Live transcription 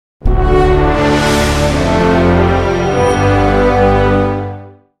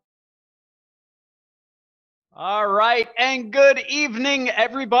All right, and good evening,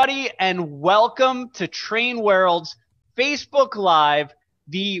 everybody, and welcome to Train World's Facebook Live,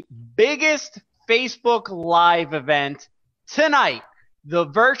 the biggest Facebook Live event tonight, the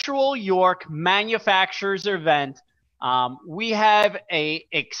Virtual York Manufacturers event. We have a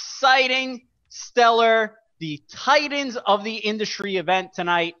exciting, stellar, the Titans of the Industry event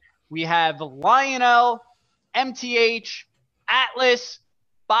tonight. We have Lionel, MTH, Atlas,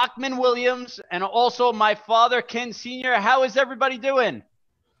 Bachmann Williams, and also my father, Ken Sr. How is everybody doing?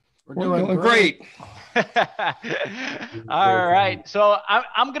 We're doing great. All right. So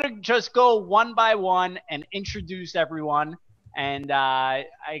I'm going to just go one by one and introduce everyone. And I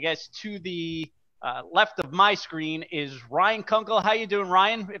guess to the left of my screen is Ryan Kunkel. How you doing,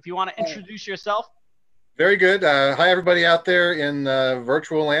 Ryan? If you want to introduce yourself. Very good. Hi, everybody out there in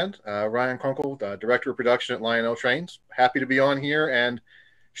virtual land. Ryan Kunkel, Director of Production at Lionel Trains. Happy to be on here and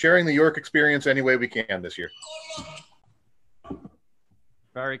sharing the York experience any way we can this year.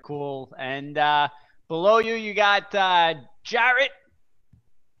 Very cool. And below you, you got Jarrett.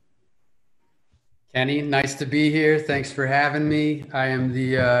 Kenny, nice to be here. Thanks for having me. I am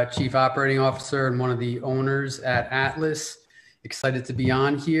the Chief Operating Officer and one of the owners at Atlas. Excited to be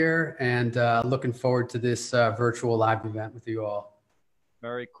on here and looking forward to this virtual live event with you all.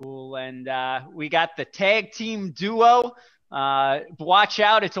 Very cool. And we got the tag team duo. Watch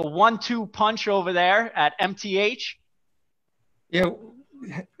out. It's a 1-2 punch over there at MTH. Yeah.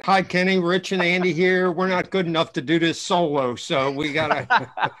 Hi, Kenny, Rich, and Andy here. We're not good enough to do this solo, so we gotta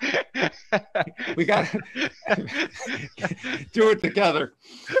do it together.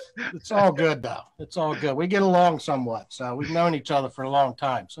 It's all good, though. It's all good. We get along somewhat, so we've known each other for a long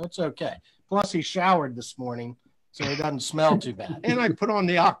time, so it's okay. Plus, he showered this morning, so he doesn't smell too bad. And I put on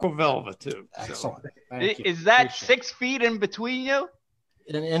the Aqua Velva, too. Excellent. Thank you. Is that 6 feet in between you?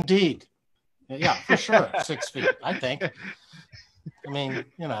 Indeed. Yeah, for sure. 6 feet, I think. I mean,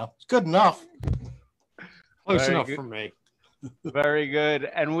 you know, it's good enough. Close enough for me. Very good.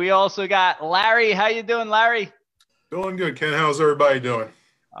 And we also got Larry. How you doing, Larry? Doing good, Ken. How's everybody doing?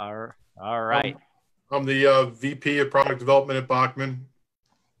 All right. I'm the VP of Product Development at Bachmann.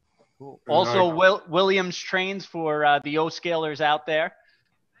 Cool. Also, Williams trains for the O-scalers out there.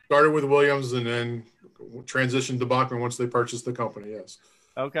 Started with Williams and then transitioned to Bachmann once they purchased the company, yes.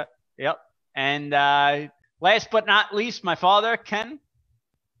 Okay. Yep. And last but not least, my father, Ken.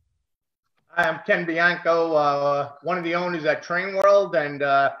 Hi, I'm Ken Bianco, one of the owners at Train World, and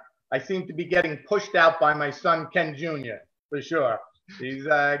I seem to be getting pushed out by my son, Ken Jr., for sure. He's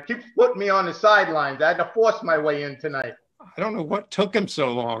keeps putting me on the sidelines. I had to force my way in tonight. I don't know what took him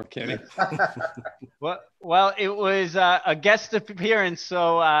so long, Kenny. Well, it was a guest appearance,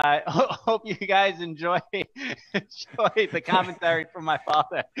 so I hope you guys enjoy the commentary from my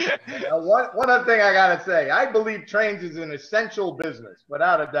father. One other thing I got to say, I believe trains is an essential business,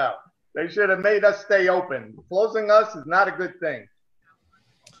 without a doubt. They should have made us stay open. Closing us is not a good thing.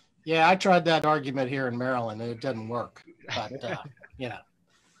 Yeah, I tried that argument here in Maryland, and it didn't work. But, you know,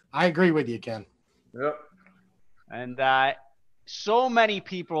 I agree with you, Ken. Yep. And so many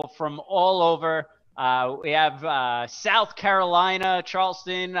people from all over. We have South Carolina,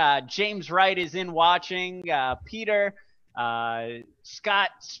 Charleston. James Wright is in watching. Peter, Scott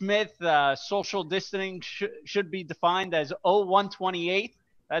Smith, social distancing should be defined as 0128.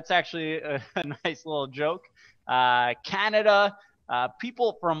 That's actually a nice little joke. Canada,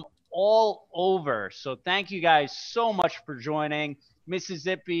 people from all over. So thank you guys so much for joining.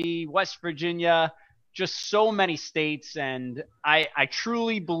 Mississippi, West Virginia, just so many states. And I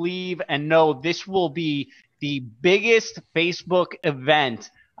truly believe and know this will be the biggest Facebook event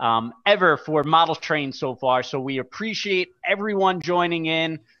ever for model trains so far. So we appreciate everyone joining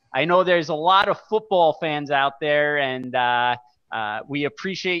in. I know there's a lot of football fans out there, and we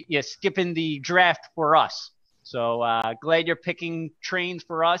appreciate you skipping the draft for us. So glad you're picking trains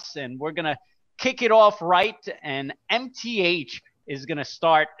for us, and we're going to kick it off right. And MTH is going to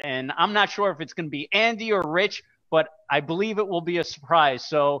start, and I'm not sure if it's going to be Andy or Rich, but I believe it will be a surprise.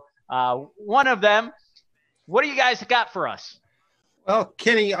 So one of them, what do you guys got for us? Well,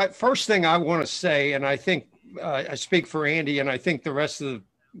 Kenny, first thing I want to say, and I think I speak for Andy, and I think the rest of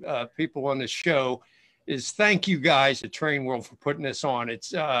the people on the show, is thank you guys at Train World for putting this on.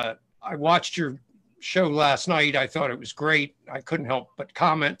 It's I watched your show last night. I thought it was great. I couldn't help but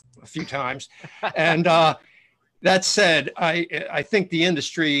comment a few times. And that said, I think the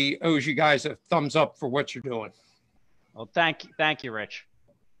industry owes you guys a thumbs up for what you're doing. Well, thank you, Rich.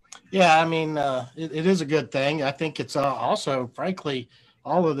 Yeah, I mean, it is a good thing. I think it's also, frankly,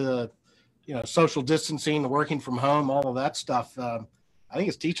 all of the, social distancing, the working from home, all of that stuff. I think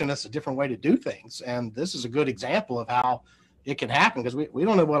it's teaching us a different way to do things. And this is a good example of how it can happen, because we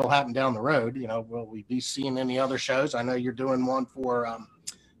don't know what will happen down the road. You know, will we be seeing any other shows? I know you're doing one for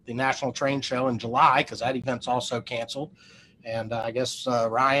the National Train Show in July, because that event's also canceled. And I guess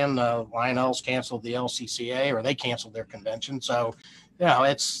Lionel's canceled the LCCA, or they canceled their convention. So, you know,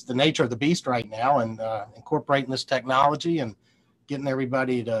 it's the nature of the beast right now, and incorporating this technology and getting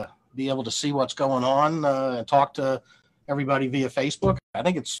everybody to be able to see what's going on and talk to everybody via Facebook. I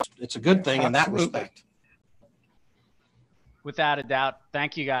think it's a good thing in that respect. Without a doubt.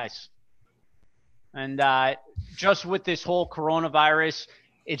 Thank you, guys. And just with this whole coronavirus,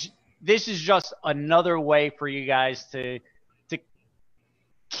 this is just another way for you guys to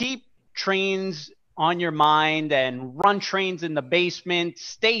keep trains on your mind and run trains in the basement,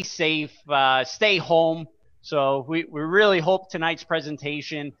 stay safe, stay home. So we really hope tonight's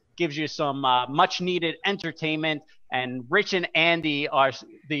presentation gives you some much needed entertainment. And Rich and Andy are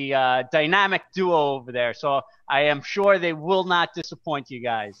the dynamic duo over there. So I am sure they will not disappoint you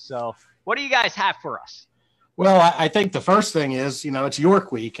guys. So what do you guys have for us? Well, I think the first thing is, you know, it's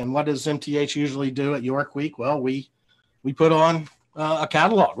York Week. And what does MTH usually do at York Week? Well, we put on a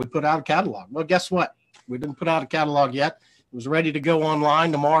catalog. We put out a catalog. Well, guess what? We didn't put out a catalog yet. It was ready to go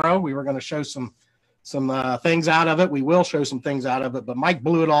online tomorrow. We were going to show some things out of it. We will show some things out of it, but Mike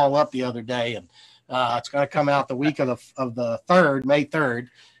blew it all up the other day, and it's going to come out the week of the 3rd, May 3rd,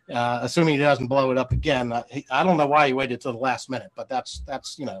 assuming he doesn't blow it up again. I don't know why he waited till the last minute, but that's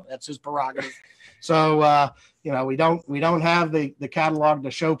you know, that's his prerogative. So you know, we don't have the catalog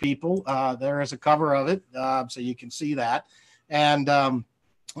to show people. There is a cover of it, so you can see that, and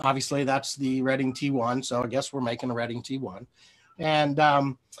obviously that's the Reading T1. So I guess we're making a Reading T1, and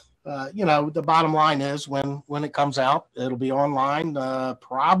you know, the bottom line is when it comes out, it'll be online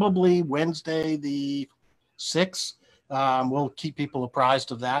probably Wednesday the 6th. We'll keep people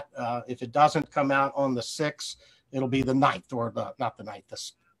apprised of that. If it doesn't come out on the 6th, it'll be the 9th, or not the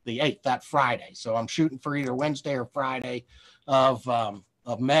 9th, the 8th, that Friday. So I'm shooting for either Wednesday or Friday of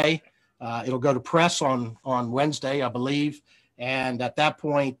May. It'll go to press on Wednesday, I believe. And at that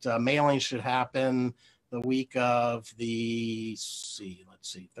point, mailing should happen the week of the, let's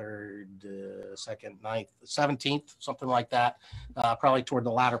see, 3rd, 2nd, 9th, 17th, something like that, probably toward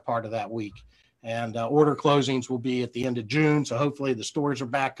the latter part of that week. And order closings will be at the end of June. So hopefully the stores are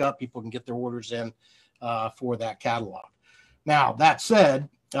back up. People can get their orders in for that catalog. Now, that said,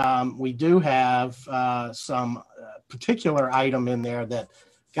 we do have some particular item in there that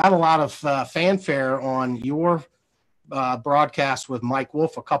got a lot of fanfare on your broadcast with Mike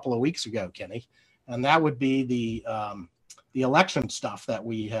Wolf a couple of weeks ago, Kenny. And that would be the election stuff that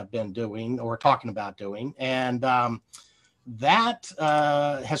we have been doing or talking about doing. And that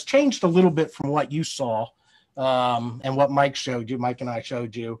has changed a little bit from what you saw and what Mike and I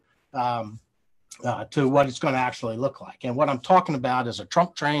showed you to what it's going to actually look like. And what I'm talking about is a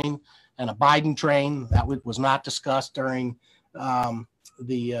Trump train and a Biden train. That was not discussed during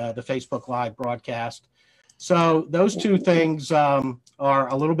the Facebook Live broadcast. So those two things are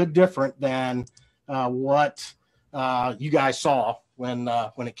a little bit different than what you guys saw when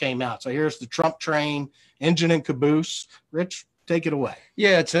it came out. So here's the Trump train, engine and caboose. Rich, take it away.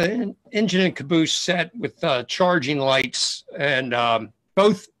 Yeah, it's an engine and caboose set with charging lights, and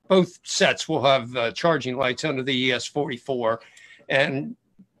both sets will have charging lights under the ES44, and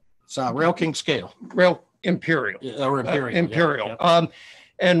it's Rail King scale. Rail Imperial. Or Imperial. Imperial. Yeah.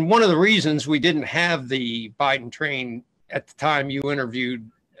 And one of the reasons we didn't have the Biden train at the time you interviewed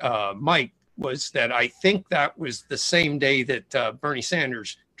Mike was that I think that was the same day that Bernie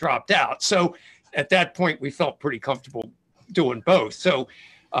Sanders dropped out. So at that point, we felt pretty comfortable doing both. So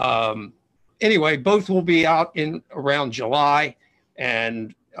anyway, both will be out in around July.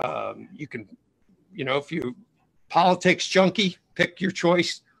 And you can, you know, if you politics junkie, pick your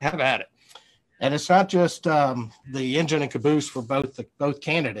choice, have at it. And it's not just the engine and caboose for both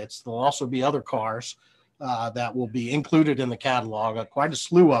candidates. There'll also be other cars that will be included in the catalog, quite a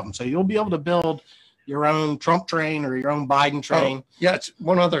slew of them. So you'll be able to build your own Trump train or your own Biden train. Oh, yeah, it's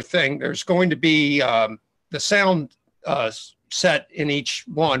one other thing. There's going to be the sound set in each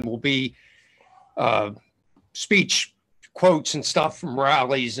one will be speech quotes and stuff from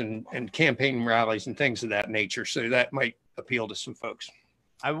rallies and campaign rallies and things of that nature. So that might appeal to some folks.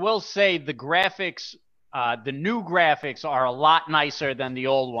 I will say the graphics, the new graphics are a lot nicer than the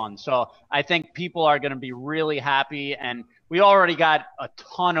old ones. So I think people are going to be really happy. And we already got a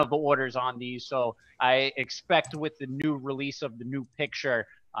ton of orders on these. So I expect with the new release of the new picture,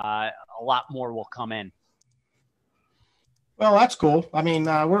 a lot more will come in. Well, that's cool. I mean,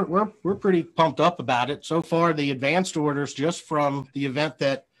 we're pretty pumped up about it. So far, the advanced orders just from the event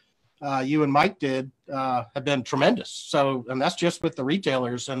that you and Mike did have been tremendous. So, and that's just with the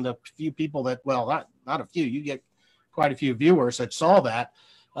retailers and the few people that, well, not a few, you get quite a few viewers that saw that.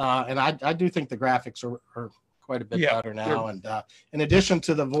 And I do think the graphics are quite a bit better now. And in addition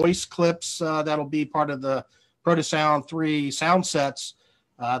to the voice clips, that'll be part of the ProtoSound 3 sound sets,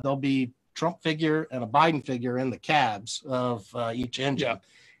 there'll be Trump figure and a Biden figure in the cabs of each engine.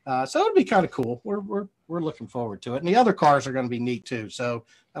 So it'll be kind of cool. We're looking forward to it. And the other cars are going to be neat too. So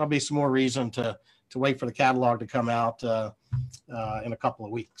that'll be some more reason to wait for the catalog to come out in a couple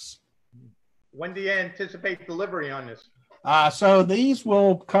of weeks. When do you anticipate delivery on this? So these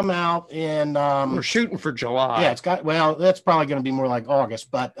will come out in we're shooting for July. Yeah, well, that's probably going to be more like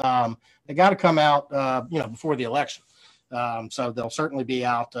August, but they got to come out before the election. So they'll certainly be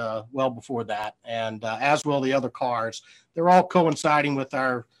out well before that, and as will the other cars. They're all coinciding with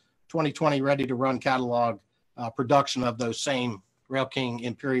our 2020 Ready to Run catalog production of those same Rail King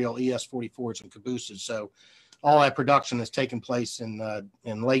Imperial ES44s and cabooses. So all that production has taken place in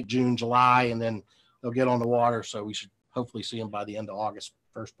late June, July, and then they'll get on the water. So we should hopefully see them by the end of August,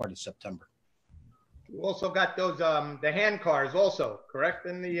 first part of September. You also got those the hand cars also, correct?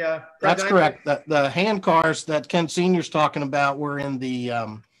 In the that's correct. The hand cars that Ken Senior's talking about were in the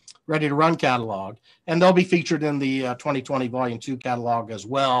Ready to Run catalog, and they'll be featured in the 2020 Volume 2 catalog as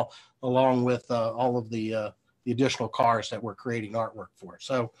well, along with all of the additional cars that we're creating artwork for.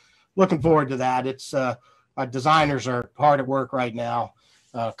 So looking forward to that. It's our designers are hard at work right now,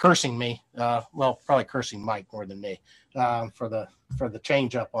 cursing me. Well, probably cursing Mike more than me for the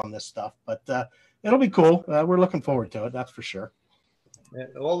change up on this stuff, but it'll be cool. We're looking forward to it. That's for sure.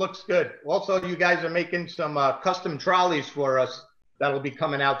 It all looks good. Also, you guys are making some custom trolleys for us that'll be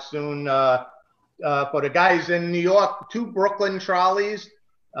coming out soon. For the guys in New York, 2 Brooklyn trolleys,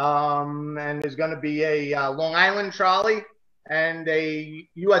 and there's going to be a Long Island trolley and a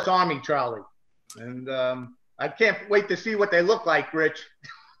U.S. Army trolley. And I can't wait to see what they look like, Rich.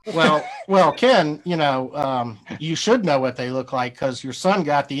 Well, Ken, you should know what they look like because your son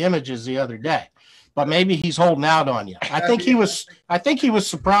got the images the other day. But maybe he's holding out on you. I think he was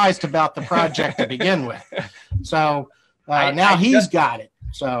surprised about the project to begin with. So now he's got it.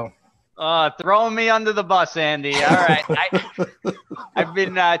 So throwing me under the bus, Andy. All right, I've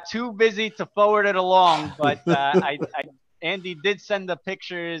been too busy to forward it along, but Andy did send the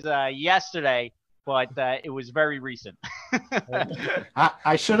pictures yesterday, but it was very recent.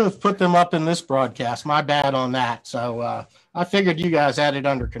 I should have put them up in this broadcast. My bad on that. So I figured you guys had it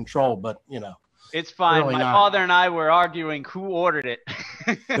under control, but It's fine. Really My not. father and I were arguing who ordered it.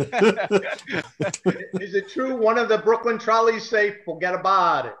 Is it true one of the Brooklyn trolleys say, forget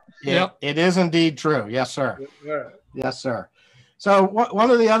about it? It is indeed true. Yes, sir. Yeah. Yes, sir. So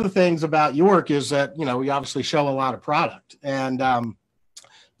one of the other things about York is that, we obviously show a lot of product. And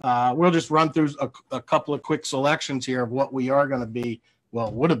we'll just run through a couple of quick selections here of what we are going to be,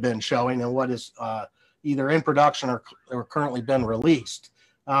 would have been showing and what is either in production or currently been released.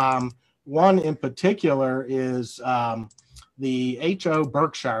 One in particular is the HO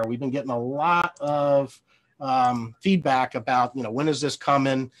Berkshire. We've been getting a lot of feedback about, when is this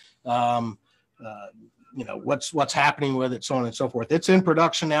coming? What's happening with it, so on and so forth. It's in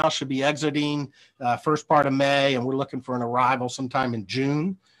production now, should be exiting first part of May, and we're looking for an arrival sometime in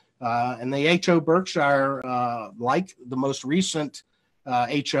June. And the HO Berkshire, like the most recent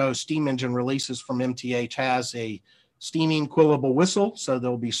HO steam engine releases from MTH, has a steaming quillable whistle, so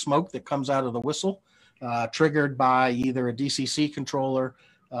there'll be smoke that comes out of the whistle, triggered by either a DCC controller,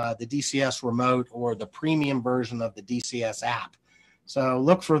 the DCS remote, or the premium version of the DCS app. So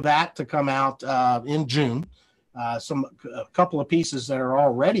look for that to come out in June. A couple of pieces that are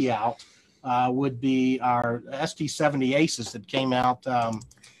already out would be our ST70 Aces that came out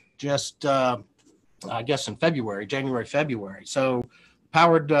just, I guess, in January, February. So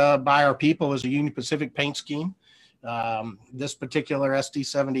powered by our people is a Union Pacific paint scheme. This particular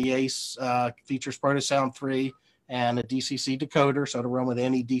SD70 Ace features ProtoSound 3 and a DCC decoder, so to run with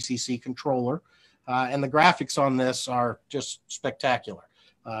any DCC controller. And the graphics on this are just spectacular,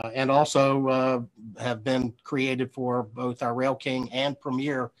 and also have been created for both our Rail King and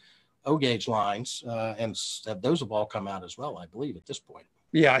Premier O-Gauge lines, and those have all come out as well, I believe, at this point.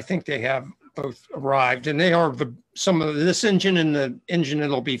 Yeah, I think they have both arrived, and they are some of this engine and the engine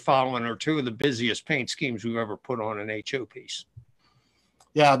that'll be following are 2 of the busiest paint schemes we've ever put on an HO piece.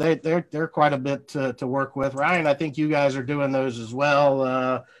 Yeah, they're quite a bit to work with. Ryan, I think you guys are doing those as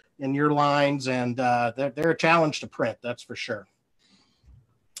well in your lines, and they're a challenge to print, that's for sure.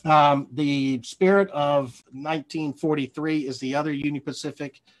 The Spirit of 1943 is the other Union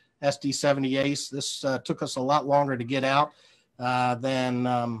Pacific SD70 Ace. This took us a lot longer to get out than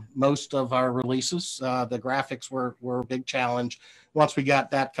most of our releases. The graphics were a big challenge. Once we got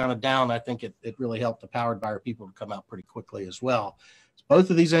that kind of down, I think it really helped the powered by our people to come out pretty quickly as well. Both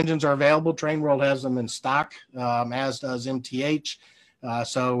of these engines are available. Train World has them in stock, as does MTH.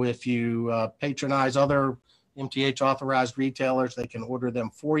 So if you patronize other MTH authorized retailers, they can order them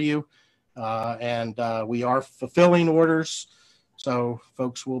for you. And we are fulfilling orders. So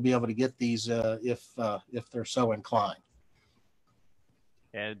folks will be able to get these if they're so inclined.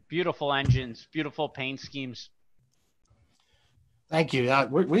 Yeah, beautiful engines, beautiful paint schemes. Thank you.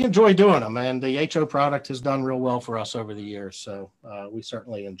 We enjoy doing them, and the HO product has done real well for us over the years. So we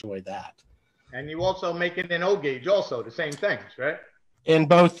certainly enjoy that. And you also make it in O gauge, also the same things, right? In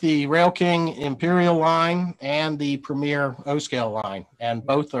both the Rail King Imperial line and the Premier O scale line, and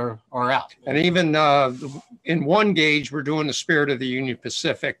both are out. And even in 1 gauge, we're doing the Spirit of the Union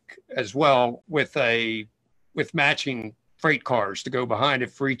Pacific as well with matching freight cars to go behind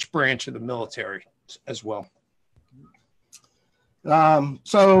it for each branch of the military as well.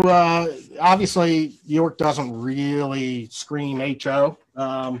 Obviously York doesn't really scream HO.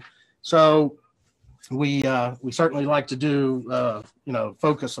 So we certainly like to do,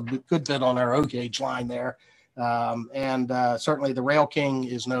 focus a good bit on our O gauge line there. Certainly the Rail King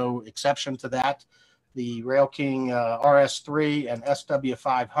is no exception to that. The Rail King RS3 and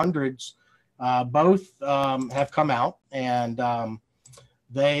SW500s both have come out, and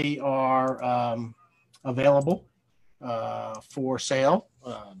they are available for sale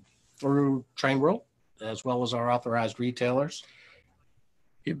through Train World as well as our authorized retailers.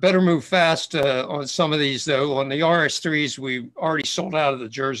 You better move fast on some of these, though. On the RS3s, we already sold out of the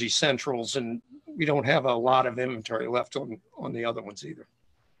Jersey Centrals, and we don't have a lot of inventory left on the other ones either.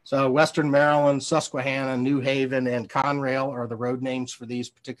 So Western Maryland, Susquehanna, New Haven, and Conrail are the road names for these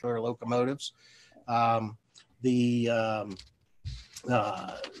particular locomotives. The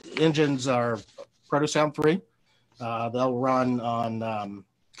engines are Protosound 3. They'll run on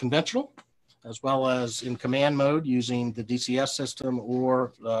conventional as well as in command mode using the DCS system,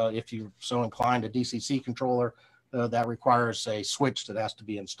 or if you're so inclined, a DCC controller that requires a switch that has to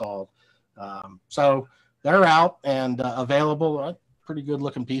be installed. So they're out and available. Pretty good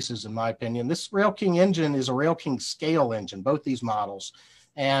looking pieces in my opinion. This Rail King engine is a Rail King scale engine, both these models.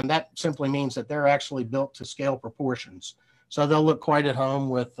 And that simply means that they're actually built to scale proportions. So they'll look quite at home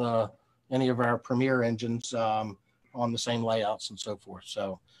with any of our Premier engines on the same layouts and so forth.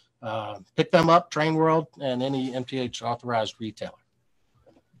 So pick them up, Train World, and any MTH authorized retailer.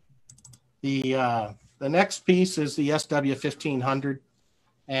 The next piece is the SW1500.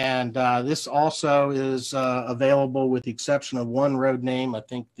 And this also is available with the exception of one road name. I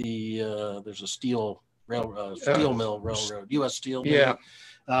think there's a steel mill railroad, U.S. Steel. Yeah.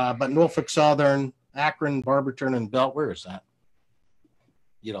 But Norfolk Southern, Akron, Barberton, and Belt. Where is that?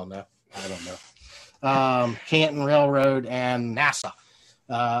 You don't know. I don't know. Canton Railroad and NASA.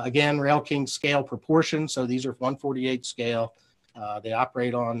 Again, Rail King scale proportion. So these are 1/48 scale. They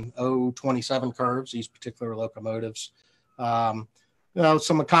operate on 027 curves, these particular locomotives.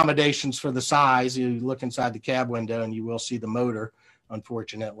 Some accommodations for the size. You look inside the cab window and you will see the motor,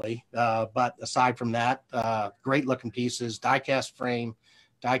 unfortunately. But aside from that, great looking pieces, die-cast frame,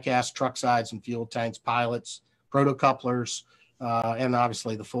 die-cast truck sides and fuel tanks, pilots, proto-couplers, and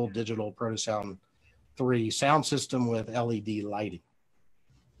obviously the full digital Protosound 3 sound system with LED lighting.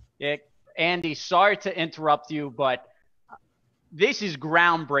 Yeah, Andy, sorry to interrupt you, but this is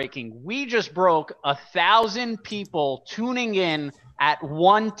groundbreaking. We just broke 1,000 people tuning in at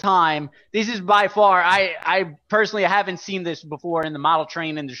one time. This is by far, I personally haven't seen this before in the model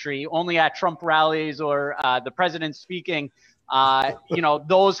train industry, only at Trump rallies or the president speaking,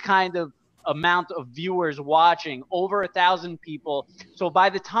 those kind of amount of viewers watching, over 1,000 people. So by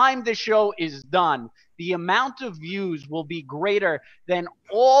the time the show is done, the amount of views will be greater than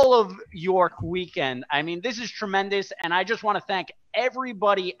all of York weekend. I mean, this is tremendous. And I just want to thank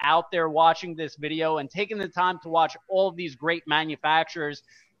everybody out there watching this video and taking the time to watch all of these great manufacturers.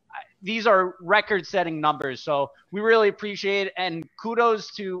 These are record-setting numbers. So we really appreciate it. And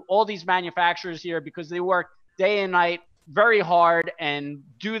kudos to all these manufacturers here because they work day and night very hard and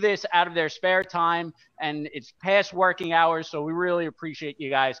do this out of their spare time. And it's past working hours. So we really appreciate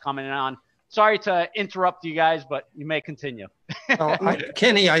you guys coming on. Sorry to interrupt you guys, but you may continue.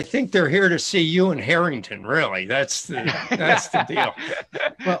 Kenny, I think they're here to see you in Harrington. Really, that's the deal.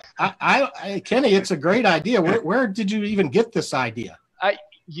 Well, Kenny, it's a great idea. Where did you even get this idea?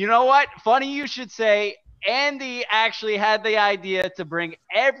 You know what? Funny you should say. Andy actually had the idea to bring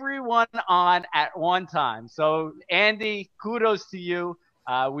everyone on at one time. So, Andy, kudos to you.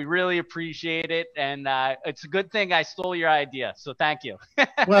 We really appreciate it. And it's a good thing I stole your idea. So, thank you.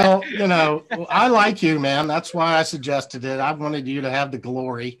 Well, you know, I like you, man. That's why I suggested it. I wanted you to have the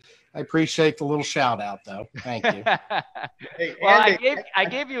glory. I appreciate the little shout out, though. Thank you. Hey, Well, Andy, I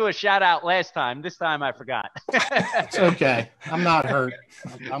gave you a shout out last time. This time I forgot. It's okay. I'm not hurt.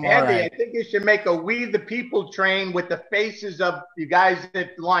 I'm all Andy, right. I think you should make a We the People train with the faces of you guys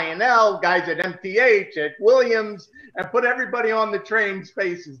at Lionel, guys at MTH, at Williams, and put everybody on the train's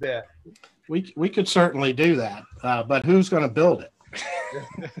faces there. We could certainly do that, but who's going to build it?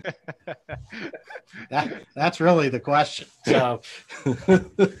 That's really the question. So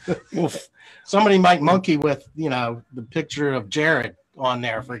somebody might monkey with, you know, the picture of Jared on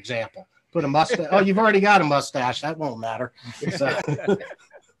there, for example. Put a mustache. Oh, you've already got a mustache. That won't matter. So,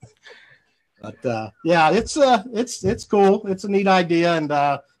 but yeah, it's cool. It's a neat idea, and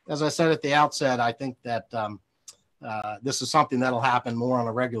as I said at the outset, I think that this is something that'll happen more on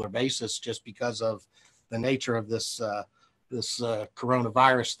a regular basis, just because of the nature of this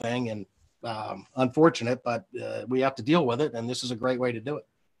coronavirus thing, and unfortunate, but we have to deal with it, and this is a great way to do it.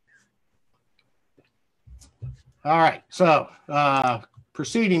 All right, so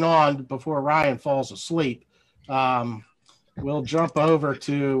proceeding on before Ryan falls asleep, we'll jump over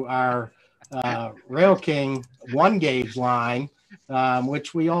to our Rail King 1-gauge line,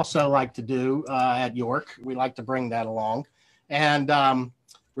 which we also like to do at York. We like to bring that along. And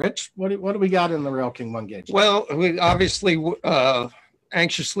Rich, what do we got in the Rail King 1-gauge? Well, we obviously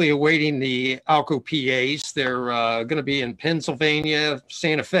anxiously awaiting the Alco PAs. They're going to be in Pennsylvania,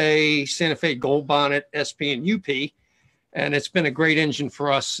 Santa Fe Gold Bonnet, SP, and UP. And it's been a great engine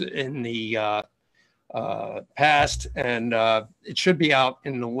for us in the past, and it should be out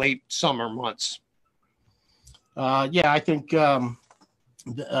in the late summer months. Yeah, I think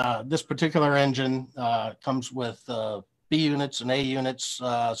this particular engine comes with B units and A units,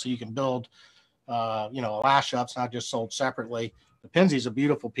 so you can build, you know, lash ups, not just sold separately. The Pensie's a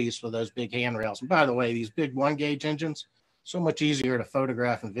beautiful piece with those big handrails. And by the way, these big 1-gauge engines, so much easier to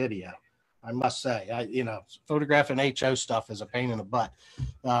photograph and video, I must say. You know, photographing HO stuff is a pain in the butt,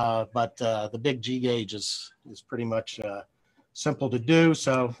 but the big G gauge is pretty much simple to do.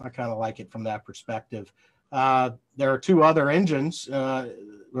 So I kind of like it from that perspective. There are two other engines,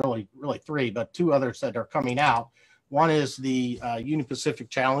 really three, but two others that are coming out. One is the Union Pacific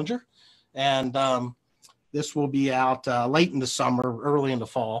Challenger, and this will be out late in the summer, early in the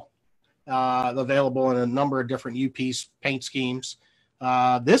fall, available in a number of different UP paint schemes.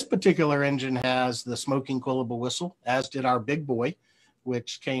 This particular engine has the smoking quillable whistle, as did our Big Boy,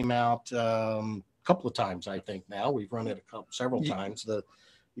 which came out a couple of times, I think now. We've run it several times. It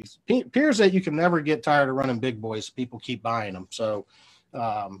appears that you can never get tired of running Big Boys. People keep buying them. So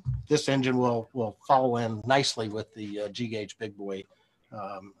this engine will follow in nicely with the G-gauge Big Boy,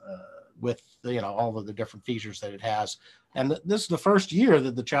 with, you know, all of the different features that it has. And this is the first year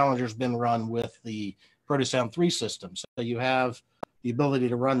that the Challenger's been run with the Protosound 3 system. So you have the ability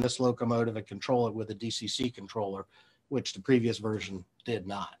to run this locomotive and control it with a DCC controller, which the previous version did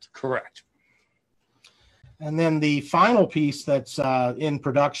not. Correct. And then the final piece that's in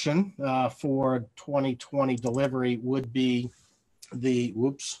production for 2020 delivery would be the,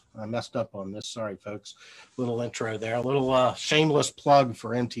 whoops, I messed up on this. Sorry, folks. Little intro there. A little shameless plug for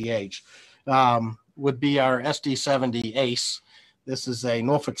MTH. Would be our SD70 Ace. This is a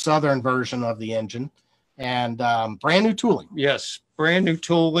Norfolk Southern version of the engine, and brand new tooling. Yes, brand new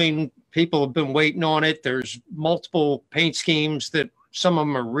tooling. People have been waiting on it. There's multiple paint schemes that some of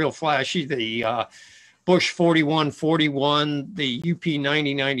them are real flashy. The Bush 4141, the UP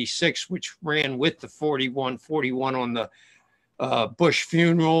 9096, which ran with the 4141 on the Bush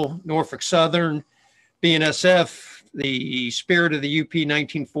Funeral, Norfolk Southern, BNSF, the Spirit of the UP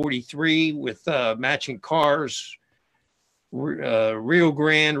 1943 with matching cars, Rio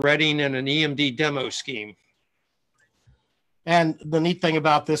Grande, Reading, and an EMD demo scheme. And the neat thing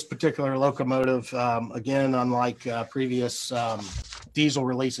about this particular locomotive, again, unlike previous diesel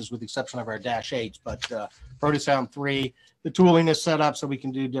releases, with the exception of our Dash 8s, but Protosound 3, the tooling is set up so we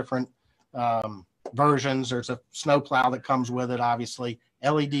can do different versions. There's a snowplow that comes with it, obviously,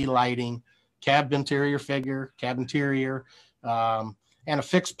 LED lighting, cab interior figure, cab interior, and a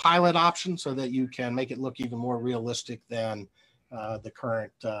fixed pilot option so that you can make it look even more realistic than the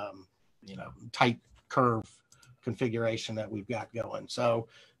current, you know, tight curve configuration that we've got going. So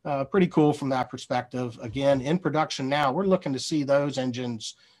pretty cool from that perspective. Again, in production now, we're looking to see those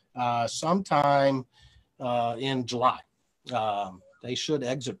engines sometime in July. They should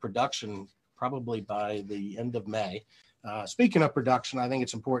exit production probably by the end of May. Speaking of production, I think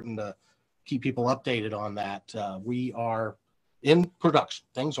it's important to keep people updated on that. We are in production.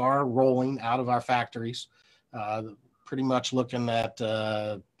 Things are rolling out of our factories. Pretty much looking at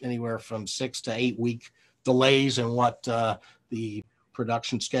anywhere from 6 to 8 week delays in what the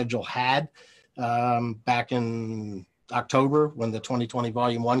production schedule had back in October when the 2020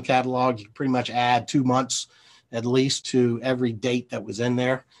 Volume 1 catalog. You can pretty much add 2 months at least to every date that was in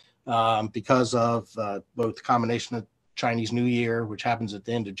there because of both the combination of Chinese New Year, which happens at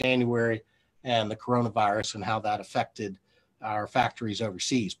the end of January, and the coronavirus and how that affected our factories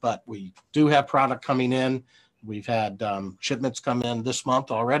overseas. But we do have product coming in. We've had shipments come in this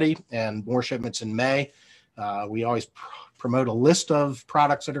month already and more shipments in May. We always promote a list of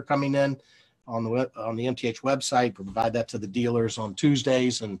products that are coming in on the MTH website, provide that to the dealers on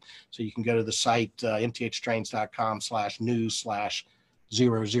Tuesdays. And so you can go to the site,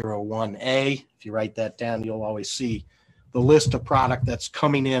 mthtrains.com/news/001A. If you write that down, you'll always see the list of product that's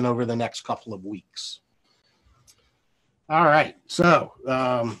coming in over the next couple of weeks. All right, so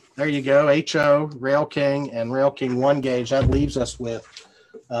there you go, HO, Rail King, and Rail King 1 gauge. That leaves us with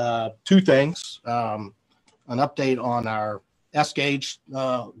 2 things. An update on our S gauge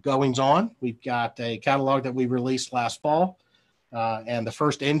goings on. We've got a catalog that we released last fall, and the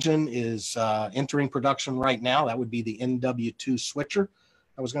first engine is entering production right now. That would be the NW2 switcher.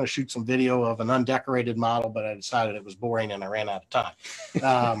 I was going to shoot some video of an undecorated model, but I decided it was boring and I ran out of time.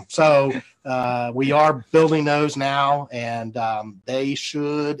 So we are building those now, and they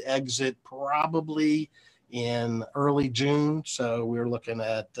should exit probably in early June. So we're looking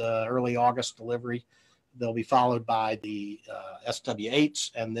at early August delivery. They'll be followed by the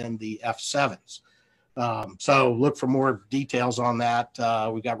SW8s and then the F7s. So look for more details on that.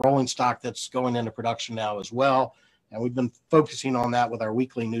 We've got rolling stock that's going into production now as well. And we've been focusing on that with our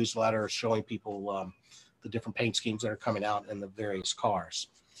weekly newsletter, showing people the different paint schemes that are coming out in the various cars.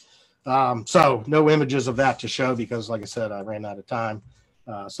 So no images of that to show because, like I said, I ran out of time.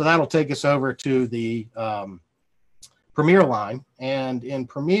 So that'll take us over to the Premier line. And in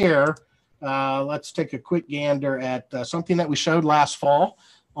Premier, let's take a quick gander at something that we showed last fall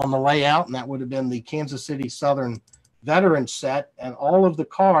on the layout, and that would have been the Kansas City Southern Veteran set. And all of the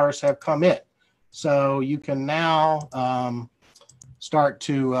cars have come in. So you can now start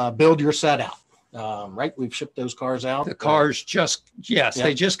to build your set out. Right? We've shipped those cars out. The cars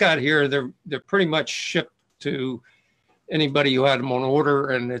they just got here. They're pretty much shipped to anybody who had them on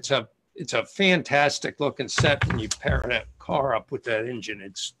order, and it's a fantastic looking set when you pair that car up with that engine.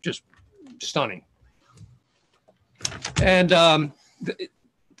 It's just stunning. And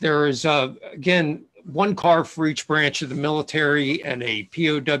there is again, 1 car for each branch of the military and a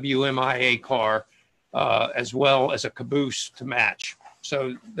POW MIA car, as well as a caboose to match.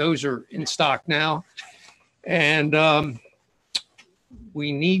 So those are in stock now. And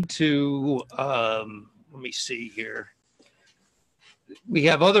we need to, let me see here. We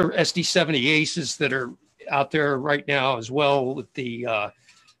have other SD70 Aces that are out there right now as well with the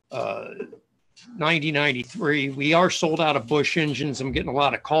 9093. We are sold out of Bush engines. I'm getting a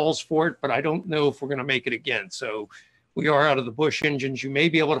lot of calls for it, but I don't know if we're going to make it again. So we are out of the Bush engines. You may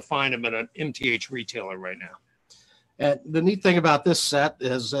be able to find them at an MTH retailer right now. And the neat thing about this set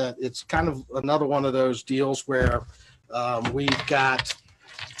is that it's kind of another one of those deals where we've got,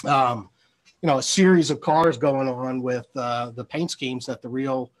 a series of cars going on with the paint schemes that the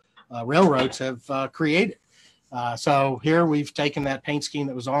railroads have created. So here we've taken that paint scheme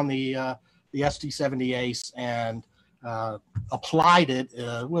that was on the SD70 Ace and applied it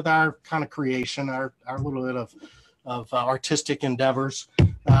with our kind of creation, our little bit of artistic endeavors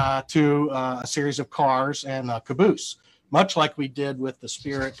to a series of cars and a caboose, much like we did with the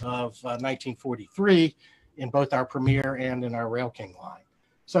Spirit of 1943 in both our Premier and in our Rail King line.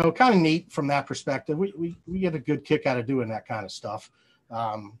 So kind of neat from that perspective. We get a good kick out of doing that kind of stuff.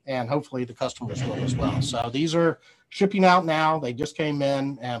 And hopefully the customers will as well. So these are shipping out now. They just came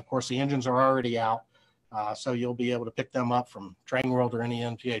in, and of course the engines are already out. So you'll be able to pick them up from TrainWorld or any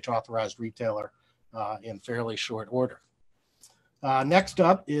MTH authorized retailer in fairly short order. Next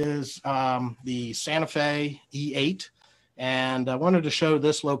up is the Santa Fe E8. And I wanted to show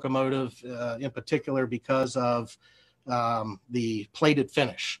this locomotive in particular because of the plated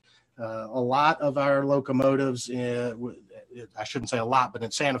finish. A lot of our locomotives, I shouldn't say a lot, but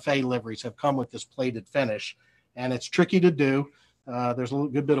in Santa Fe liveries have come with this plated finish, and it's tricky to do. There's a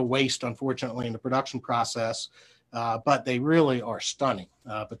good bit of waste, unfortunately, in the production process, but they really are stunning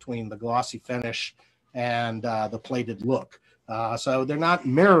between the glossy finish and the plated look. So they're not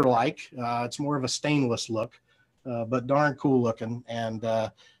mirror-like. It's more of a stainless look, but darn cool looking. And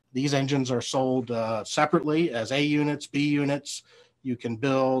These engines are sold separately as A units, B units. You can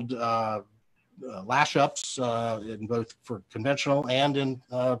build lash ups in both for conventional and in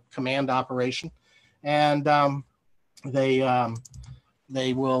command operation, and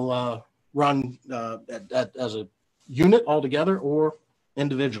they will run as a unit altogether or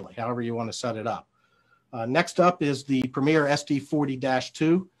individually, however you want to set it up. Next up is the Premier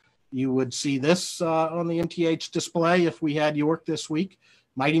SD40-2. You would see this on the MTH display if we had York this week.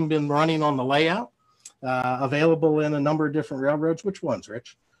 Might even been running on the layout. Available in a number of different railroads. Which ones,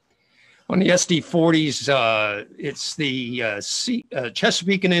 Rich? On the SD40s, it's the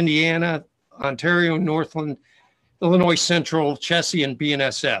Chesapeake and Indiana, Ontario, Northland, Illinois Central, Chessie, and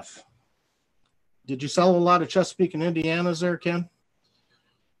BNSF. Did you sell a lot of Chesapeake and Indianas there, Ken?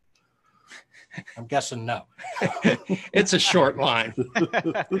 I'm guessing no. It's a short line.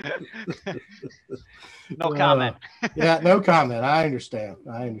 No comment. Yeah, no comment. I understand.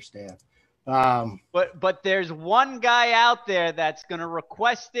 But there's one guy out there that's going to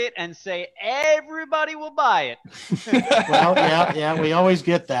request it and say everybody will buy it. Well, yeah, we always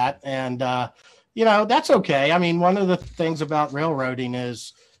get that, and that's okay. I mean, one of the things about railroading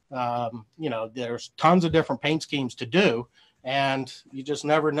is, there's tons of different paint schemes to do, and you just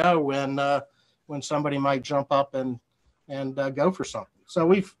never know when somebody might jump up and go for something. So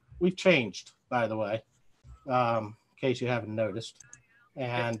we've changed, by the way, in case you haven't noticed.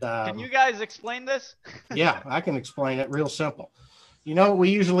 And can you guys explain this? Yeah, I can explain it real simple. You know what we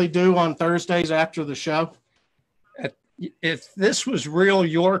usually do on Thursdays after the show? If this was real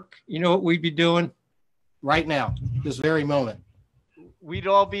York, you know what we'd be doing? Right now, this very moment. We'd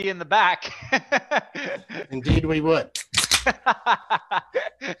all be in the back. Indeed we would.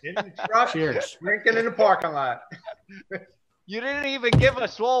 In the truck, Cheers. drinking in the parking lot. You didn't even give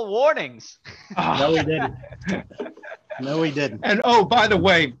us all warnings. No, we didn't. No, we didn't. And by the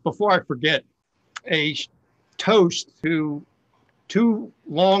way, before I forget, a toast to two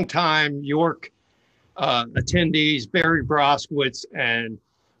longtime York attendees, Barry Broskowitz and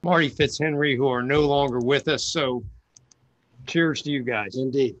Marty Fitzhenry, who are no longer with us. So cheers to you guys.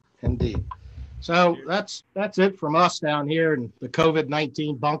 Indeed. So that's it from us down here in the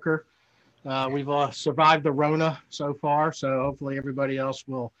COVID-19 bunker. We've survived the Rona so far, so hopefully everybody else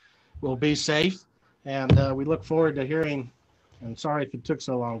will be safe. And we look forward to hearing, and sorry if it took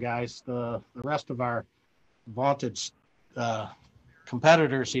so long, guys, the rest of our vaunted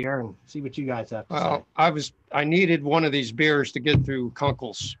competitors here and see what you guys have to say. I needed one of these beers to get through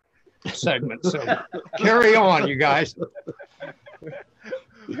Kunkel's segment. So carry on, you guys.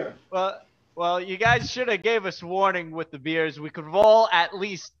 Well, you guys should have gave us warning with the beers. We could have all at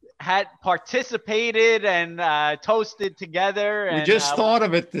least had participated and toasted together. And, we just thought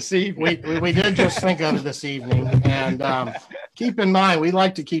of it this evening. We did just think of it this evening. And keep in mind, we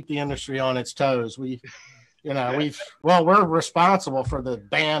like to keep the industry on its toes. We're responsible for the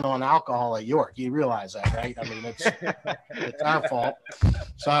ban on alcohol at York. You realize that, right? I mean, it's our fault.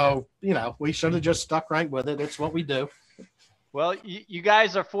 So, we should have just stuck right with it. It's what we do. Well, you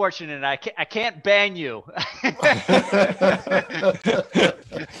guys are fortunate. I can't ban you.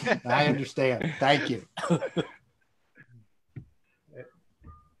 I understand. Thank you.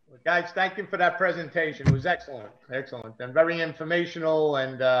 Guys, thank you for that presentation. It was excellent, and very informational,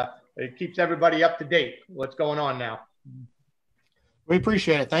 and it keeps everybody up to date. What's going on now? We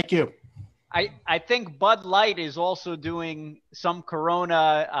appreciate it. Thank you. I think Bud Light is also doing some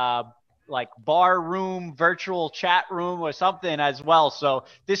Corona like bar room, virtual chat room or something as well. So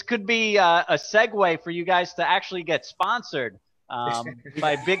this could be a segue for you guys to actually get sponsored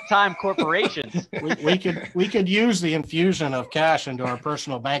by big time corporations. We could use the infusion of cash into our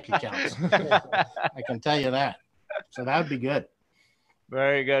personal bank accounts. I can tell you that. So that would be good.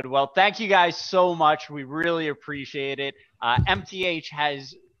 Very good. Well, thank you guys so much. We really appreciate it. MTH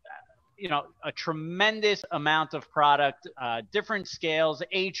has a tremendous amount of product, different scales,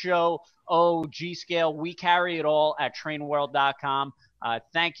 HO, O, G scale. We carry it all at TrainWorld.com.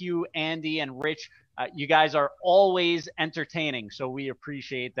 Thank you, Andy and Rich. You guys are always entertaining, so we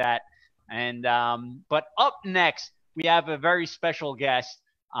appreciate that. And but up next, we have a very special guest,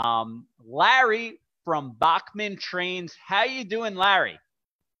 Larry from Bachmann Trains. How you doing, Larry?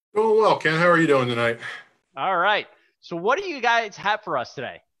 Doing well, Ken. How are you doing tonight? All right. So what do you guys have for us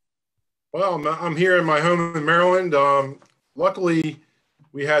today? Well, I'm here in my home in Maryland. Luckily,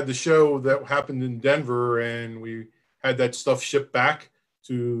 we had the show that happened in Denver, and we had that stuff shipped back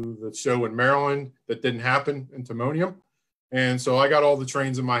to the show in Maryland that didn't happen in Timonium. And so I got all the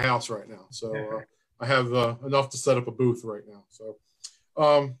trains in my house right now. So I have enough to set up a booth right now. So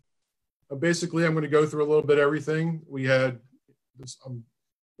basically, I'm going to go through a little bit of everything. We had this,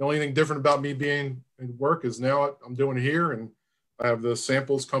 The only thing different about me being at work is now I'm doing it here, and I have the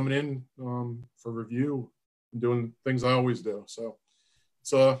samples coming in for review and doing things I always do. So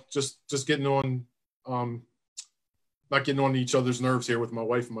it's just getting on, not getting on each other's nerves here with my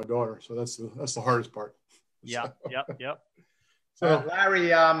wife and my daughter. So that's the hardest part. Yep. So Larry,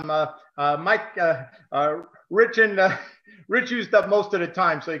 Mike, Rich used up most of the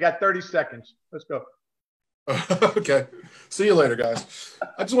time, so you got 30 seconds. Let's go. okay. See you later, guys.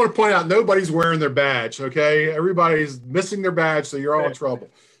 I just want to point out nobody's wearing their badge. Okay, everybody's missing their badge, so you're all in trouble.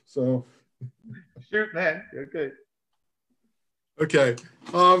 So shoot, man. Okay. Okay.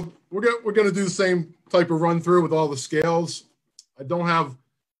 We're gonna do the same type of run through with all the scales. I don't have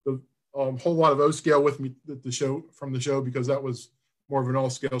the whole lot of O scale with me at the show because that was more of an all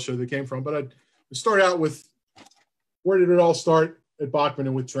scale show that came from. But I start out with where did it all start at Bachmann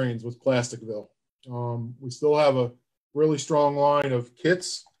and with trains with Plasticville. We still have a really strong line of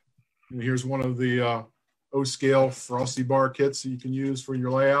kits. And here's one of the O scale frosty bar kits that you can use for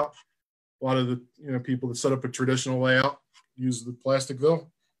your layout. A lot of the people that set up a traditional layout use the Plasticville.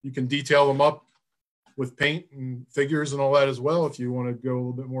 You can detail them up with paint and figures and all that as well if you want to go a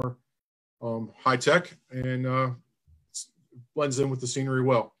little bit more high tech, and it blends in with the scenery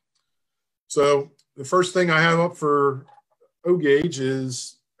well. So the first thing I have up for O gauge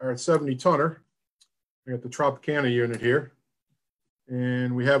is our 70 tonner. I got the Tropicana unit here,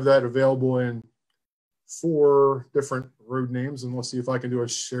 and we have that available in 4 different road names. And let's see if I can do a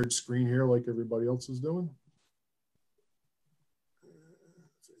shared screen here like everybody else is doing.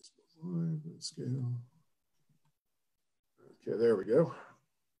 Okay, there we go.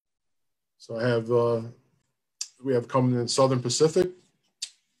 So I have we have coming in Southern Pacific,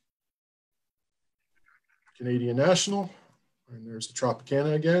 Canadian National, and there's the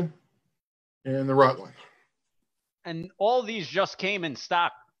Tropicana again, and the Rutland. And all these just came in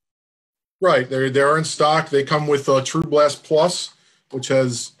stock. Right, they're in stock. They come with True Blast Plus, which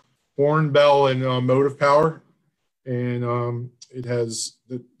has horn, bell, and motive power, and it has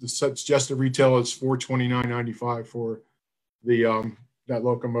the suggested retail is $429.95 for the that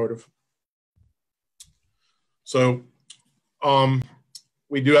locomotive. So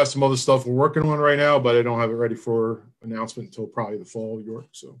we do have some other stuff we're working on right now, but I don't have it ready for announcement until probably the fall of York.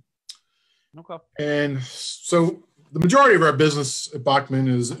 So okay. And so the majority of our business at Bachmann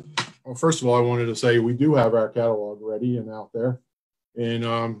is, well, first of all, I wanted to say we do have our catalog ready and out there, and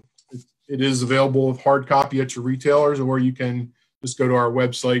it is available with hard copy at your retailers, or you can just go to our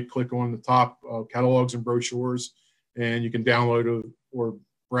website, click on the top catalogs and brochures, and you can download or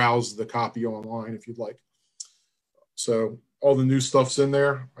browse the copy online if you'd like. So all the new stuff's in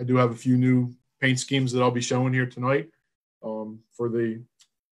there. I do have a few new paint schemes that I'll be showing here tonight. I'll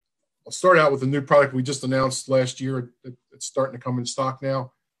start out with a new product we just announced last year. It's starting to come in stock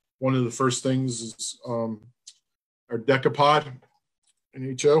now. One of the first things is our Decapod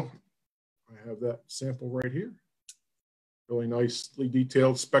NHO. I have that sample right here. Really nicely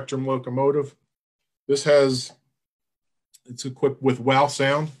detailed Spectrum locomotive. It's equipped with WOW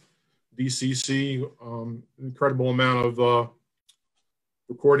sound, DCC, incredible amount of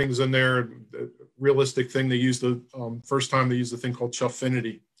recordings in there. The realistic thing, they used the first time they used a thing called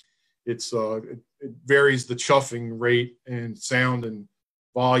Chufffinity. It varies the chuffing rate and sound and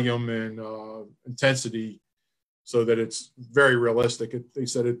volume and intensity so that it's very realistic. They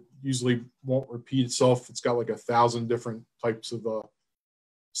said it usually won't repeat itself. It's got like 1,000 different types of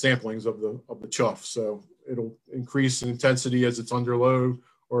samplings of the chuff. So it'll increase in intensity as it's under load,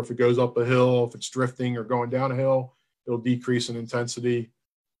 or if it goes up a hill, if it's drifting or going down a hill, it'll decrease in intensity.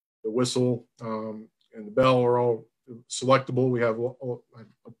 The whistle and the bell are all selectable. We have a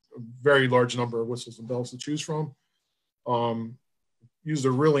very large number of whistles and bells to choose from. Used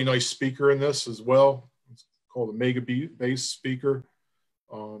a really nice speaker in this as well. It's called a Mega Bass speaker.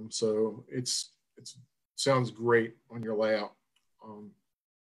 So it sounds great on your layout.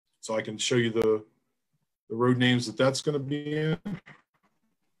 So I can show you the road names that's going to be in.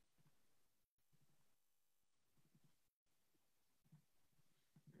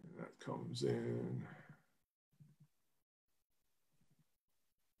 That comes in.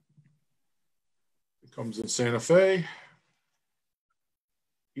 It comes in Santa Fe,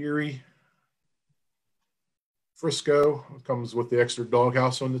 Erie, Frisco. It comes with the extra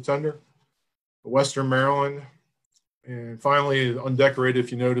doghouse on the tender. Western Maryland. And finally, undecorated,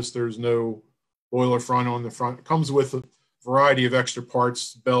 if you notice, there's no boiler front on the front. It comes with a variety of extra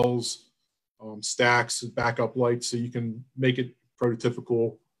parts, bells, stacks, backup lights, so you can make it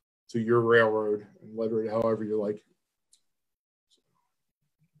prototypical to your railroad and letter it however you like. So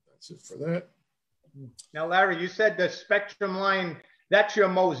that's it for that. Now, Larry, you said the Spectrum line that's your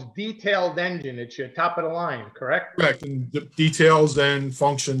most detailed engine. It's your top of the line, correct? Correct, and details and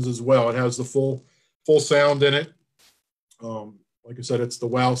functions as well. It has the full sound in it. Like I said, it's the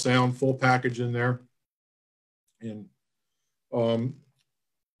wow sound, full package in there. And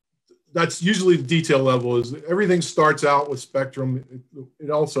that's usually the detail level. Is everything starts out with Spectrum. It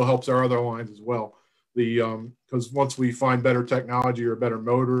also helps our other lines as well. Because once we find better technology or better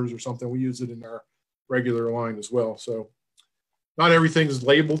motors or something, we use it in our regular line as well. So not everything is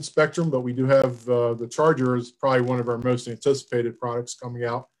labeled Spectrum, but we do have the Charger is probably one of our most anticipated products coming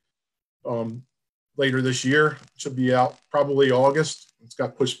out later this year. It should be out probably August. It's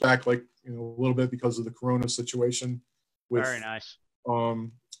got pushed back a little bit because of the Corona situation. Very nice.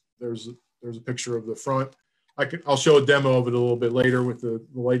 There's a picture of the front. I'll show a demo of it a little bit later with the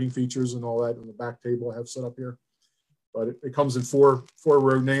lighting features and all that on the back table I have set up here. But it comes in four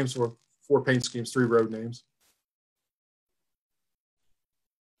road names, or 4 paint schemes, 3 road names.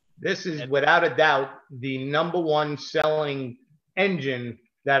 This is without a doubt the #1 selling engine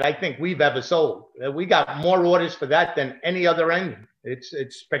that I think we've ever sold. We got more orders for that than any other engine.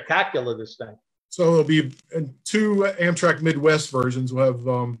 It's spectacular, this thing. So it'll be in 2 Amtrak Midwest versions. We'll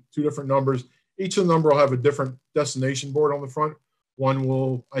have 2 different numbers. Each of the number will have a different destination board on the front.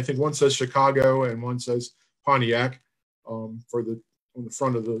 I think one says Chicago and one says Pontiac on the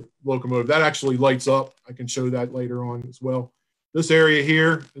front of the locomotive. That actually lights up. I can show that later on as well. This area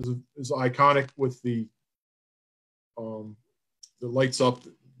here is iconic with the lights up,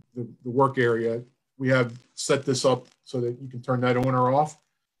 the work area. We have set this up so that you can turn that on or off.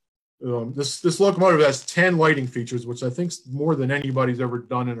 This locomotive has 10 lighting features, which I think is more than anybody's ever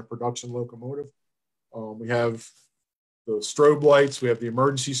done in a production locomotive. We have the strobe lights, we have the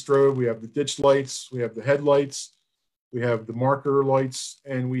emergency strobe, we have the ditch lights, we have the headlights, we have the marker lights,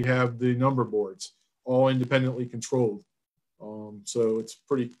 and we have the number boards, all independently controlled. So it's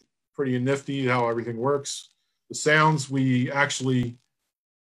pretty nifty how everything works. The sounds, we actually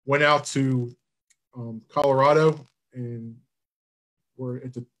went out to Colorado, and we're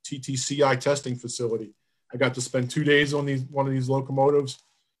at the TTCI testing facility. I got to spend 2 days on one of these locomotives,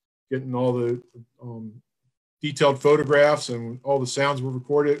 getting all the detailed photographs, and all the sounds were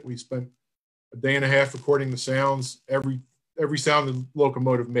recorded. We spent a day and a half recording the sounds, every sound the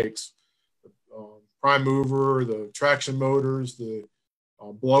locomotive makes. Prime mover, the traction motors, the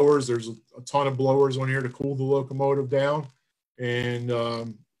blowers. There's a ton of blowers on here to cool the locomotive down, and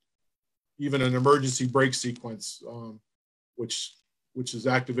even an emergency brake sequence, which is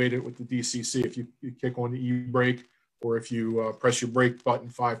activated with the DCC. If you kick on the E-brake, or if you press your brake button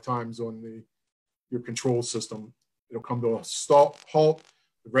 5 times on your control system, it'll come to a halt.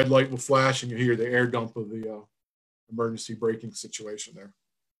 The red light will flash, and you hear the air dump of the emergency braking situation there.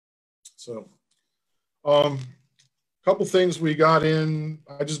 So. Couple things we got in,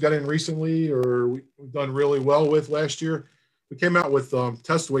 I just got in recently, or we've done really well with last year. We came out with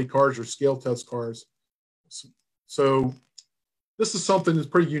test weight cars, or scale test cars. So this is something that's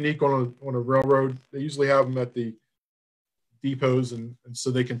pretty unique on a railroad. They usually have them at the depots, and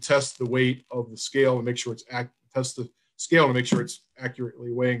so they can test the weight of the scale and make sure test the scale to make sure it's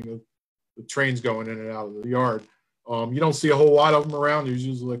accurately weighing the trains going in and out of the yard. You don't see a whole lot of them around. There's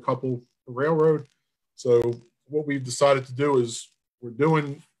usually a couple per railroad. So what we've decided to do is we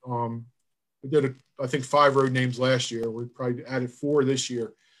did I think 5 road names last year. We probably added 4 this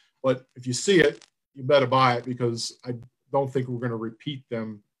year. But if you see it, you better buy it, because I don't think we're going to repeat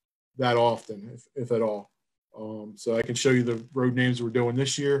them that often, if at all. So I can show you the road names we're doing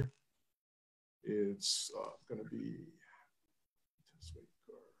this year. It's going to be,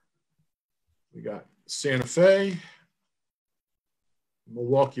 we got Santa Fe,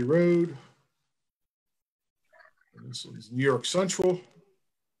 Milwaukee Road, and this one's New York Central,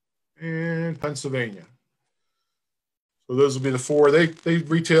 and Pennsylvania. So those will be the 4. They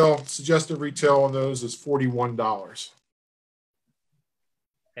suggested retail on those is $41.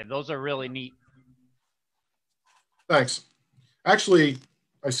 And those are really neat. Thanks. Actually,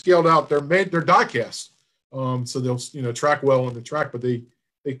 I scaled out. They're die cast, so they'll track well on the track, but they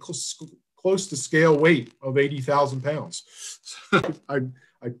close to scale weight of 80,000 pounds. I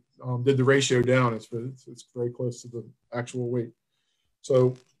did the ratio down. It's very close to the actual weight.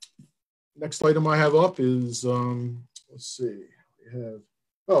 So next item I have up is let's see. We have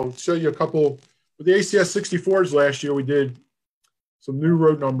I'll show you a couple with the ACS 64s. Last year we did some new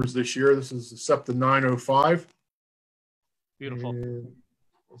road numbers. This year this is the SEPTA 905. Beautiful. And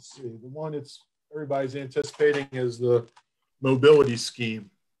let's see, the one everybody's anticipating is the mobility scheme.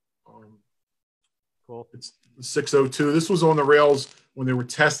 Cool. It's the 602. This was on the rails when they were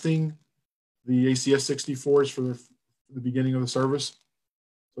testing the ACS 64s for the beginning of the service.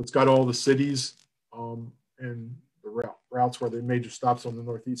 it's got all the cities and the routes where they major stops on the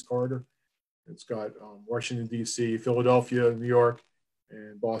Northeast Corridor. It's got Washington, D.C., Philadelphia, New York,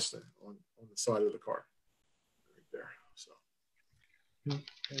 and Boston on the side of the car right there. So,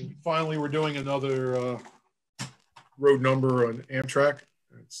 and finally, we're doing another road number on Amtrak.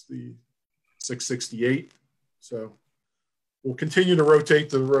 It's the 668. So we'll continue to rotate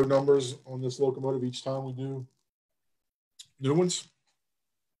the road numbers on this locomotive each time we do new ones.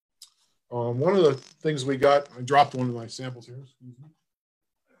 One of the things we got, I dropped one of my samples here. Excuse me.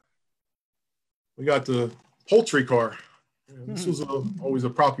 We got the poultry car. This was always a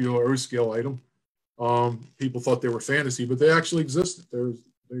popular O-scale item. People thought they were fantasy, but they actually existed.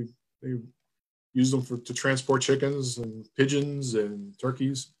 They used them to transport chickens and pigeons and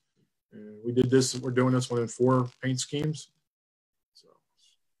turkeys. And we did this. We're doing this one in 4 paint schemes. So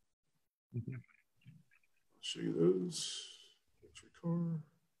I'll show you those. Poultry car.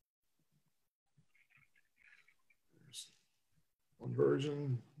 There's one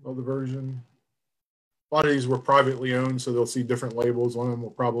version, another version. A lot of these were privately owned, so they'll see different labels on them.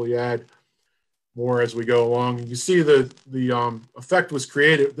 We'll probably add more as we go along. You see the effect was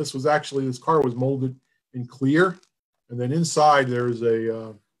created. This car was molded in clear, and then inside there's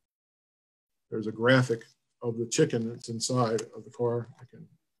a graphic of the chicken that's inside of the car. If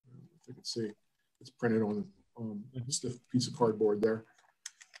you can see, it's printed on a stiff piece of cardboard there,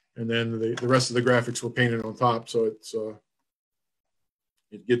 and then the rest of the graphics were painted on top, so it's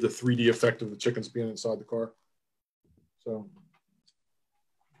it gives the 3D effect of the chickens being inside the car. So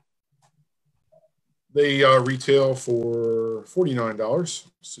they retail for $49,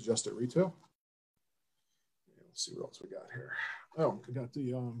 suggested retail. Let's see what else we got here. Oh, we got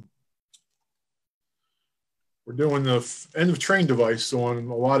the, we're doing the end of train device on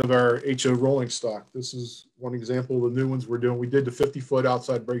a lot of our HO rolling stock. This is one example of the new ones we're doing. We did the 50-foot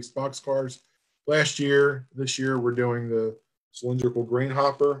outside brakes box cars last year. This year we're doing the cylindrical grain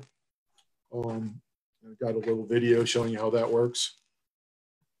hopper. I've got a little video showing you how that works.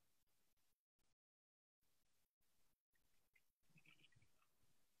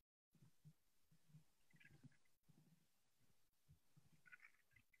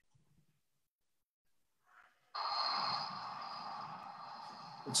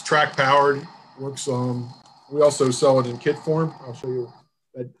 It's track powered, works we also sell it in kit form. I'll show you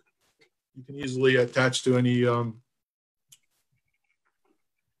that you can easily attach to any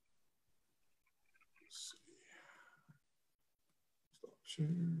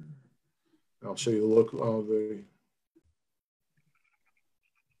I'll show you the look of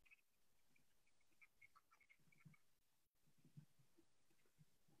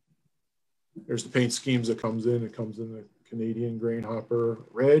there's the paint schemes that comes in. It comes in the Canadian Grain Hopper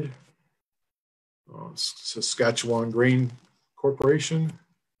Red, Saskatchewan Grain Corporation,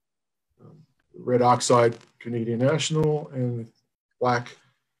 Red Oxide Canadian National, and Black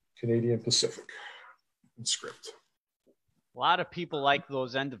Canadian Pacific in script. A lot of people like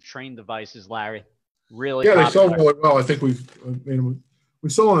those end of train devices, Larry. Really? Yeah, popular. they sell really well. I think we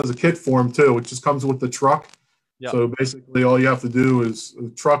sell them as a kit form too, which just comes with the truck. Yep. So basically, all you have to do is the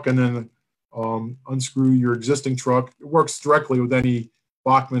truck and then unscrew your existing truck. It works directly with any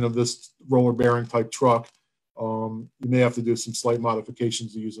Bachmann of this roller bearing type truck. You may have to do some slight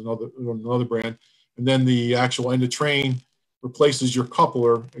modifications to use another brand. And then the actual end of train replaces your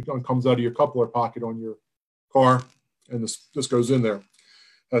coupler. It comes out of your coupler pocket on your car, and this goes in there.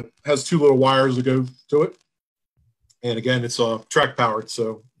 It has 2 little wires that go to it. And again, it's track powered,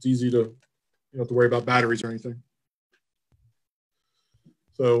 so it's easy to, you don't have to worry about batteries or anything.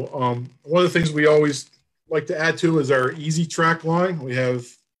 So one of the things we always like to add to is our easy track line. We have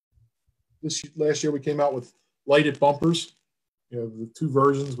last year we came out with lighted bumpers. You have the 2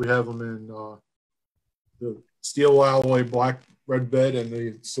 versions. We have them in the steel alloy black red bed and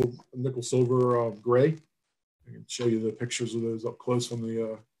the nickel silver gray. I can show you the pictures of those up close on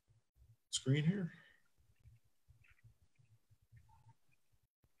the screen here.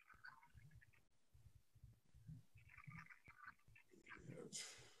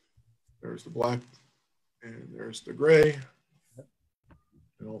 There's the black and there's the gray.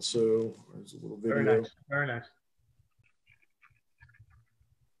 And also there's a little video. Very nice. Very nice.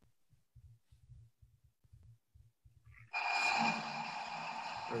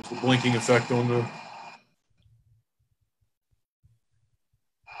 There's the blinking effect on the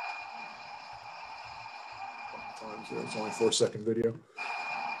it's only 4-second video.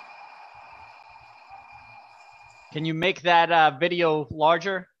 Can you make that video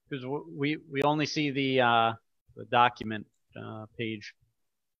larger? Because we only see the document page.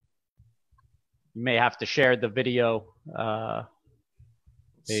 You may have to share the video.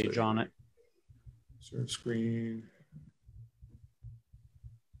 page on it. Share screen.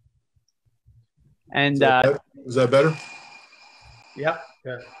 And is that better? Yep.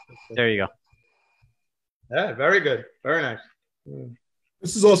 Yeah. There you go. Yeah, very good. Very nice.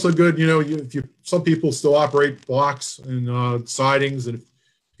 This is also good. You know, some people still operate blocks and sidings, and if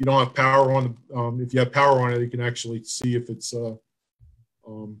you don't have power on, if you have power on it, you can actually see if it's, you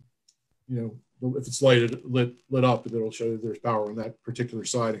know, if it's lit up, it'll show that there's power on that particular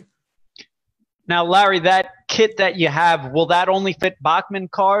siding. Now, Larry, that kit that you have, will that only fit Bachmann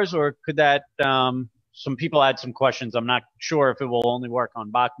cars, or could that? Some people had some questions. I'm not sure if it will only work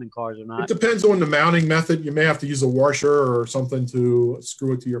on Bachmann cars or not. It depends on the mounting method. You may have to use a washer or something to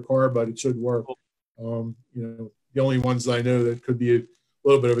screw it to your car, but it should work. You know, the only ones I know that could be a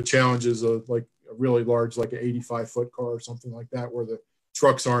little bit of a challenge is like a really large, like an 85-foot car or something like that, where the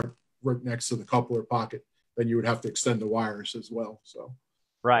trucks aren't right next to the coupler pocket. Then you would have to extend the wires as well. So,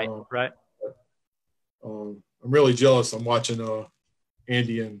 right. I'm really jealous. I'm watching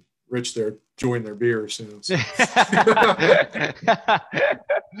Andy and Rich there enjoying their beers. You know, so.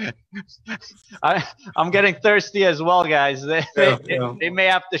 I'm getting thirsty as well, guys. They may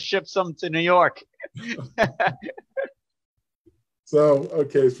have to ship some to New York. So,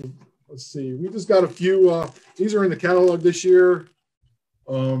 okay, so let's see. We just got a few. These are in the catalog this year.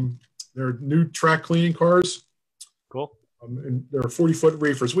 They're new track cleaning cars. Cool. And they're 40-foot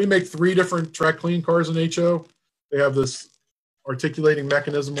reefers. We make 3 different track cleaning cars in HO. They have this articulating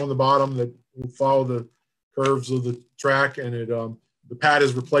mechanism on the bottom that will follow the curves of the track, and it the pad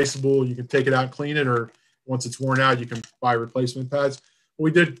is replaceable. You can take it out and clean it, or once it's worn out, you can buy replacement pads.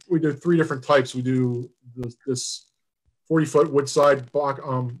 We did 3 different types. We do this 40-foot woodside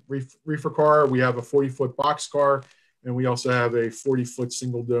reefer car. We have a 40-foot box car, and we also have a 40-foot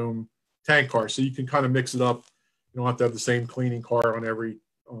single dome tank car. So you can kind of mix it up. You don't have to have the same cleaning car on every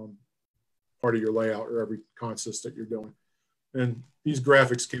part of your layout or every consist that you're doing. And these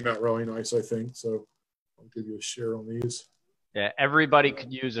graphics came out really nice, I think. So I'll give you a share on these. Yeah, everybody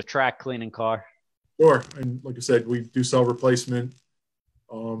could use a track cleaning car. Sure. And like I said, we do sell replacement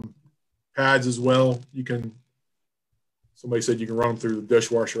pads as well. You can, somebody said you can run them through the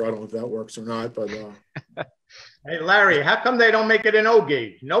dishwasher. I don't know if that works or not, but. Hey, Larry, how come they don't make it an O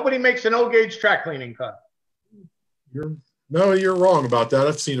gauge? Nobody makes an O gauge track cleaning car. You're wrong about that.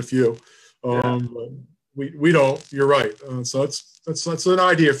 I've seen a few. But we don't. You're right. So that's an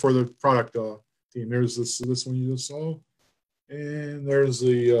idea for the product team. There's this one you just saw, and there's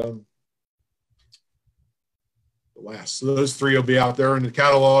the last. So those 3 will be out there in the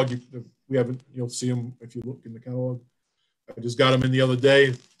catalog. You'll see them if you look in the catalog. I just got them in the other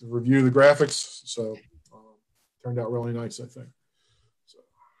day to review the graphics. So turned out really nice, I think. So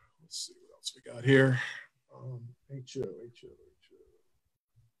let's see what else we got here. HO.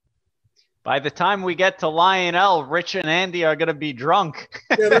 By the time we get to Lionel, Rich and Andy are going to be drunk.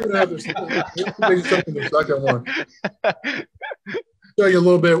 Yeah, they're going to have their second one. Tell you a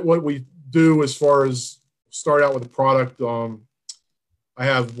little bit what we do as far as start out with the product. I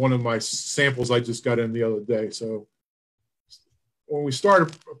have one of my samples I just got in the other day. So when we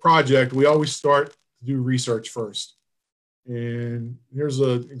start a project, we always start to do research first. And here's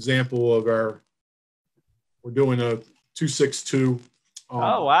an example of we're doing a 262.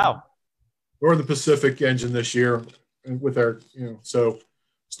 Oh, wow. Northern Pacific engine this year with our, so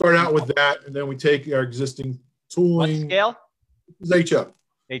start out with that, and then we take our existing tooling. What scale? This is HO.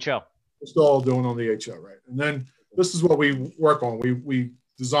 HO. It's all doing on the HO, right? And then this is what we work on. We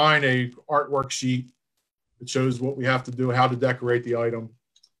design a artwork sheet that shows what we have to do, how to decorate the item,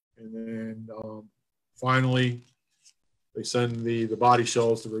 and then finally they send the body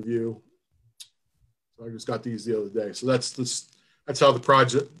shells to review. So I just got these the other day. So that's how the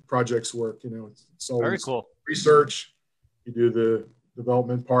projects work. It's always very cool. Research. You do the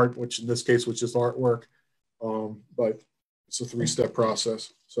development part, which in this case was just artwork, but it's a 3-step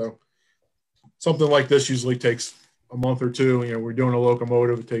process. So something like this usually takes a month or 2. We're doing a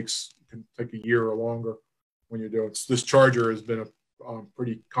locomotive. It can take a year or longer when you do it. This charger has been a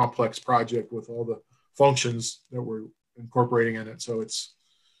pretty complex project with all the functions that we're incorporating in it. So it's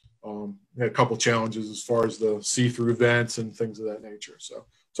had a couple challenges as far as the see-through vents and things of that nature. So it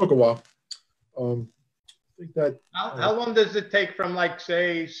took a while. I think that. How long does it take from, like,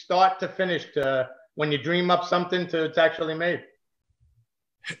 say, start to finish to when you dream up something to it's actually made?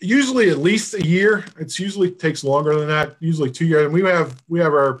 Usually at least a year. It usually takes longer than that. Usually 2 years. And we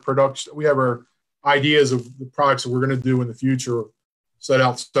have our production. We have our ideas of the products that we're going to do in the future set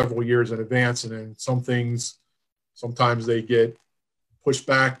out several years in advance. And then some things, sometimes they get pushed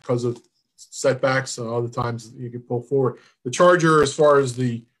back because of setbacks. Other times you can pull forward. The Charger, as far as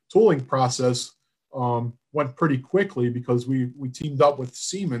the tooling process, went pretty quickly because we teamed up with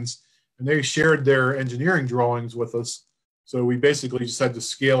Siemens and they shared their engineering drawings with us. So we basically just had to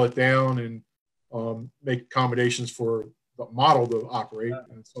scale it down and make accommodations for the model to operate.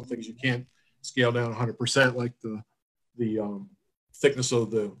 And some things you can't scale down 100%, like the thickness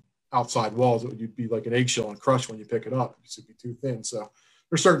of the outside walls. It would be like an eggshell and crush when you pick it up. It would be too thin. So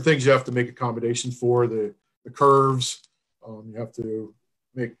there's certain things you have to make accommodations for. The curves, you have to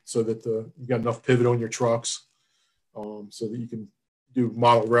make so that you got enough pivot on your trucks, so that you can do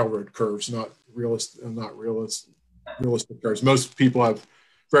model railroad curves, not realistic curves. Most people have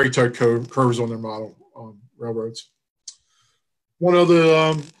very tight curves on their model railroads. One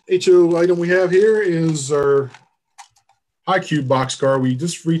other HO item we have here is our high cube boxcar. We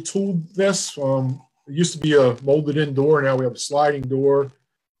just retooled this. It used to be a molded in door. Now we have a sliding door.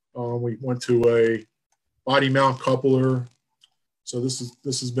 We went to a body mount coupler. So this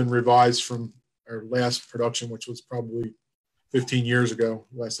has been revised from our last production, which was probably 15 years ago,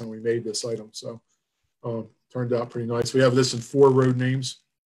 last time we made this item. So turned out pretty nice. We have this in 4 road names.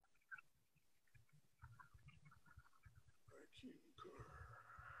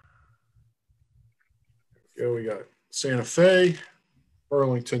 There we go. We got Santa Fe,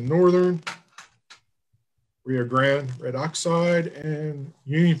 Burlington Northern, Rio Grande Red Oxide, and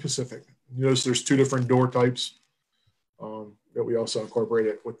Union Pacific. You notice there's 2 different door types that we also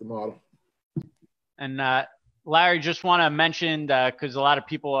incorporated with the model. And Larry, just want to mention, because a lot of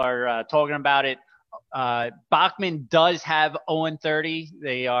people are talking about it, Bachmann does have ON30.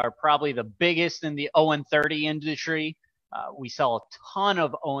 They are probably the biggest in the ON30 industry. We sell a ton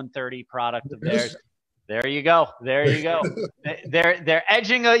of ON30 product of theirs. There you go. There you go. They're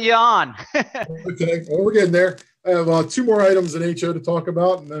edging you on. Okay, well, we're getting there. I have 2 more items in HO to talk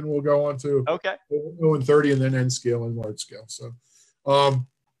about, and then we'll go on to ON30 and then N scale and large scale. So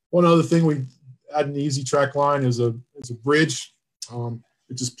one other thing we add an easy track line is a bridge.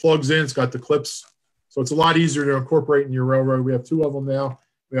 It just plugs in. It's got the clips. So it's a lot easier to incorporate in your railroad. We have 2 of them now.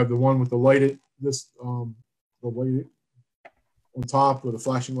 We have the one with the lighted, the lighted on top with a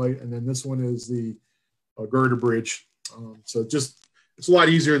flashing light, and then this one is the girder bridge. So it's a lot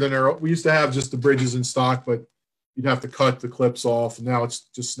easier than we used to have just the bridges in stock, but you'd have to cut the clips off, and now it's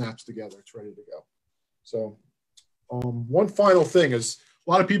just snaps together. It's ready to go. So one final thing is a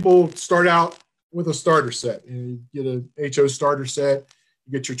lot of people start out with a starter set. You get a HO starter set,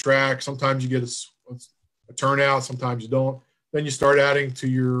 you get your track. Sometimes you get a turnout, sometimes you don't. Then you start adding to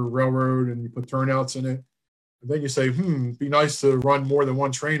your railroad and you put turnouts in it. And then you say, it'd be nice to run more than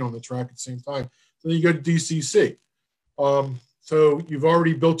one train on the track at the same time. So then you go to DCC. So you've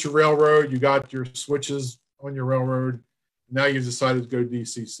already built your railroad, you got your switches on your railroad. Now you've decided to go to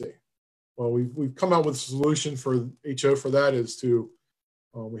DCC. Well, we've come out with a solution for HO for that is to,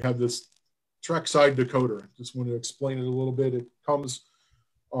 we have this trackside decoder. Just want to explain it a little bit. It comes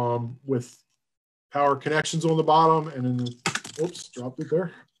with power connections on the bottom, and then, oops, dropped it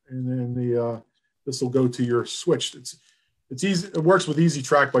there. And then this will go to your switch. It's easy. It works with Easy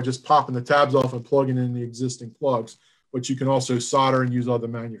Track by just popping the tabs off and plugging in the existing plugs. But you can also solder and use other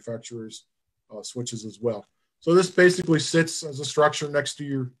manufacturers' switches as well. So this basically sits as a structure next to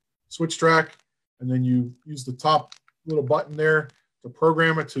your switch track, and then you use the top little button there to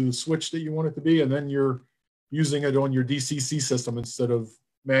program it to the switch that you want it to be, and then you're using it on your DCC system instead of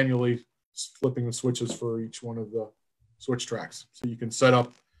manually flipping the switches for each one of the switch tracks. So you can set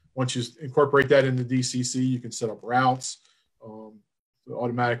up, once you incorporate that into DCC, you can set up routes,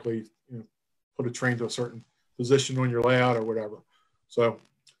 automatically put a train to a certain position on your layout or whatever. So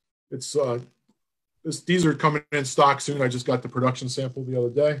it's these are coming in stock soon. I just got the production sample the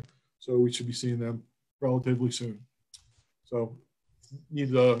other day, so we should be seeing them relatively soon. So it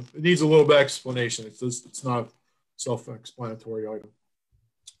needs a little bit of explanation. It's not a self-explanatory item.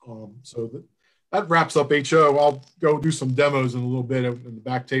 So that wraps up HO. I'll go do some demos in a little bit in the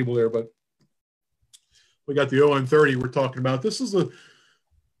back table there, but we got the ON30 we're talking about. This is a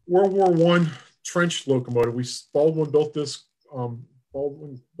World War I trench locomotive. Baldwin built this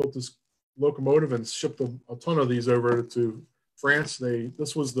locomotive and shipped a ton of these over to France.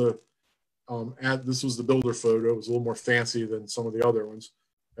 This was the builder photo. It was a little more fancy than some of the other ones.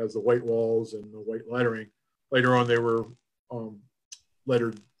 It has the white walls and the white lettering. Later on, they were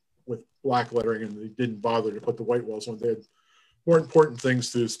lettered with black lettering, and they didn't bother to put the white walls on. They had more important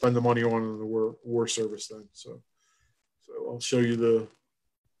things to spend the money on in the war service then. So I'll show you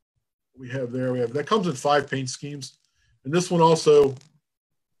we have that comes in 5 paint schemes, and this one also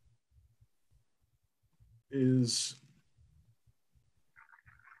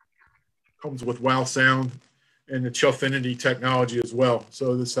comes with wow sound and the Chufffinity technology as well.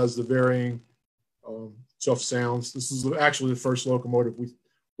 So this has the varying chuff sounds. This is actually the first locomotive we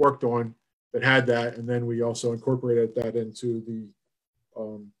worked on that had that, and then we also incorporated that into the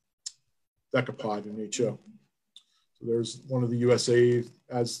decapod in HO. So there's one of the USA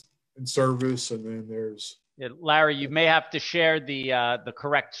as in service, and then there's Larry, you may have to share the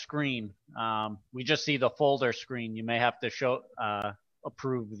correct screen. We just see the folder screen. You may have to show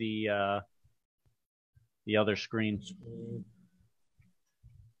approve the other screen. Is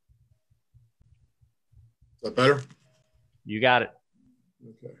that better? You got it.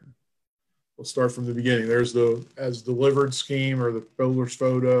 Okay. We'll start from the beginning. There's the as delivered scheme or the builder's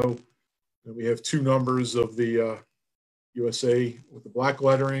photo. And we have two numbers of the USA with the black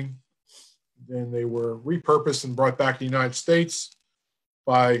lettering. Then they were repurposed and brought back to the United States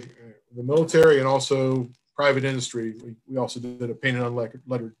by the military and also private industry. We also did a painted unlettered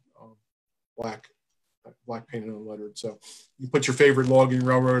black painted unlettered. So you put your favorite logging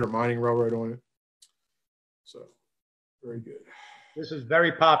railroad or mining railroad on it. So very good. This is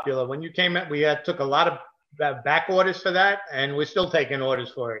very popular. When you came in, we took a lot of back orders for that, and we're still taking orders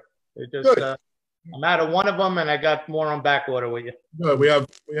for it. It just I'm out of one of them, and I got more on back order with you. No, we have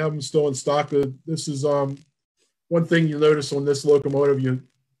them still in stock. This is one thing you'll notice on this locomotive. You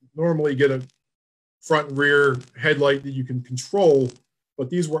normally get a front and rear headlight that you can control, but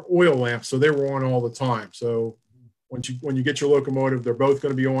these were oil lamps, so they were on all the time. So when you get your locomotive, they're both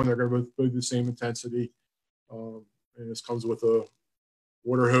going to be on. They're going to both be the same intensity. And this comes with a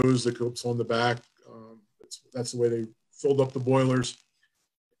water hose that goes on the back. That's the way they filled up the boilers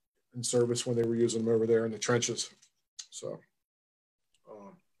in service when they were using them over there in the trenches. So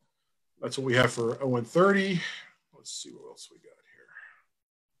that's what we have for 0130. Let's see what else we got here.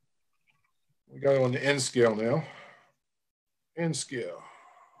 We got on the N scale now. N scale.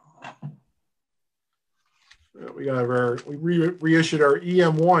 We got we reissued our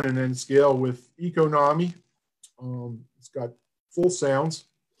EM1 in N scale with Economy. It's got full sounds.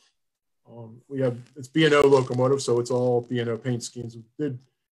 It's B&O locomotive, so it's all B&O paint schemes.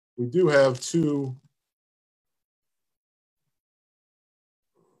 We do have two.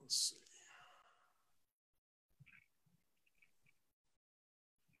 Let's see.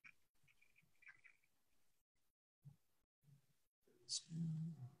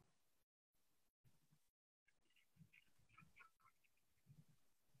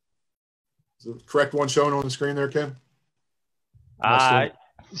 Is the correct one shown on the screen there, Ken?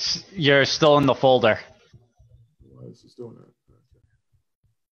 You're still in the folder. Why is this doing that?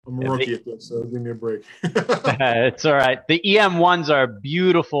 I'm a rookie at this, so give me a break. It's all right. The EM1s are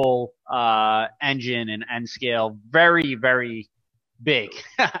beautiful engine and N scale. Very, very big.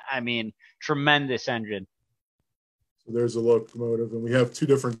 I mean, tremendous engine. So there's a locomotive, and we have two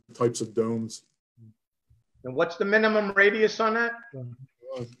different types of domes. And what's the minimum radius on that?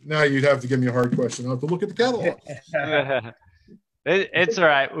 Now you'd have to give me a hard question. I'll have to look at the catalog. It's all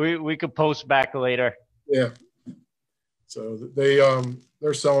right. We could post back later. Yeah. So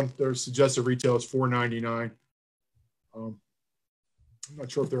they're selling their suggested retail is $4.99. I'm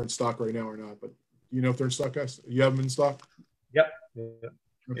not sure if they're in stock right now or not, but do you know if they're in stock, guys? You have them in stock? Yep.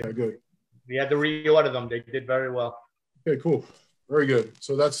 Okay, good. We had to reorder them. They did very well. Okay, cool. Very good.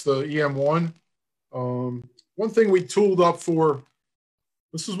 So that's the EM1. One thing we tooled up for,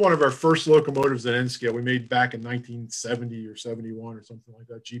 this is one of our first locomotives at N scale. We made back in 1970 or 71 or something like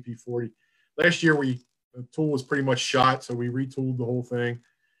that, GP40. Last year, the tool was pretty much shot, so we retooled the whole thing.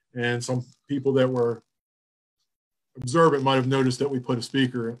 And some people that were observant might have noticed that we put a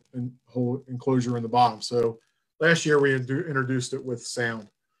speaker and whole enclosure in the bottom. So last year, we introduced it with sound.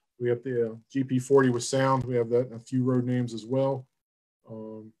 We have the GP40 with sound. We have that in a few road names as well.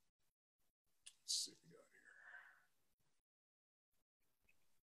 Let's see.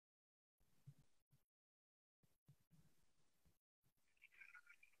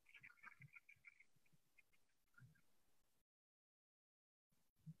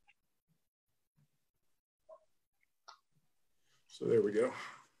 So there we go.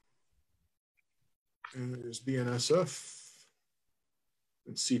 And there's BNSF,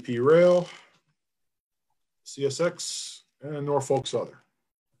 and CP Rail, CSX, and Norfolk Southern.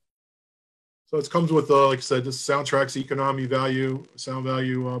 So it comes with, like I said, this Soundtrack's economy value, sound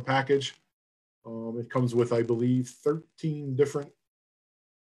value package. It comes with, I believe, 13 different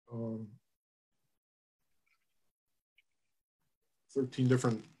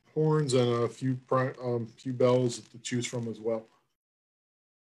horns and a few bells to choose from as well.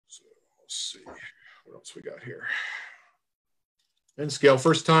 So let's see what else we got here. N scale,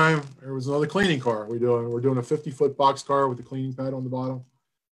 first time there was another cleaning car. We're doing a 50-foot box car with a cleaning pad on the bottom.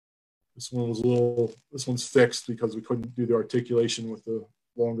 This one was a little, this one's fixed because we couldn't do the articulation with the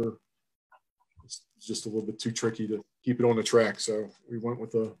longer. It's just a little bit too tricky to keep it on the track. So we went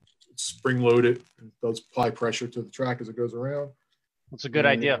with a spring loaded. It does apply pressure to the track as it goes around. That's a good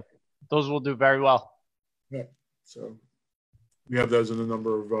idea. Those will do very well. Yeah. So we have those in a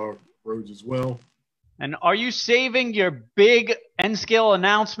number of roads as well. And are you saving your big N-scale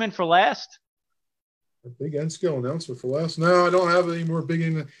announcement for last? A big N-scale announcement for last? No, I don't have any more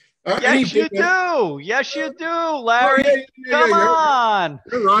big. Yes, you do. Yes, you do, Larry. Oh, Come on.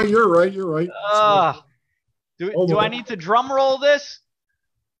 You're right. You're right. You're right. Do I need to drum roll this?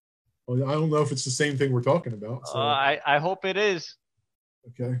 Well, I don't know if it's the same thing we're talking about. So. I hope it is.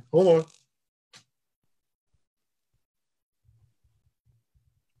 Okay, hold on.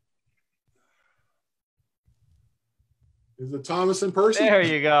 Is it Thomas in person? There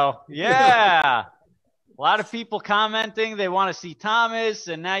you go. Yeah. A lot of people commenting. They want to see Thomas,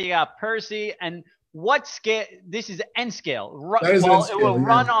 and now you got Percy. And what scale? This is N-scale. That is N-scale, it will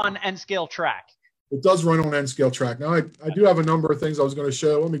run on N-scale track. It does run on N-scale track. Now, I do have a number of things I was going to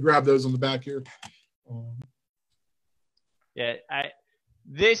show. Let me grab those on the back here. Yeah,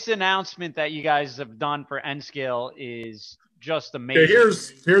 this announcement that you guys have done for N-scale is just amazing.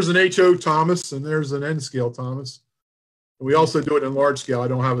 Okay, here's an HO Thomas, and there's an N-scale Thomas. And we also do it in large scale. I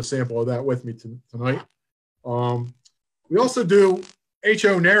don't have a sample of that with me tonight. We also do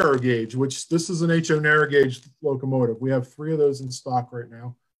HO narrow gauge, which this is an HO narrow gauge locomotive. We have 3 of those in stock right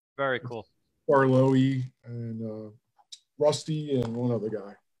now. Very cool. Barlowy and Rusty and one other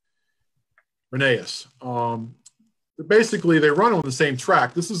guy, Reneus. Basically, they run on the same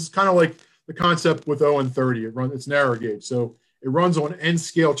track. This is kind of like the concept with ON30. It's narrow gauge, so it runs on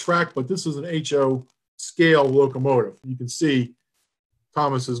N-scale track, but this is an HO scale locomotive. You can see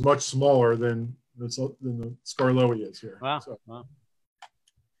Thomas is much smaller than the Scarlowy is here. Wow. So, wow.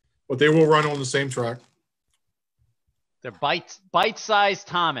 But they will run on the same track. They're bite-sized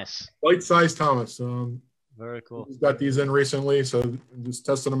Thomas. Bite-sized Thomas. Very cool. We've got these in recently, so I'm just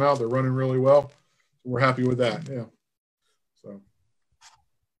testing them out. They're running really well. We're happy with that. Yeah. So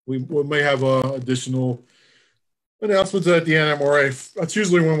we may have additional announcements at the NMRA. That's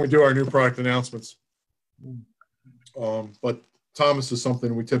usually when we do our new product announcements. But Thomas is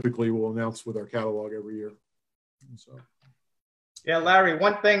something we typically will announce with our catalog every year. So. Yeah, Larry,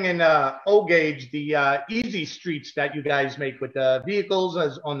 one thing in O gauge, the easy streets that you guys make with the vehicles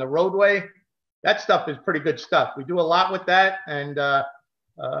as on the roadway, that stuff is pretty good stuff. We do a lot with that, and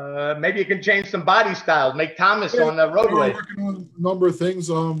maybe you can change some body styles, make Thomas on the roadway. We're working on a number of things.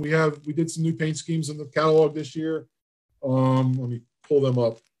 We did some new paint schemes in the catalog this year. Let me pull them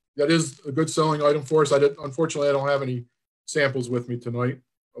up. That is a good selling item for us. Unfortunately, I don't have any samples with me tonight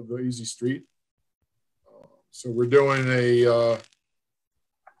of the Easy Street. So we're doing a, let's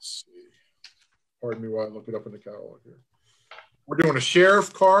see, pardon me while I look it up in the catalog here. We're doing a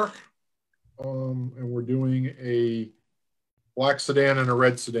sheriff car, and we're doing a black sedan and a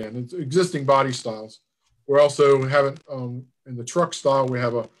red sedan. It's existing body styles. We're also having, in the truck style, we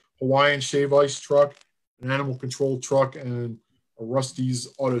have a Hawaiian shave ice truck, an animal control truck, and a Rusty's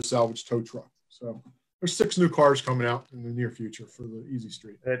auto salvage tow truck. So there's 6 new cars coming out in the near future for the Easy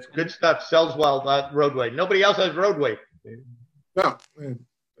Street. It's good stuff. Sells well, roadway. Nobody else has roadway. No,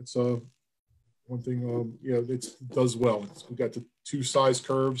 it's one thing. It does well. We've got the 2 size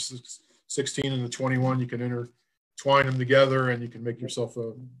curves, 16 and the 21. You can intertwine them together, and you can make yourself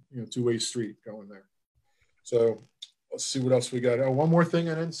a 2-way street going there. So let's see what else we got. One more thing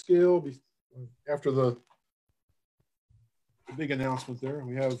on N scale after the big announcement there.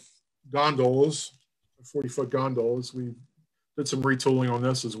 We have gondolas. 40-foot gondolas. We did some retooling on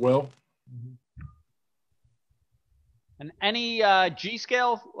this as well. And any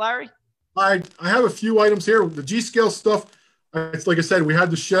G-scale, Larry? I have a few items here. The G-scale stuff, it's like I said, we had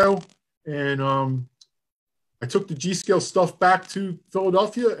the show, and I took the G-scale stuff back to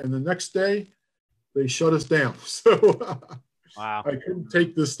Philadelphia, and the next day they shut us down. So wow. I couldn't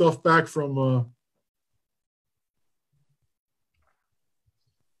take this stuff back from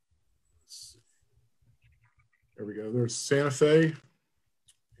there we go. There's Santa Fe,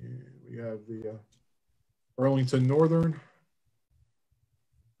 and we have the Burlington Northern,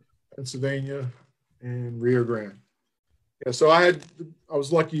 Pennsylvania, and Rio Grande. Yeah, so I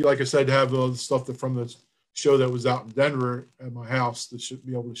was lucky, like I said, to have all the stuff from the show that was out in Denver at my house that should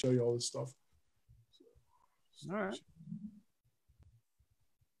be able to show you all this stuff. All right.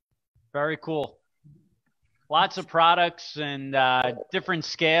 Very cool. Lots of products and different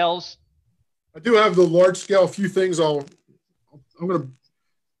scales. I do have the large scale, a few things I'm going to,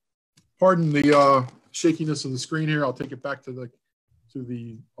 pardon the shakiness of the screen here. I'll take it back to the to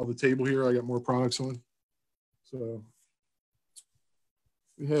the other table here. I got more products on. So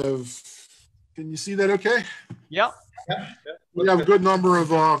we have, can you see that okay? Yep. We have a good number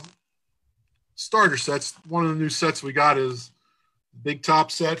of starter sets. One of the new sets we got is Big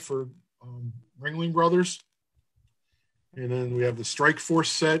Top set for Ringling Brothers. And then we have the Strike Force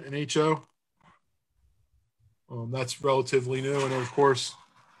set in HO. That's relatively new. And then, of course,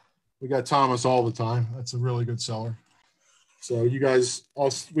 we got Thomas all the time. That's a really good seller. So you guys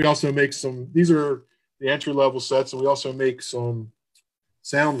also, we also make some, these are the entry level sets, and we also make some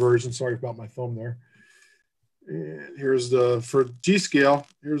sound versions. Sorry about my thumb there. And here's the, for G scale,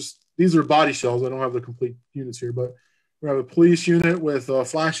 these are body shells. I don't have the complete units here, but we have a police unit with a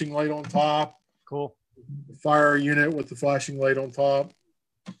flashing light on top. Cool. Fire unit with the flashing light on top.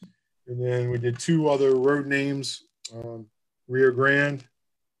 And then we did two other road names, Rio Grande,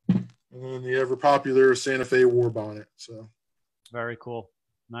 and then the ever popular Santa Fe War Bonnet. So very cool.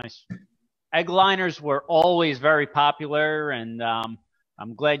 Nice. Egg liners were always very popular, and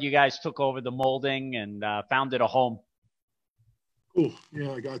I'm glad you guys took over the molding and found it a home. Cool.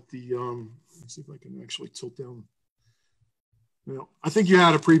 Yeah, I got the, let's see if I can actually tilt down. You know, I think you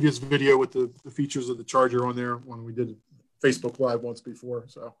had a previous video with the features of the charger on there when we did Facebook Live once before.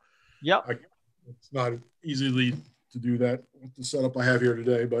 So yep. It's not easily to do that with the setup I have here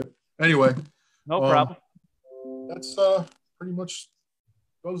today. But anyway. No problem. That's pretty much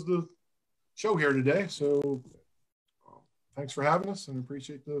does the show here today. So thanks for having us, and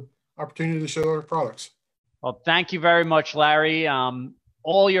appreciate the opportunity to show our products. Well, thank you very much, Larry.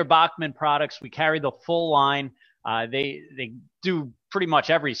 All your Bachmann products, we carry the full line. They do pretty much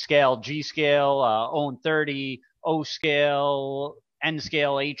every scale, G scale, O 30, O scale, N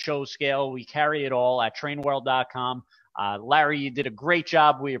scale, HO scale. We carry it all at TrainWorld.com. Larry, you did a great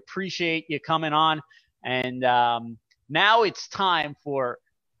job. We appreciate you coming on. And now it's time for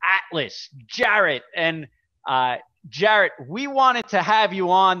Atlas, Jarrett. And Jarrett, we wanted to have you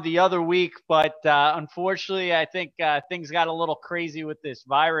on the other week, but unfortunately, I think things got a little crazy with this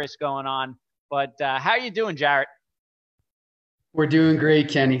virus going on. But how are you doing, Jarrett? We're doing great,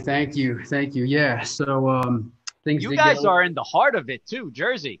 Kenny. Thank you. Thank you. Yeah. So things. You guys are in the heart of it too,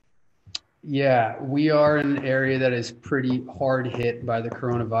 Jersey. Yeah, we are in an area that is pretty hard hit by the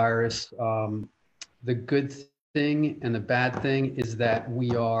coronavirus. The good thing and the bad thing is that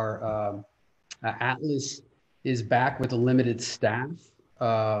we are Atlas is back with a limited staff.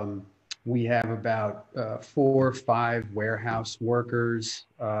 We have about 4 or 5 warehouse workers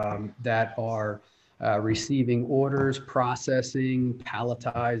that are receiving orders, processing,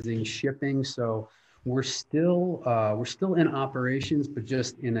 palletizing, shipping. So we're still in operations, but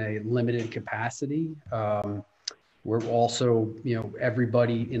just in a limited capacity. We're also,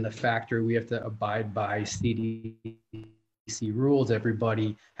 everybody in the factory, we have to abide by CDC rules.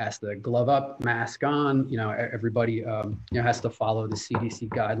 Everybody has to glove up, mask on, everybody, has to follow the CDC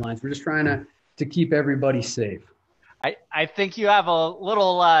guidelines. We're just trying to keep everybody safe. I think you have a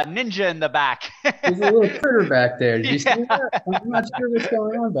little ninja in the back. There's a little critter back there. Did you see that? I'm not sure what's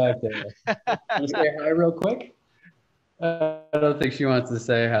going on back there. Can you say hi real quick? I don't think she wants to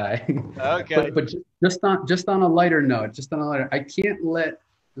say hi. Okay. But just on a lighter note, I can't let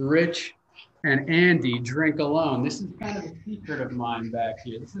Rich and Andy drink alone. This is kind of a secret of mine back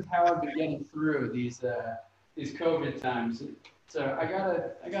here. This is how I've been getting through these COVID times. So I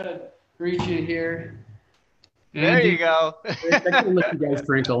gotta reach in here. Andy, there you go. I can let you guys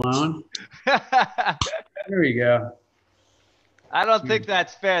drink alone. There we go. I don't think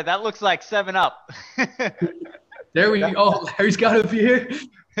that's fair. That looks like 7-Up. There we go. Oh, Larry's got a beer.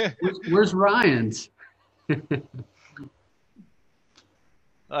 Where's Ryan's?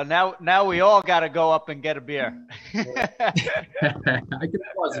 Now we all got to go up and get a beer. I can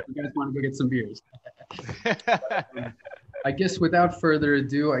pause if you guys want to go get some beers. I guess without further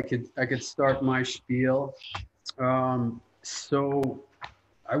ado, I could start my spiel. So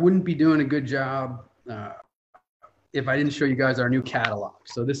I wouldn't be doing a good job if I didn't show you guys our new catalog.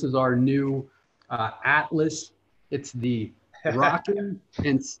 So this is our new Atlas. It's the Rockin'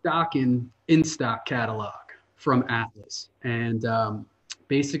 and Stockin' in stock catalog from Atlas. And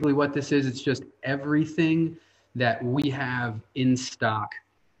basically what this is, it's just everything that we have in stock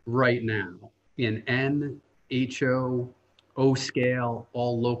right now in N, HO, O scale,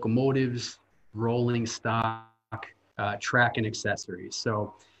 all locomotives, rolling stock, track and accessories.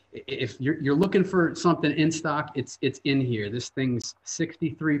 So if you're looking for something in stock, it's in here. This thing's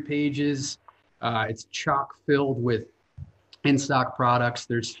 63 pages. It's chock filled with in-stock products.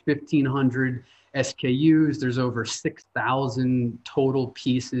 There's 1,500 SKUs. There's over 6,000 total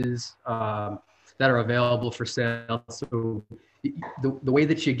pieces that are available for sale. So the way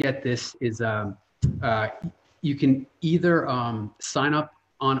that you get this is you can either sign up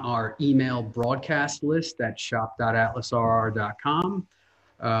on our email broadcast list at shop.atlasrr.com,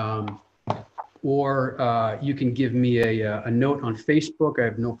 or you can give me a note on Facebook. I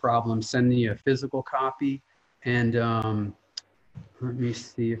have no problem sending you a physical copy. And let me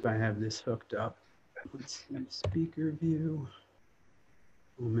see if I have this hooked up. Let's see, speaker view.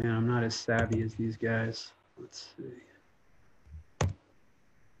 Oh man, I'm not as savvy as these guys. Let's see.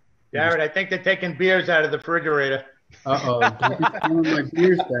 Jared, I think they're taking beers out of the refrigerator. Uh-oh, don't be stealing my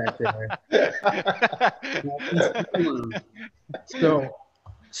beers back there.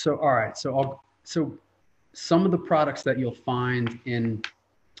 So all right, so some of the products that you'll find in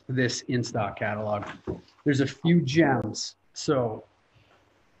this in-stock catalog, there's a few gems. So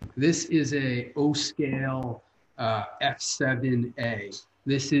this is a O-scale F7A.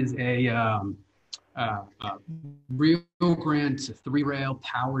 This is a Rio Grande 3-rail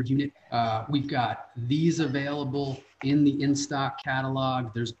powered unit. We've got these available in the in-stock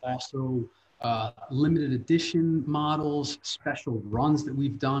catalog. There's also limited edition models, special runs that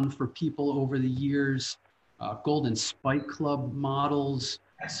we've done for people over the years, Golden Spike Club models.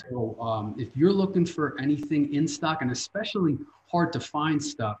 So if you're looking for anything in stock, and especially hard to find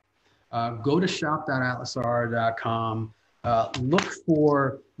stuff, go to shop.atlasrr.com. Look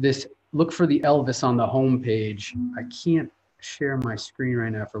for this. Look for the Elvis on the homepage. I can't share my screen right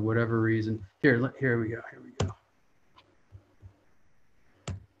now for whatever reason. Here we go. Here we go.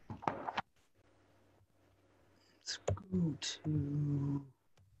 Let's go to.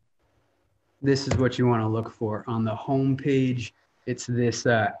 This is what you want to look for on the homepage. It's this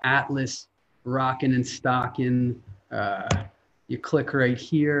Atlas rockin' and stockin'. You click right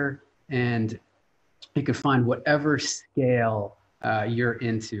here, and you can find whatever scale you're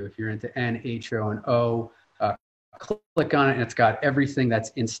into. If you're into N, H, O, and O, click on it, and it's got everything that's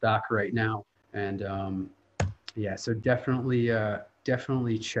in stock right now. And yeah, so definitely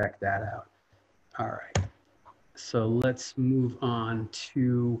check that out. All right, so let's move on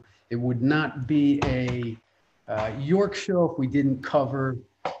to. It would not be a York show if we didn't cover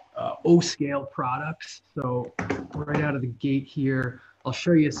O-scale products. So right out of the gate here, I'll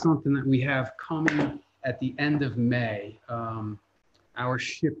show you something that we have coming at the end of May. Our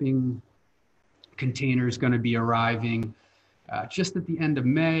shipping container is going to be arriving just at the end of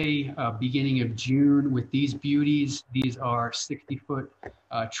May, beginning of June with these beauties. These are 60-foot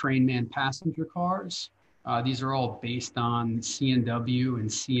Trainman passenger cars. These are all based on C&W and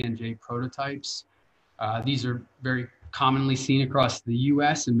CNJ prototypes. These are very commonly seen across the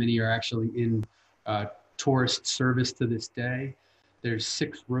U.S., and many are actually in tourist service to this day. There's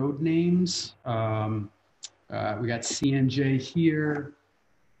 6 road names. We got CNJ here.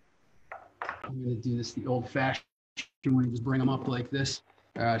 I'm going to do this the old-fashioned way, just bring them up like this.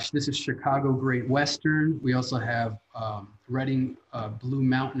 This is Chicago Great Western. We also have Reading, Blue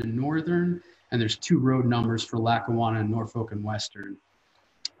Mountain, and Northern. And there's 2 road numbers for Lackawanna and Norfolk and Western.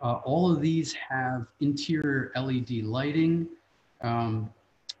 All of these have interior LED lighting.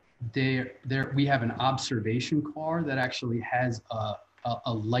 We have an observation car that actually has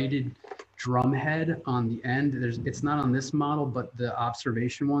a lighted drum head on the end. It's not on this model, but the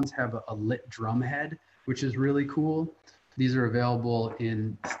observation ones have a lit drum head, which is really cool. These are available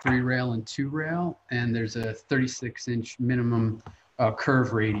in 3-rail and 2-rail, and there's a 36-inch minimum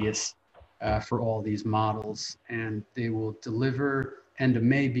curve radius for all these models, and they will deliver end of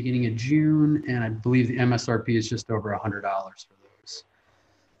May, beginning of June, and I believe the MSRP is just over $100 for those.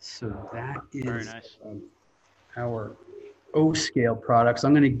 So that is very nice. Our O-scale products.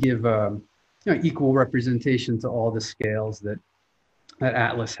 I'm going to give equal representation to all the scales that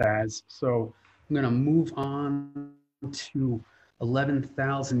Atlas has. So I'm going to move on to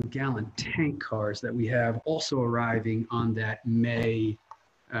 11,000-gallon tank cars that we have also arriving on that May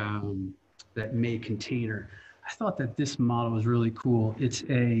container. I thought that this model was really cool. It's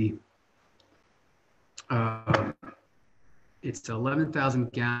a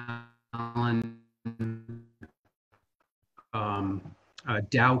 11,000 gallon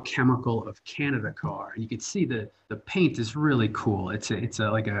Dow Chemical of Canada car. And you can see the paint is really cool. It's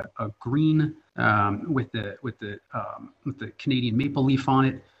like a green with the Canadian maple leaf on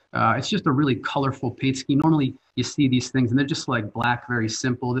it. It's just a really colorful paint scheme. Normally you see these things and they're just like black, very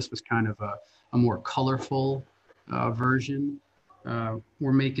simple. This was kind of a more colorful version.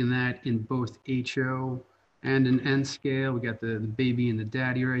 We're making that in both HO and an N scale. We got the baby and the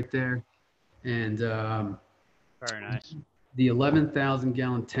daddy right there. And very nice. The 11,000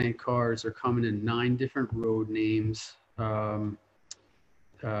 gallon tank cars are coming in 9 different road names.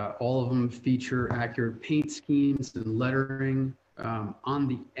 All of them feature accurate paint schemes and lettering. On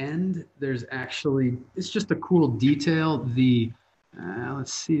the end, there's actually, it's just a cool detail.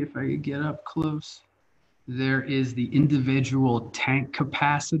 Let's see if I could get up close. There is the individual tank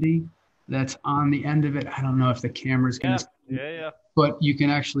capacity that's on the end of it. I don't know if the camera's going to see it, Yeah. but you can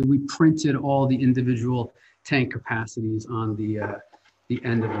actually, we printed all the individual tank capacities on the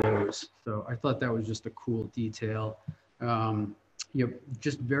end of those. So I thought that was just a cool detail.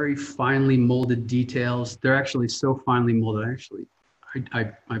 Just very finely molded details. They're actually so finely molded. Actually,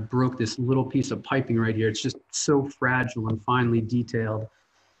 I broke this little piece of piping right here. It's just so fragile and finely detailed.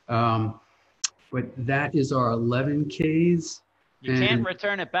 But that is our 11Ks. You can't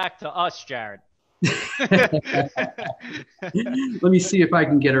return it back to us, Jared. Let me see if I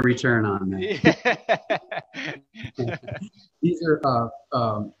can get a return on that. These are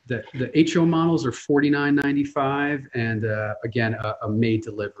the HO models are $49.95, and again, a made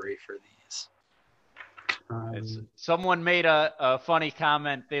delivery for these. Someone made a funny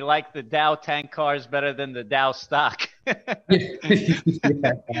comment. They like the Dow tank cars better than the Dow stock.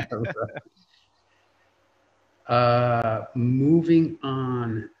 Moving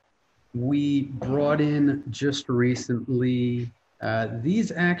on, we brought in just recently,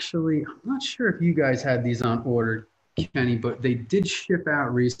 these actually, I'm not sure if you guys had these on order, Kenny, but they did ship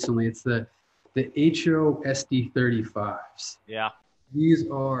out recently. It's the HO SD35s. Yeah. These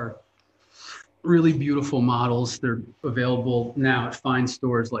are really beautiful models. They're available now at fine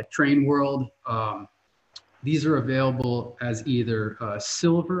stores like Train World. These are available as either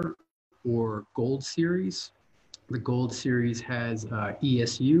silver or gold series. The gold series has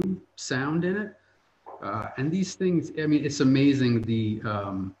ESU sound in it. And these things, I mean, it's amazing the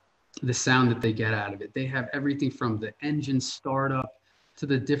sound that they get out of it. They have everything from the engine startup to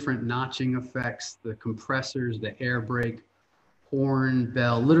the different notching effects, the compressors, the air brake, horn,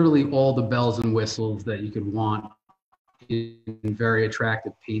 bell, literally all the bells and whistles that you could want in very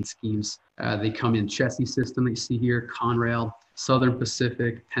attractive paint schemes. They come in chassis system that you see here, Conrail, Southern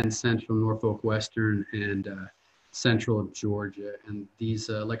Pacific, Penn Central, Norfolk Western, and Central of Georgia. And these,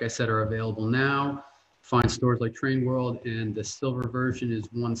 like I said, are available now. Find stores like Train World, and the silver version is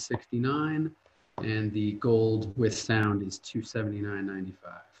 $169, and the gold with sound is $279.95.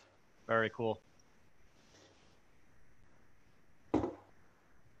 Very cool.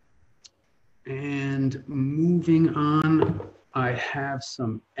 And moving on, I have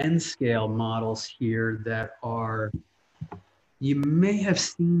some N-scale models here that are, you may have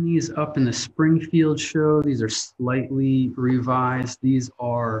seen these up in the Springfield show. These are slightly revised. These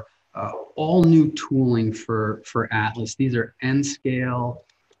are all new tooling for Atlas. These are N-scale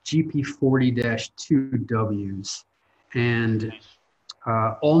GP40-2Ws, and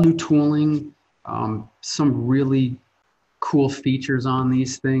all new tooling, some really cool features on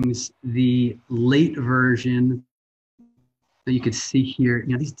these things. The late version that you could see here, you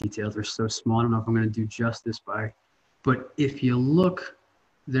know, these details are so small. I don't know if I'm going to do justice by, but if you look,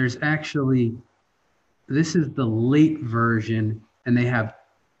 there's actually, this is the late version, and they have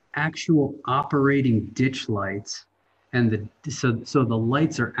actual operating ditch lights, and so the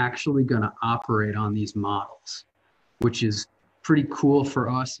lights are actually going to operate on these models, which is pretty cool for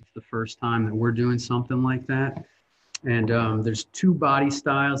us. It's the first time that we're doing something like that. And there's two body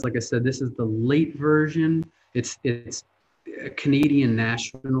styles. Like I said, this is the late version. It's a Canadian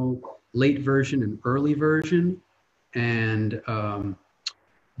National late version and early version. And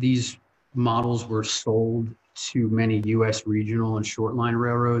these models were sold to many U.S. regional and short line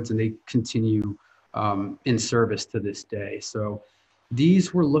railroads, and they continue in service to this day. So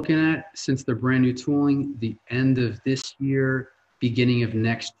these we're looking at, since they're brand new tooling, the end of this year, beginning of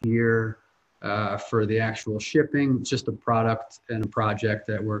next year, for the actual shipping. It's just a product and a project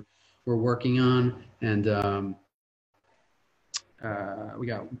that we're working on. And we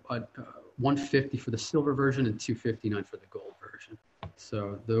got $150 for the silver version and $259 for the gold version.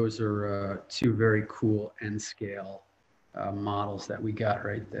 So those are two very cool N-scale models that we got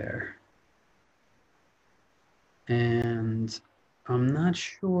right there. And I'm not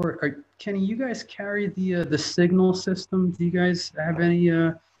sure, Kenny, you guys carry the signal system? Do you guys have any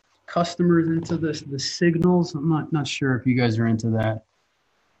customers into the signals? I'm not sure if you guys are into that.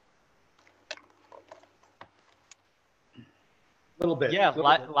 A little bit. Yeah, a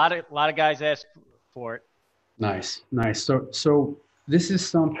lot of guys ask for it. Nice. So this is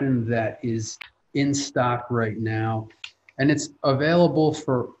something that is in stock right now, and it's available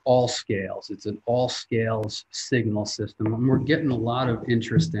for all scales. It's an all scales signal system, and we're getting a lot of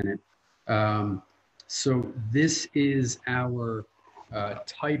interest in it. So this is our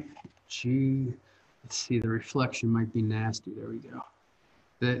Type G. Let's see, the reflection might be nasty. There we go.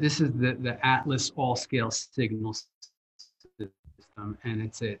 This is the Atlas all-scale signal system, and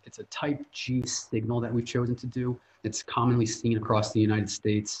it's a type G signal that we've chosen to do. It's commonly seen across the United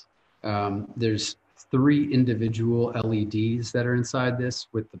States. There's 3 individual LEDs that are inside this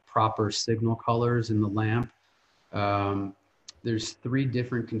with the proper signal colors in the lamp. There's 3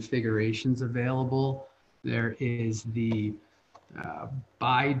 different configurations available. There is the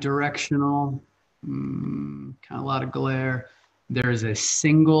bi-directional, kind of a lot of glare. There's a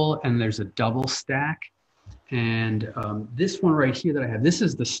single and there's a double stack. And this one right here that I have, this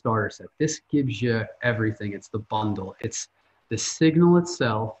is the starter set. This gives you everything. It's the bundle. It's the signal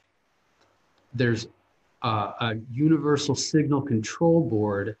itself. There's a universal signal control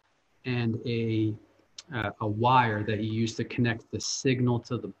board and a wire that you use to connect the signal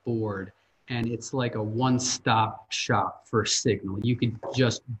to the board. And it's like a one-stop shop for signal. You could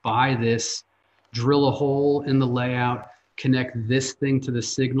just buy this, drill a hole in the layout, connect this thing to the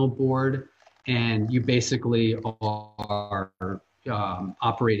signal board, and you basically are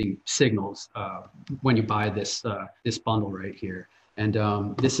operating signals when you buy this this bundle right here. And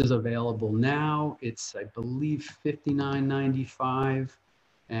this is available now. It's, I believe, $59.95,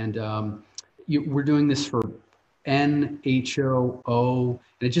 and we're doing this for NHOO,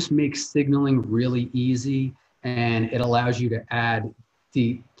 and it just makes signaling really easy, and it allows you to add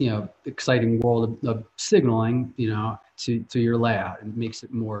the exciting world of signaling to your layout, and makes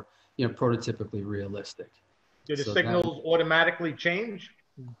it more prototypically realistic. Do the signals automatically change?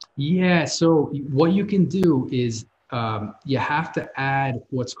 Yeah, so what you can do is you have to add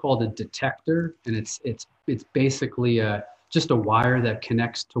what's called a detector, and it's basically just a wire that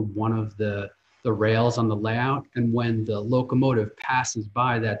connects to one of the rails on the layout, and when the locomotive passes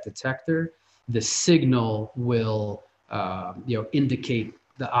by that detector, the signal will indicate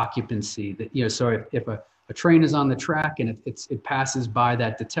the occupancy. That so if a train is on the track and it passes by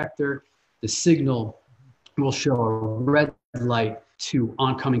that detector, the signal will show a red light to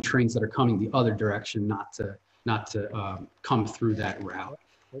oncoming trains that are coming the other direction, not to come through that route.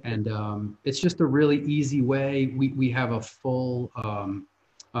 And it's just a really easy way. We have a full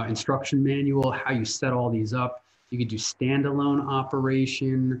instruction manual, how you set all these up. You could do standalone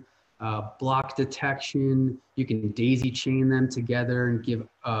operation, block detection. You can daisy chain them together and give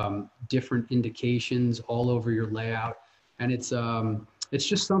different indications all over your layout. And it's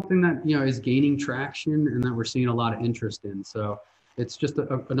just something that is gaining traction and that we're seeing a lot of interest in. So it's just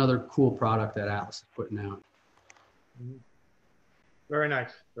another cool product that Atlas is putting out. Very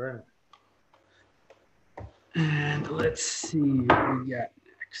nice. Very nice. And let's see what we got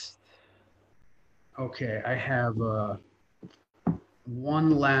next. Okay, I have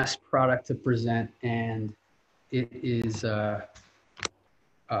one last product to present, and it is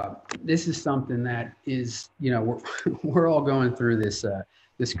this is something that is we're all going through this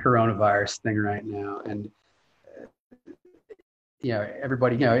this coronavirus thing right now, and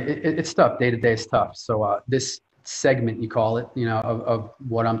everybody it's tough. Day to day is tough. So this segment, you call it, of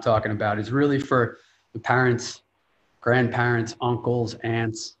what I'm talking about is really for the parents, grandparents, uncles,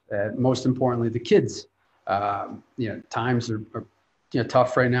 aunts, most importantly the kids. Times are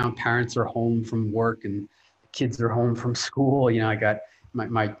tough right now. Parents are home from work and kids are home from school. I got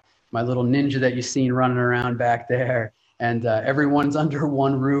my little ninja that you've seen running around back there, and everyone's under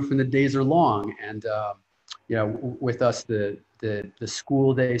one roof and the days are long. And with us, the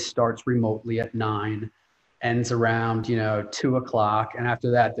school day starts remotely at 9, ends around 2 o'clock, and after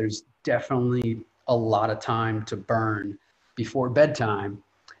that there's definitely a lot of time to burn before bedtime.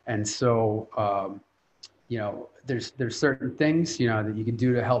 And so there's certain things that you can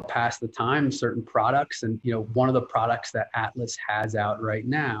do to help pass the time, certain products. And one of the products that Atlas has out right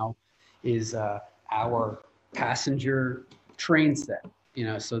now is our passenger train set.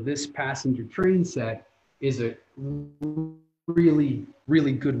 So this passenger train set is a really,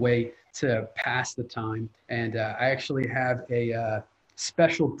 really good way to pass the time. And I actually have a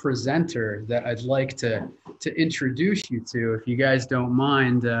special presenter that I'd like to introduce you to, if you guys don't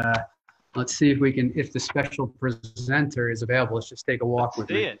mind. Let's see if we can, if the special presenter is available. Let's just take a walk with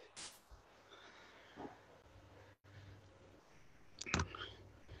me.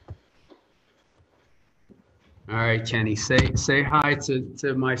 All right, Kenny, say hi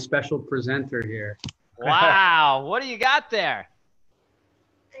to my special presenter here. Wow, what do you got there?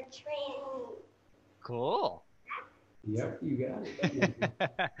 A train. Cool. Yep, you got it.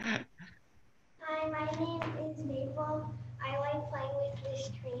 Hi, my name is Maple. I like playing with this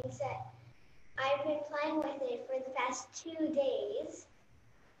train set. I've been playing with it for the past 2 days.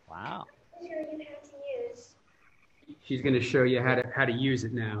 Wow. I'll show you how to use. She's going to show you how to use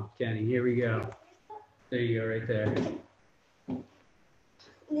it now, Kenny. Here we go. There you go, right there.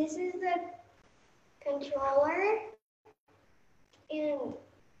 controller, and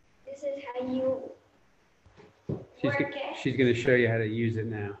this is how you work it. She's going to show you how to use it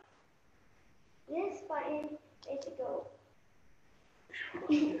now. This button is to go.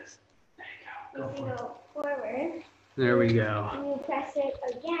 There you Go forward. There we go. And you press it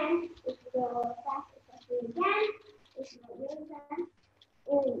again. If you go a little faster, press it again. This is really fast.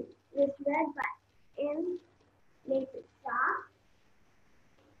 And this red button makes it stop.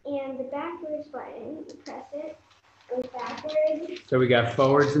 And the backwards button, you press it, goes backwards. So we got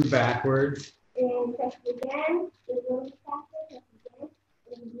forwards and backwards. And press it again. It goes faster, press it again.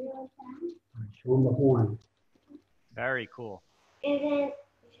 And really fast. Show them the horn. Very cool. And then.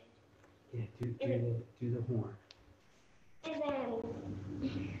 Yeah, do the horn. And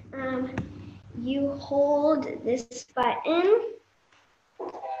then you hold this button.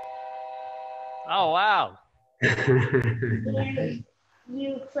 Oh, wow. And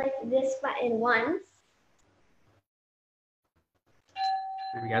you click this button once.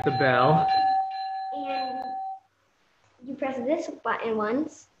 We got the bell. And you press this button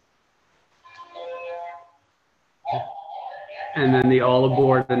once. And then the all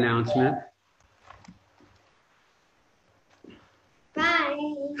aboard announcement. Bye.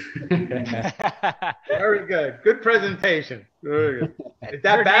 Very good. Good presentation. Very good. Is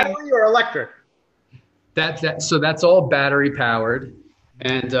that battery or electric? So that's all battery powered,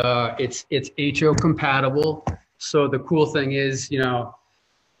 and it's HO compatible. So the cool thing is, you know,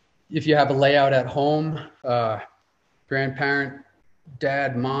 if you have a layout at home, grandparent,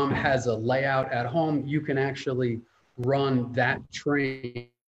 dad, mom has a layout at home, you can actually run that train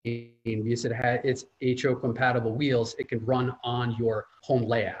because it's HO compatible wheels. It can run on your home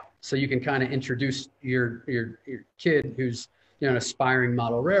layout. So you can kind of introduce your kid who's, you know, an aspiring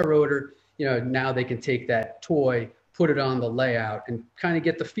model railroader. You know, now they can take that toy, put it on the layout, and kind of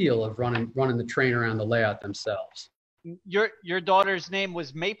get the feel of running the train around the layout themselves. Your daughter's name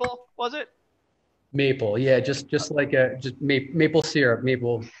was Maple, was it? Maple, yeah, just like maple syrup,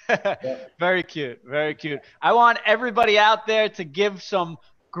 maple. Very cute, very cute. I want everybody out there to give some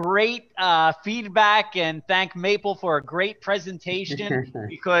great feedback and thank Maple for a great presentation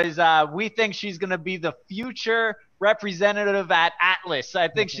because we think she's going to be the future representative at Atlas. I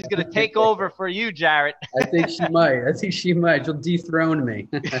think she's going to take over for you, Jarrett. I think she might. She'll dethrone me.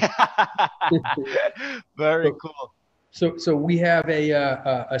 Very cool. So we have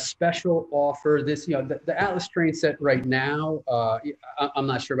a special offer. This, you know, the Atlas train set right now, I'm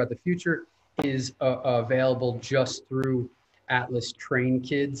not sure about the future, is available just through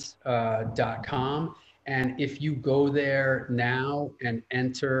atlastrainkids.com. And if you go there now and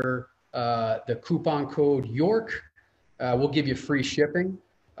enter the coupon code York, we'll give you free shipping.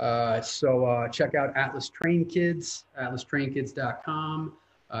 So check out Atlas Train Kids, atlastrainkids.com.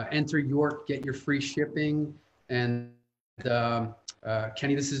 Enter York, get your free shipping. And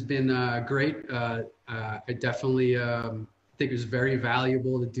Kenny, this has been great. I definitely think it was very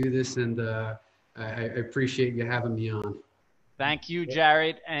valuable to do this, and I appreciate you having me on. Thank you,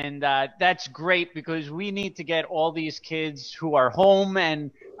 Jared. And that's great because we need to get all these kids who are home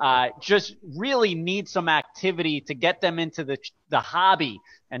and just really need some activity to get them into the hobby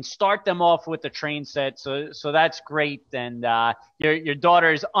and start them off with the train set. So that's great. And your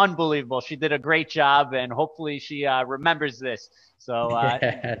daughter is unbelievable. She did a great job, and hopefully she remembers this. So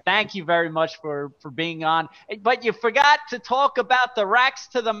thank you very much for being on. But you forgot to talk about the racks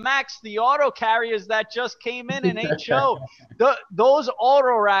to the max, the auto carriers that just came in HO. Those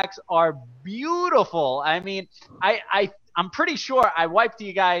auto racks are beautiful. I mean, I'm pretty sure I wiped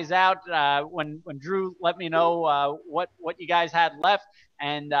you guys out when Drew let me know what you guys had left.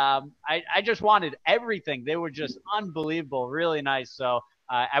 And I just wanted everything. They were just unbelievable, really nice. So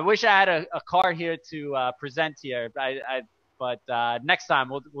I wish I had a car here to present here. But next time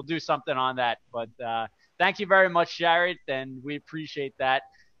we'll do something on that. But thank you very much, Jared, and we appreciate that.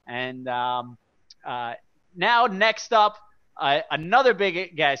 And now next up, another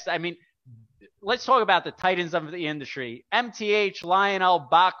big guest. I mean, let's talk about the titans of the industry. MTH, Lionel,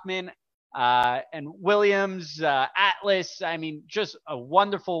 Bachmann, and Williams, Atlas. I mean, just a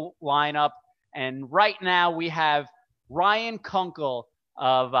wonderful lineup. And right now we have Ryan Kunkel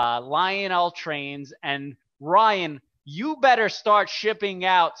of Lionel Trains. And Ryan, you better start shipping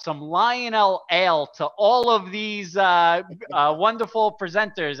out some Lionel Ale to all of these wonderful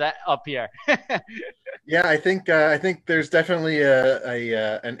presenters up here. Yeah, I think there's definitely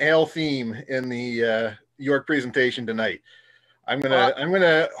an ale theme in the York presentation tonight. I'm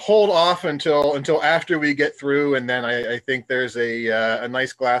gonna hold off until after we get through, and then I think there's a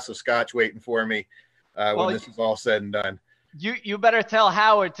nice glass of scotch waiting for me when this is all said and done. You better tell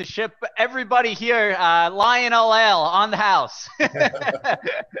Howard to ship everybody here Lionel Ale on the house. All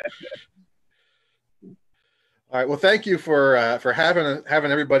right. Well, thank you for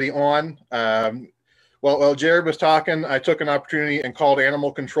having everybody on. While Jared was talking, I took an opportunity and called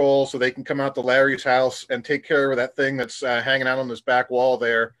animal control so they can come out to Larry's house and take care of that thing that's hanging out on this back wall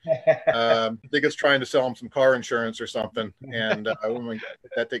there. I think it's trying to sell him some car insurance or something, and I want to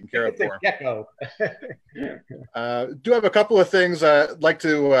get that taken care of for him. Gecko. Do have a couple of things I'd like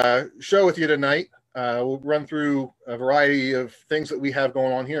to show with you tonight. We'll run through a variety of things that we have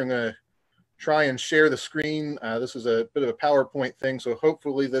going on here. I'm going to try and share the screen. This is a bit of a PowerPoint thing, so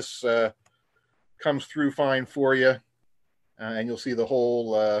hopefully this comes through fine for you, and you'll see the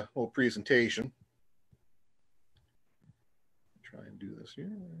whole presentation. Try and do this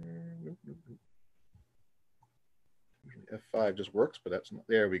here. F5 just works, but that's not.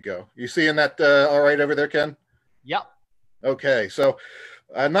 There we go. You seeing that all right over there, Ken? Yep. Okay, so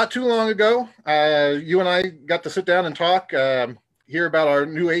not too long ago, you and I got to sit down and talk, hear about our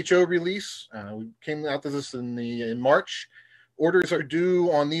new HO release. We came out to this in March. Orders are due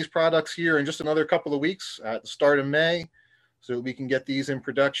on these products here in just another couple of weeks at the start of May, so we can get these in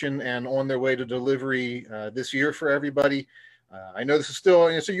production and on their way to delivery this year for everybody. I know this is still,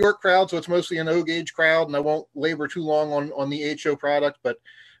 it's a York crowd, so it's mostly an O-gauge crowd, and I won't labor too long on the HO product, but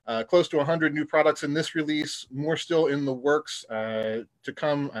close to 100 new products in this release, more still in the works to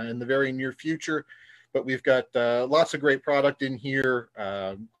come in the very near future. But we've got lots of great product in here,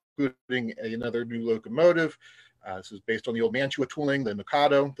 including another new locomotive. This is based on the old Mantua tooling, the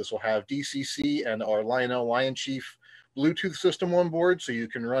Mikado. This will have DCC and our Lionel Lion Chief Bluetooth system on board, so you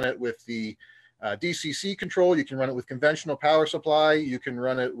can run it with the DCC control. You can run it with conventional power supply. You can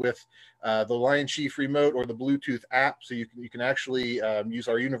run it with the Lion Chief remote or the Bluetooth app. So you can actually use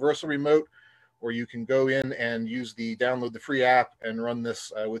our universal remote, or you can go in and download the free app and run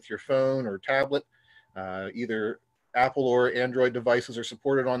this with your phone or tablet. Either Apple or Android devices are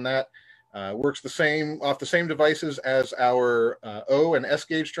supported on that. Works off the same devices as our O and S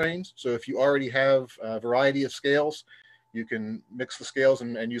gauge trains. So if you already have a variety of scales, you can mix the scales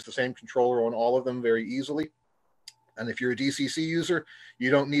and use the same controller on all of them very easily. And if you're a DCC user,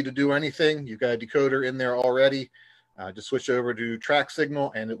 you don't need to do anything. You've got a decoder in there already. Just switch over to track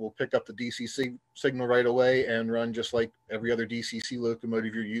signal and it will pick up the DCC signal right away and run just like every other DCC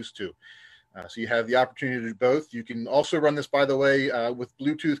locomotive you're used to. So you have the opportunity to do both. You can also run this, by the way, with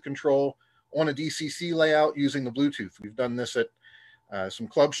Bluetooth control on a DCC layout using the Bluetooth. We've done this at some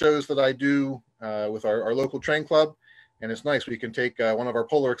club shows that I do with our local train club. And it's nice. We can take one of our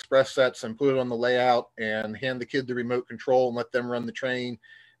Polar Express sets and put it on the layout and hand the kid the remote control and let them run the train.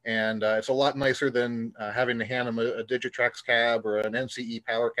 And it's a lot nicer than having to hand them a Digitrax cab or an NCE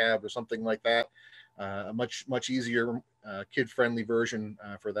power cab or something like that. A much easier kid-friendly version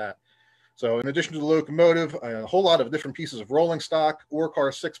for that. So in addition to the locomotive, a whole lot of different pieces of rolling stock, ore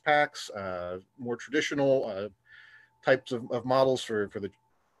car 6-packs, more traditional types of models for the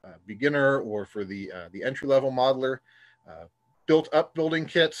beginner or for the entry-level modeler. Built-up building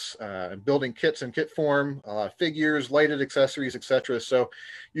kits, building kits in kit form, figures, lighted accessories, etc. So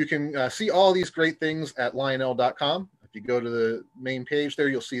you can see all these great things at Lionel.com. If you go to the main page there,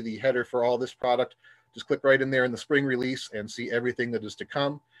 you'll see the header for all this product. Just click right in there in the spring release and see everything that is to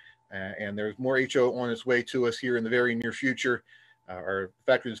come. And there's more HO on its way to us here in the very near future. Our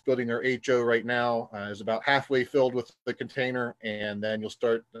factory that's building our HO right now is about halfway filled with the container, and then you'll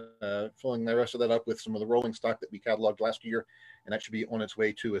start filling the rest of that up with some of the rolling stock that we cataloged last year, and that should be on its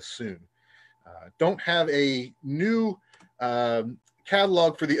way to us soon. Don't have a new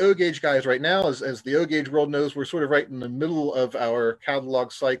catalog for the O-gauge guys right now. As the O-gauge world knows, we're sort of right in the middle of our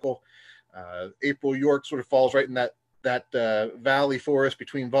catalog cycle. April York sort of falls right in that valley for us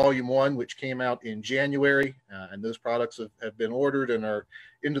between volume 1, which came out in January, and those products have been ordered and are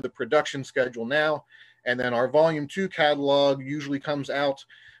into the production schedule now. And then our volume 2 catalog usually comes out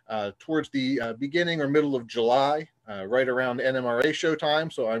towards the beginning or middle of July, right around NMRA show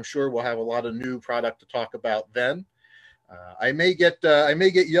time. So I'm sure we'll have a lot of new product to talk about then. I may get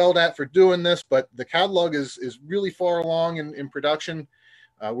yelled at for doing this, but the catalog is really far along in production.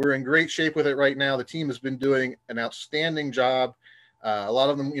 We're in great shape with it right now. The team has been doing an outstanding job. A lot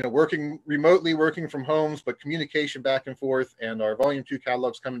of them, working remotely, working from homes, but communication back and forth. And our volume 2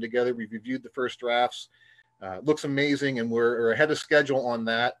 catalog's coming together. We've reviewed the first drafts. Looks amazing, and we're ahead of schedule on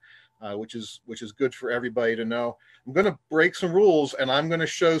that, which is good for everybody to know. I'm going to break some rules, and I'm going to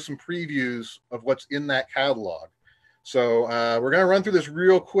show some previews of what's in that catalog. So we're going to run through this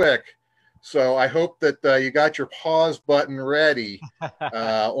real quick. So I hope that you got your pause button ready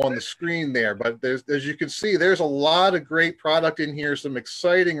on the screen there. But as you can see, there's a lot of great product in here, some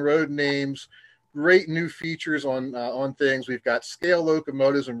exciting road names, great new features on things. We've got scale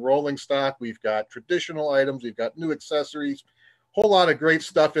locomotives and rolling stock. We've got traditional items. We've got new accessories. Whole lot of great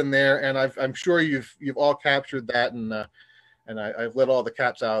stuff in there, and I'm sure you've all captured that, and I've let all the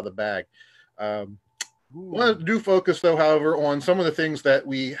cats out of the bag. Want to do focus, though, however, on some of the things that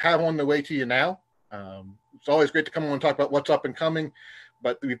we have on the way to you now. It's always great to come on and talk about what's up and coming,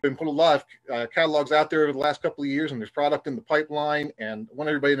 but we've been putting a lot of catalogs out there over the last couple of years, and there's product in the pipeline. And I want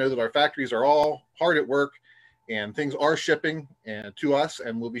everybody to know that our factories are all hard at work, and things are shipping to us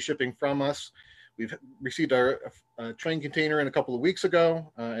and will be shipping from us. We've received our train container in a couple of weeks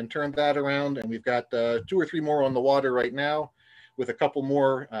ago and turned that around, and we've got 2 or 3 more on the water right now, with a couple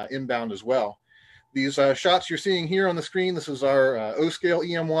more inbound as well. These shots you're seeing here on the screen, this is our O-scale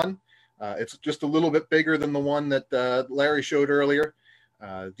EM1. It's just a little bit bigger than the one that Larry showed earlier.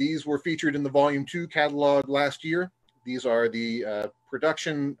 These were featured in the Volume 2 catalog last year. These are the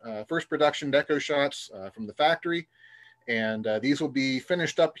first production deco shots from the factory. And these will be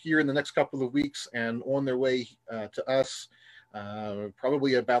finished up here in the next couple of weeks and on their way to us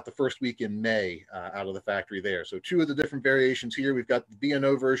probably about the first week in May out of the factory there. So 2 of the different variations here. We've got the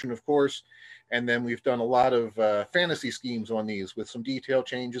B&O version, of course, and then we've done a lot of fantasy schemes on these with some detail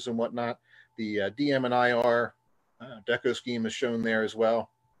changes and whatnot. The DM and IR deco scheme is shown there as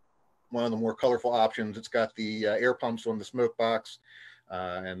well. One of the more colorful options. It's got the air pumps on the smoke box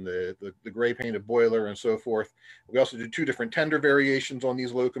and the gray painted boiler and so forth. We also did 2 different tender variations on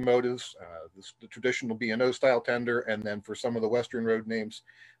these locomotives, the traditional B&O style tender, and then for some of the Western road names,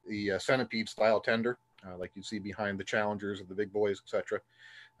 the centipede style tender, like you see behind the Challengers and the big boys, etc.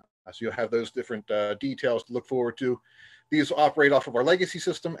 So you'll have those different details to look forward to. These operate off of our legacy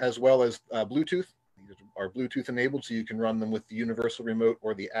system as well as Bluetooth. These are Bluetooth enabled, so you can run them with the universal remote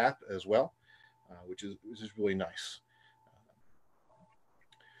or the app as well, which is really nice.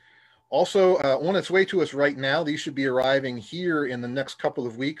 Also, on its way to us right now, these should be arriving here in the next couple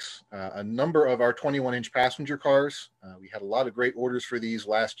of weeks. A number of our 21-inch passenger cars. We had a lot of great orders for these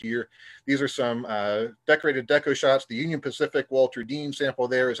last year. These are some decorated deco shots. The Union Pacific Walter Dean sample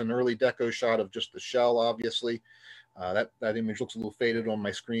there is an early deco shot of just the shell, obviously. That image looks a little faded on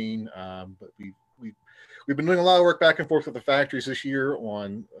my screen, but we've been doing a lot of work back and forth with the factories this year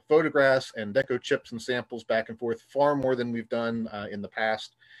on photographs and deco chips and samples back and forth, far more than we've done in the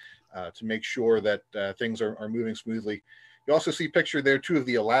past. To make sure that things are moving smoothly. You also see pictured there 2 of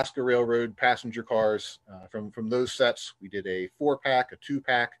the Alaska Railroad passenger cars. From those sets, we did a 4-pack, a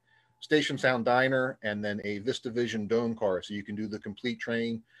 2-pack, Station Sound Diner, and then a VistaVision Dome car. So you can do the complete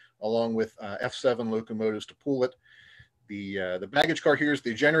train along with F7 locomotives to pull it. The baggage car here is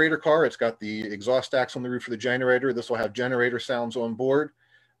the generator car. It's got the exhaust stacks on the roof for the generator. This will have generator sounds on board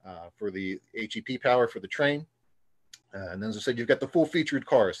for the HEP power for the train. And then, as I said, you've got the full featured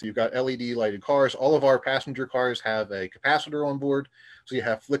cars. So you've got LED lighted cars. All of our passenger cars have a capacitor on board. So you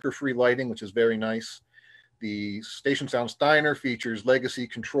have flicker-free lighting, which is very nice. The Station Sound Diner features legacy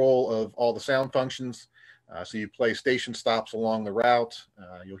control of all the sound functions. So you play station stops along the route.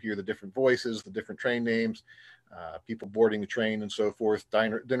 You'll hear the different voices, the different train names, people boarding the train and so forth,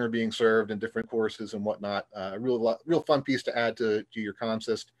 dinner being served in different courses and whatnot. Real fun piece to add to your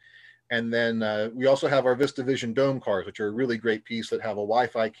consist. And then we also have our VistaVision Dome cars, which are a really great piece that have a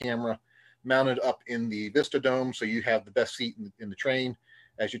Wi-Fi camera mounted up in the Vista Dome. So you have the best seat in the train.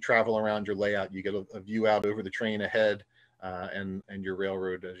 As you travel around your layout, you get a view out over the train ahead and your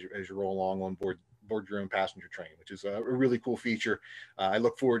railroad as you roll along on board your own passenger train, which is a really cool feature. I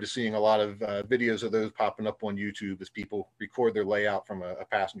look forward to seeing a lot of videos of those popping up on YouTube as people record their layout from a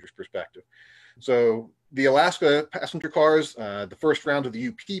passenger's perspective. So the Alaska passenger cars, the first round of the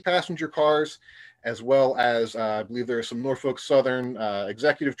UP passenger cars, as well as I believe there are some Norfolk Southern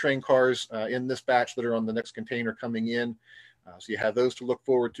executive train cars in this batch that are on the next container coming in. So you have those to look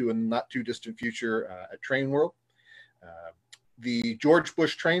forward to in the not too distant future at Train World. The George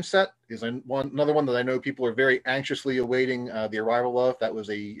Bush train set is another one that I know people are very anxiously awaiting the arrival of. That was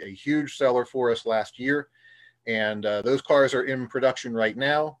a huge seller for us last year. And those cars are in production right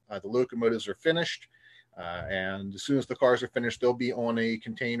now. The locomotives are finished. And as soon as the cars are finished, they'll be on a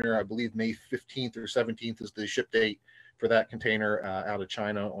container. I believe May 15th or 17th is the ship date for that container out of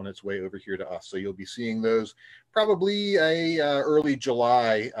China on its way over here to us. So you'll be seeing those probably early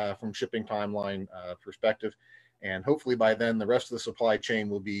July from shipping timeline perspective. And hopefully by then, the rest of the supply chain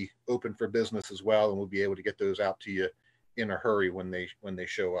will be open for business as well. And we'll be able to get those out to you in a hurry when they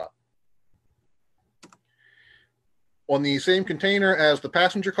show up. On the same container as the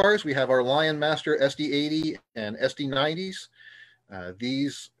passenger cars, we have our Lion Master SD80 and SD90s.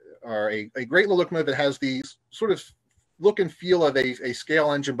 These are a great little locomotive that has the sort of look and feel of a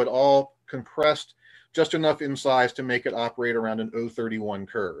scale engine, but all compressed just enough in size to make it operate around an 031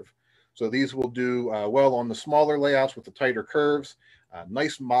 curve. So these will do well on the smaller layouts with the tighter curves.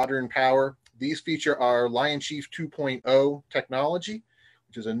 Nice modern power. These feature our Lion Chief 2.0 technology,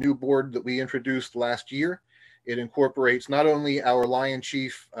 which is a new board that we introduced last year. It incorporates not only our Lion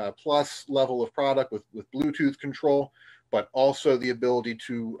Chief Plus level of product with Bluetooth control, but also the ability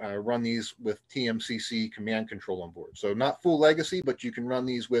to run these with TMCC command control on board. So not full legacy, but you can run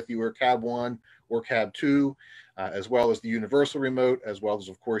these with your Cab 1 or Cab 2, as well as the universal remote, as well as,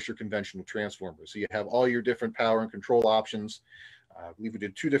 of course, your conventional transformers. So you have all your different power and control options. I believe we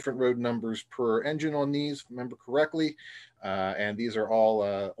did 2 different road numbers per engine on these, if I remember correctly. And these are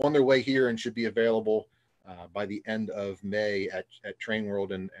all on their way here and should be available by the end of May at Train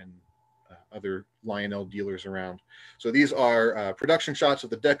World and other Lionel dealers around. So these are production shots of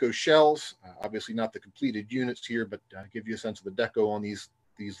the deco shells. Obviously not the completed units here, but give you a sense of the deco on these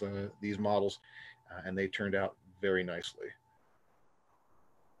models, and they turned out very nicely.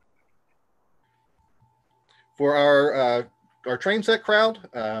 For our train set crowd,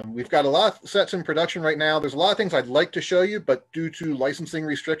 we've got a lot of sets in production right now. There's a lot of things I'd like to show you, but due to licensing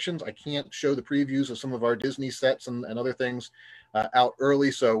restrictions, I can't show the previews of some of our Disney sets and other things out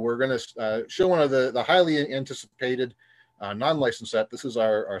early. So we're going to show one of the highly anticipated non-licensed set. This is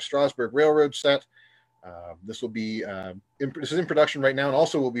our Strasbourg Railroad set. This will be this is in production right now, and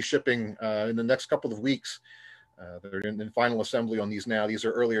also will be shipping in the next couple of weeks. They're in final assembly on these now. These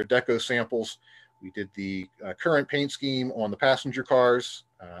are earlier deco samples. We did the current paint scheme on the passenger cars,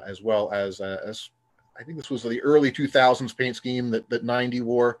 as well as I think this was the early 2000s paint scheme that 90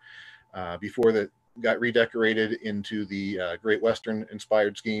 wore before that got redecorated into the Great Western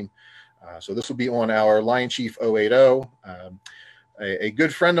inspired scheme. So this will be on our Lion Chief 080. A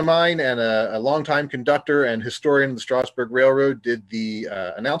good friend of mine and a longtime conductor and historian of the Strasbourg Railroad did the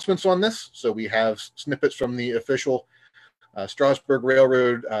announcements on this. So we have snippets from the official Strasbourg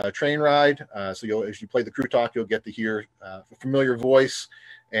Railroad train ride. So as you play the crew talk, you'll get to hear a familiar voice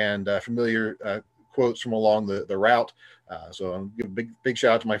and familiar quotes from along the route. So I'll give a big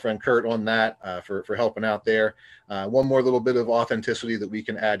shout out to my friend Kurt on that for helping out there. One more little bit of authenticity that we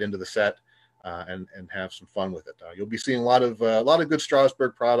can add into the set and have some fun with it. You'll be seeing a lot of good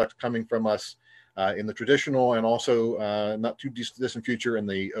Strasbourg product coming from us in the traditional and also not too distant future in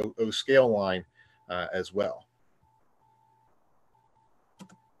the O scale line as well.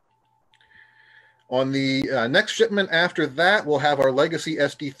 On the next shipment after that, we'll have our Legacy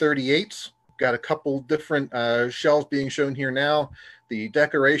SD38s. Got a couple different shells being shown here now. The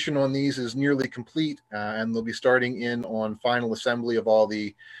decoration on these is nearly complete, and they'll be starting in on final assembly of all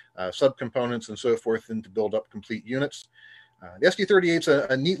the subcomponents and so forth, and to build up complete units. The SD38 is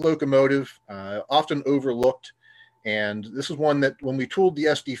a neat locomotive, often overlooked, and this is one that when we tooled the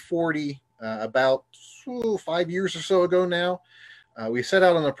SD40 about 5 years or so ago now, we set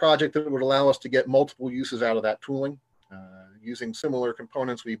out on a project that would allow us to get multiple uses out of that tooling. Using similar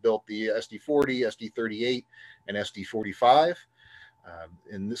components, we built the SD40, SD38, and SD45.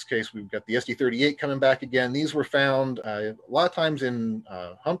 In this case, we've got the SD38 coming back again. These were found a lot of times in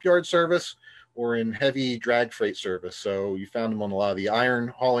hump yard service or in heavy drag freight service. So you found them on a lot of the iron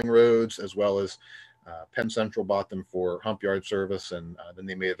hauling roads, as well as Penn Central bought them for hump yard service, and then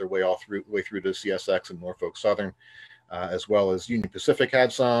they made their way way through to CSX and Norfolk Southern. As well as Union Pacific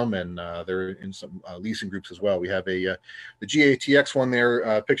had some, and they're in some leasing groups as well. We have the GATX one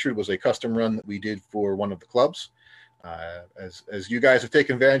there pictured was a custom run that we did for one of the clubs. As you guys have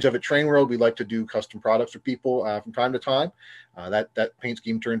taken advantage of at Train World, we like to do custom products for people from time to time. That paint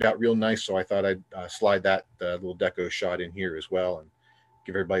scheme turned out real nice, so I thought I'd slide that little deco shot in here as well and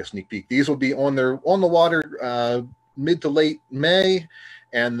give everybody a sneak peek. These will be on the water mid to late May,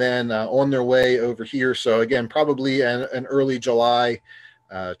 and then on their way over here. So again, probably an early July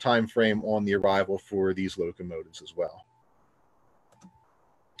time frame on the arrival for these locomotives as well.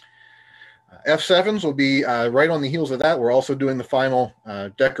 F7s will be right on the heels of that. We're also doing the final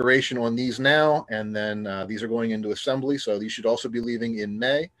decoration on these now, and then these are going into assembly. So these should also be leaving in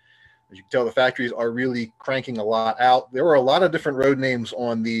May. As you can tell, the factories are really cranking a lot out. There were a lot of different road names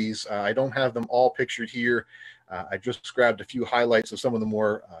on these. I don't have them all pictured here. I just grabbed a few highlights of some of the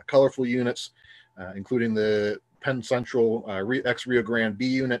more colorful units, including the Penn Central ex-Rio Grande B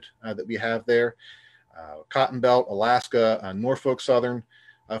unit that we have there, Cotton Belt, Alaska, Norfolk Southern.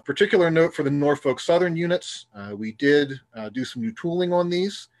 Of particular note for the Norfolk Southern units, we did do some new tooling on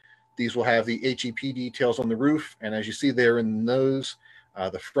these. These will have the HEP details on the roof, and as you see there in the nose,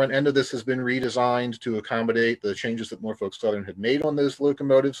 the front end of this has been redesigned to accommodate the changes that Norfolk Southern had made on those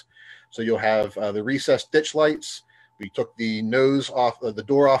locomotives. So you'll have the recessed ditch lights. We took the nose off, the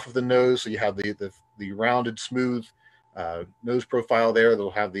door off of the nose, so you have the rounded, smooth nose profile there.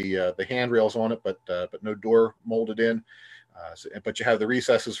 That'll have the handrails on it, but no door molded in. But you have the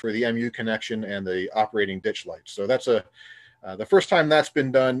recesses for the MU connection and the operating ditch lights. So that's the first time that's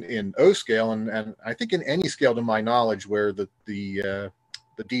been done in O scale, and I think in any scale to my knowledge where the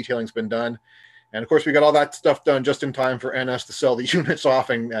detailing's been done. And of course, we got all that stuff done just in time for NS to sell the units off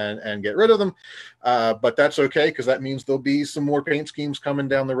and get rid of them. But that's okay, because that means there'll be some more paint schemes coming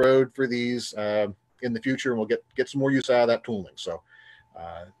down the road for these in the future, and we'll get some more use out of that tooling. So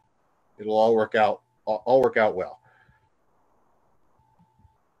it'll all work out well.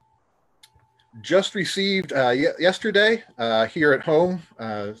 Just received yesterday here at home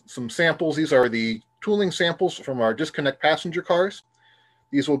some samples. These are the tooling samples from our disconnect passenger cars.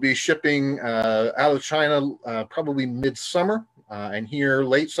 These will be shipping out of China probably mid-summer and here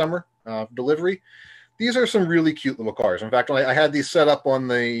late summer delivery. These are some really cute little cars. In fact, I had these set up on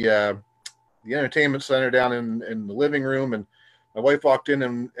the entertainment center down in the living room, and my wife walked in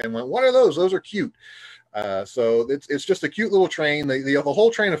and went, "What are those? Those are cute." So it's just a cute little train. The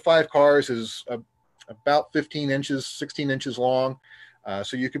whole train of 5 cars is about 15 inches, 16 inches long.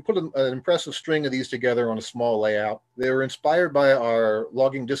 So you could put an impressive string of these together on a small layout. They were inspired by our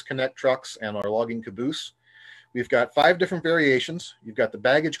logging disconnect trucks and our logging caboose. We've got 5 different variations. You've got the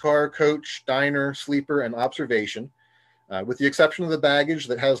baggage car, coach, diner, sleeper, and observation. With the exception of the baggage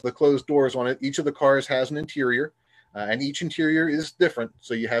that has the closed doors on it, each of the cars has an interior, and each interior is different.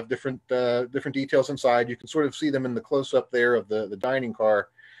 So you have different details inside. You can sort of see them in the close-up there of the dining car.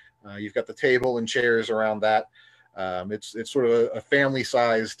 You've got the table and chairs around that. It's sort of a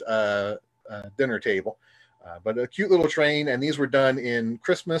family-sized dinner table, but a cute little train. And these were done in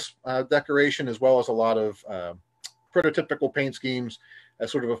Christmas decoration, as well as a lot of prototypical paint schemes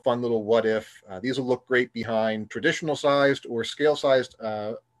as sort of a fun little what if. These will look great behind traditional sized or scale sized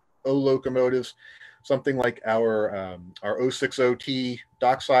O locomotives, something like our 060T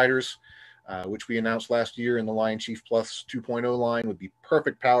docksiders, which we announced last year in the Lion Chief Plus 2.0 line, would be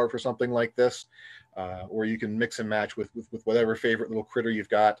perfect power for something like this. Or you can mix and match with whatever favorite little critter you've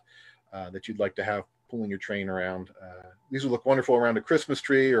got that you'd like to have pulling your train around. These will look wonderful around a Christmas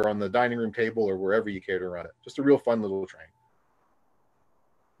tree or on the dining room table or wherever you care to run it. Just a real fun little train.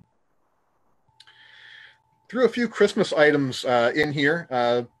 Threw a few Christmas items in here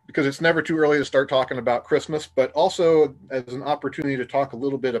because it's never too early to start talking about Christmas, but also as an opportunity to talk a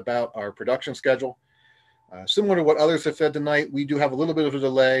little bit about our production schedule. Similar to what others have said tonight, we do have a little bit of a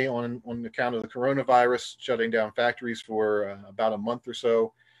delay on account of the coronavirus shutting down factories for about a month or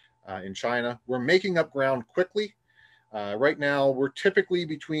so in China. We're making up ground quickly. Right now, we're typically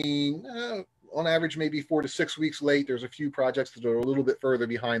between, on average, maybe 4 to 6 weeks late. There's a few projects that are a little bit further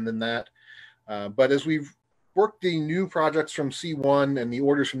behind than that. But as we've worked the new projects from C1 and the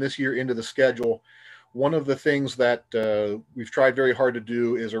orders from this year into the schedule, one of the things that we've tried very hard to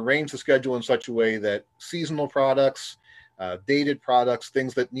do is arrange the schedule in such a way that seasonal products, dated products,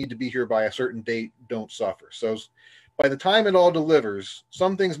 things that need to be here by a certain date don't suffer. So by the time it all delivers,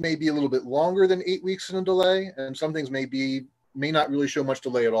 some things may be a little bit longer than 8 weeks in a delay, and some things may not really show much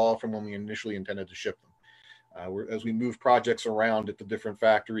delay at all from when we initially intended to ship them. As we move projects around at the different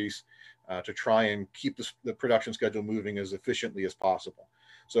factories to try and keep the production schedule moving as efficiently as possible.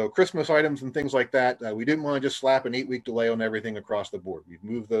 So Christmas items and things like that, we didn't want to just slap an 8-week delay on everything across the board. We've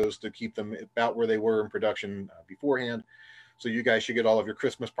moved those to keep them about where they were in production beforehand. So you guys should get all of your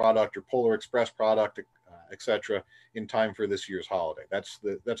Christmas product, your Polar Express product, etc., in time for this year's holiday. That's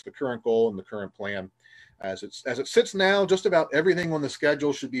the current goal and the current plan. As it sits now, just about everything on the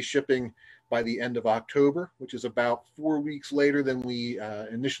schedule should be shipping by the end of October, which is about 4 weeks later than we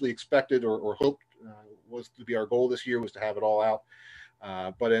initially expected or hoped was to be our goal this year, was to have it all out.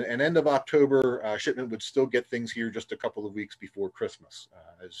 But an end of October shipment would still get things here just a couple of weeks before Christmas,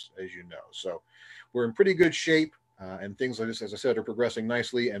 as you know. So we're in pretty good shape, and things like this, as I said, are progressing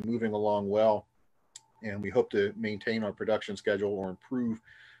nicely and moving along well. And we hope to maintain our production schedule or improve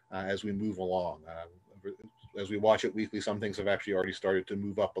as we move along. As we watch it weekly, some things have actually already started to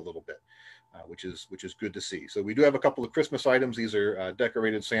move up a little bit, which is good to see. So we do have a couple of Christmas items. These are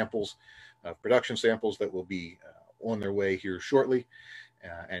decorated samples, production samples that will be on their way here shortly,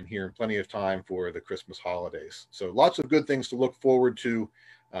 and here in plenty of time for the Christmas holidays. So lots of good things to look forward to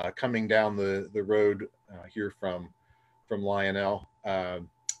coming down the road here from Lionel.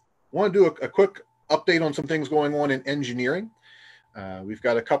 Want to do a quick update on some things going on in engineering. We've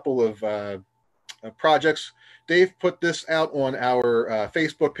got a couple of projects. Dave put this out on our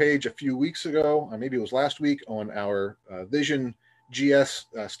Facebook page a few weeks ago, maybe it was last week, on our Vision GS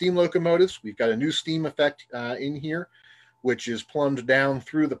steam locomotives. We've got a new steam effect in here, which is plumbed down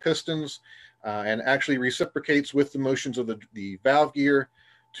through the pistons and actually reciprocates with the motions of the valve gear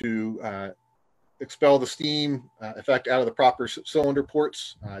to expel the steam effect out of the proper cylinder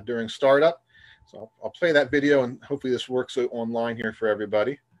ports during startup. So I'll play that video, and hopefully this works online here for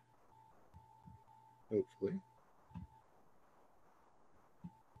everybody. Hopefully.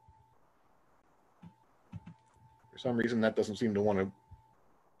 For some reason, that doesn't seem to want to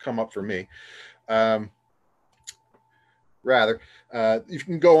come up for me. Rather, you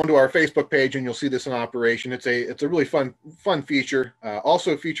can go onto our Facebook page and you'll see this in operation. It's a really fun feature.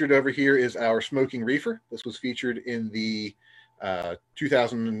 Also featured over here is our smoking reefer. This was featured in the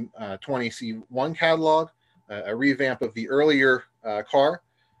 2020 C1 catalog, a revamp of the earlier car,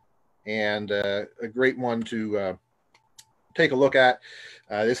 and a great one to take a look at.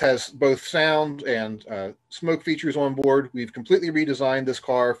 This has both sound and smoke features on board. We've completely redesigned this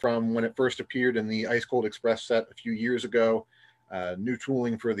car from when it first appeared in the Ice Cold Express set a few years ago. New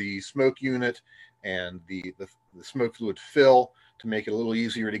tooling for the smoke unit and the smoke fluid fill to make it a little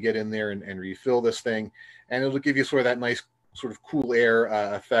easier to get in there and refill this thing. And it'll give you sort of that nice sort of cool air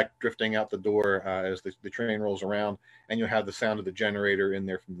effect drifting out the door as the train rolls around, and you'll have the sound of the generator in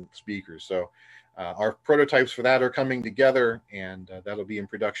there from the speakers. So our prototypes for that are coming together, and that'll be in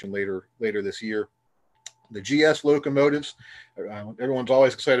production later this year. The GS locomotives, everyone's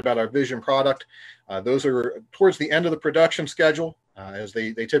always excited about our Vision product. Those are towards the end of the production schedule, as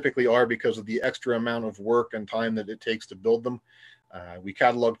they typically are because of the extra amount of work and time that it takes to build them. We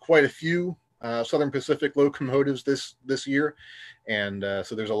cataloged quite a few Southern Pacific locomotives this year, and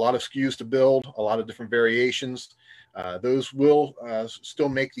so there's a lot of SKUs to build, a lot of different variations. Those will still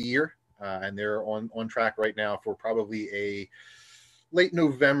make the year, and they're on track right now for probably a late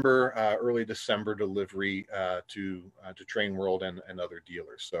November, early December delivery to Train World and other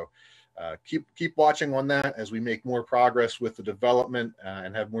dealers. So keep watching on that as we make more progress with the development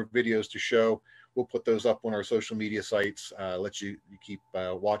and have more videos to show. We'll put those up on our social media sites, let you keep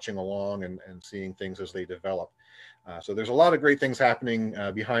watching along and seeing things as they develop. So there's a lot of great things happening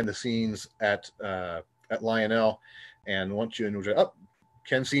behind the scenes at Lionel. And once you enjoy,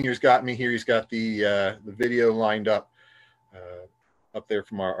 Ken Sr.'s got me here. He's got the video lined up there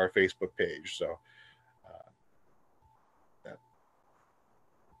from our Facebook page. So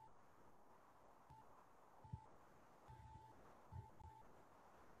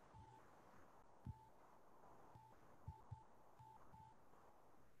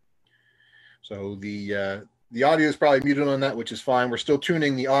So the audio is probably muted on that, which is fine. We're still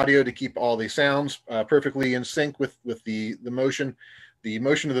tuning the audio to keep all the sounds perfectly in sync with the motion. The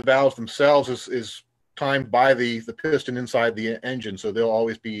motion of the valves themselves is timed by the piston inside the engine, so they'll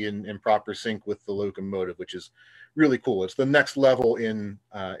always be in proper sync with the locomotive, which is really cool. It's the next level in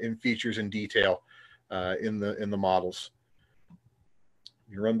features and detail in the models.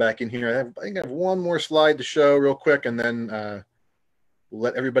 You run back in here. I think I have one more slide to show real quick, and then we'll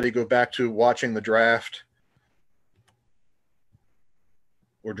let everybody go back to watching the draft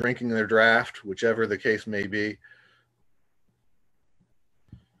or drinking their draft, whichever the case may be.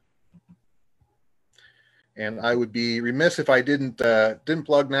 And I would be remiss if I didn't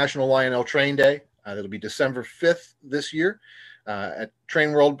plug National Lionel Train Day. That'll be December 5th this year. At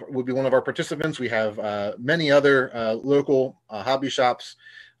Train World will be one of our participants. We have many other local hobby shops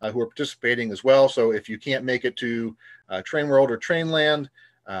who are participating as well. So if you can't make it to Train World or Trainland,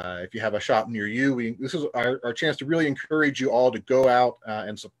 if you have a shop near you, this is our chance to really encourage you all to go out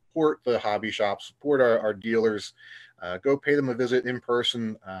and support the hobby shops, support our dealers, go pay them a visit in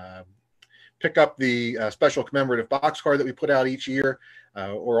person, pick up the special commemorative box car that we put out each year,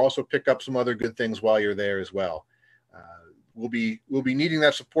 or also pick up some other good things while you're there as well. We'll be needing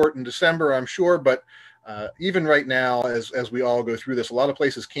that support in December, I'm sure, but even right now, as we all go through this, a lot of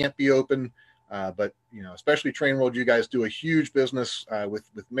places can't be open, but especially Train World, you guys do a huge business with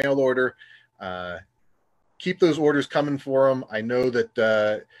mail order. Keep those orders coming for them. I know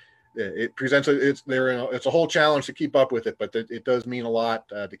that it presents it's a whole challenge to keep up with it, but it does mean a lot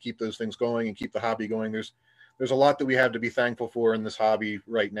to keep those things going and keep the hobby going. There's a lot that we have to be thankful for in this hobby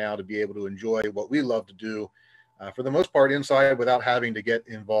right now, to be able to enjoy what we love to do, for the most part inside, without having to get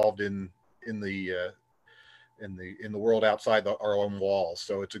involved in the world outside our own walls.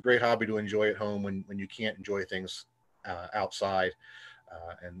 So it's a great hobby to enjoy at home when you can't enjoy things outside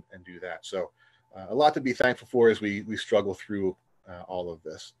and do that. So a lot to be thankful for as we struggle through all of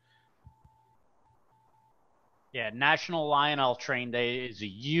this. Yeah, National Lionel Train Day is a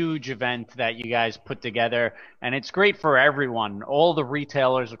huge event that you guys put together, and it's great for everyone, all the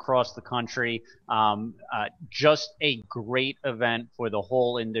retailers across the country. Just a great event for the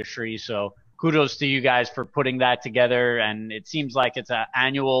whole industry. So kudos to you guys for putting that together, and it seems like it's an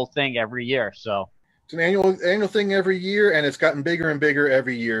annual thing every year. So it's an annual thing every year, and it's gotten bigger and bigger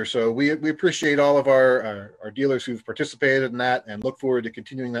every year. So we appreciate all of our dealers who've participated in that, and look forward to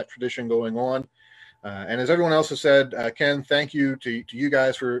continuing that tradition going on. And as everyone else has said, Ken, thank you to you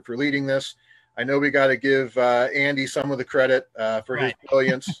guys for leading this. I know we got to give Andy some of the credit for his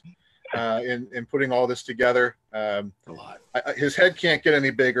brilliance in putting all this together. His head can't get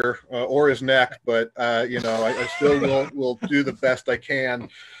any bigger, or his neck, but I still will do the best I can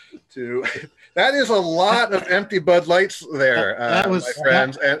to. That is a lot of empty Bud Lights there, my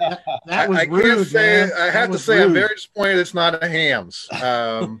friends. And that was I rude, can't say. man. I have to say, rude. I'm very disappointed it's not a Hams.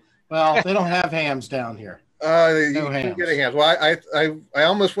 Well, they don't have hams down here. You can get a Hams. Well, I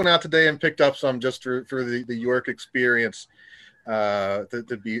almost went out today and picked up some just for the York experience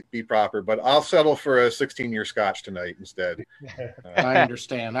to be proper, but I'll settle for a 16-year Scotch tonight instead. I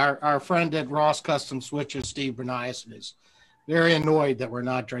understand. Our friend at Ross Custom Switches, Steve Bernias, is very annoyed that we're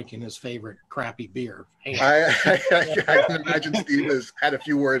not drinking his favorite crappy beer. I can imagine Steve has had a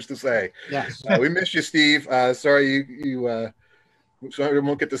few words to say. Yes. We miss you, Steve. Sorry you so we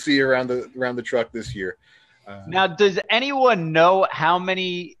won't get to see you around the truck this year. Now, does anyone know how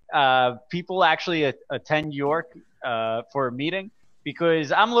many people actually attend York for a meeting?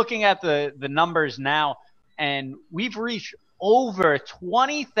 Because I'm looking at the numbers now, and we've reached over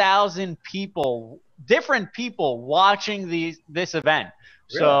 20,000 people, different people watching this event.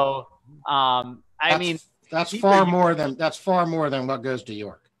 Really? So, I mean, that's far more than what goes to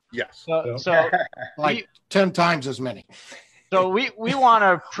York. Yes. So like 10 times as many. So we want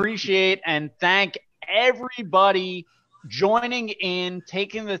to appreciate and thank everybody joining in,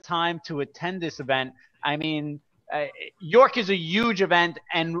 taking the time to attend this event. I mean, York is a huge event,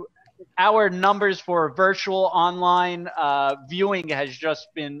 and our numbers for virtual online viewing has just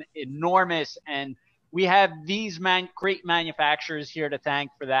been enormous. And we have these great manufacturers here to thank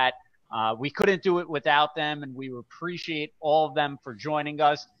for that. We couldn't do it without them, and we appreciate all of them for joining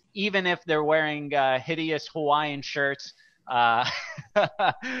us, even if they're wearing hideous Hawaiian shirts. But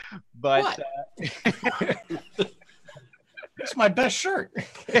it's my best shirt.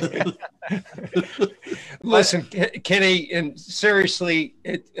 Listen, Kenny, and seriously,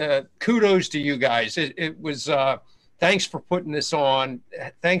 kudos to you guys. It was thanks for putting this on.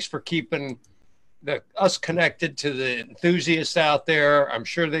 Thanks for keeping us connected to the enthusiasts out there. I'm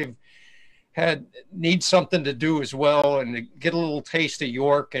sure they've need something to do as well, and to get a little taste of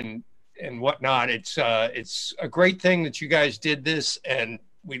York and whatnot. It's a great thing that you guys did this, and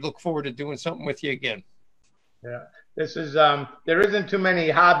we look forward to doing something with you again. Yeah, this is there isn't too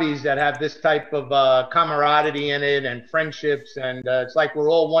many hobbies that have this type of camaraderie in it and friendships, and it's like we're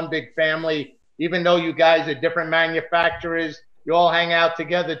all one big family. Even though you guys are different manufacturers, you all hang out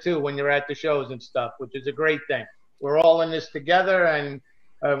together too when you're at the shows and stuff, which is a great thing. We're all in this together, and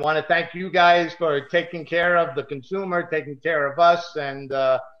I want to thank you guys for taking care of the consumer, taking care of us, and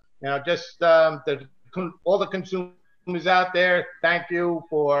just all the consumers out there, thank you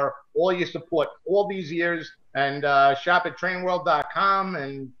for all your support all these years. And shop at TrainWorld.com,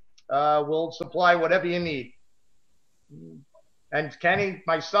 and we'll supply whatever you need. And Kenny,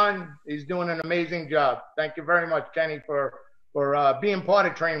 my son, he's doing an amazing job. Thank you very much, Kenny, for being part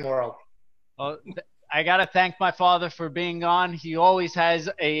of Train World. Well, I got to thank my father for being on. He always has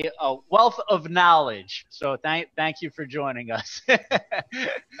a wealth of knowledge. So thank you for joining us.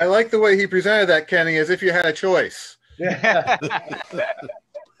 I like the way he presented that, Kenny, as if you had a choice. Yeah.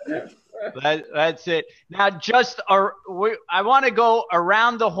 That's it. Now, I want to go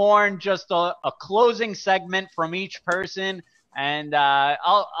around the horn, just a closing segment from each person, and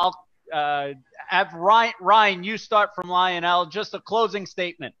I'll have Ryan. You start from Lionel. Just a closing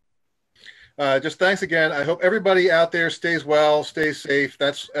statement. Just thanks again. I hope everybody out there stays well, stays safe.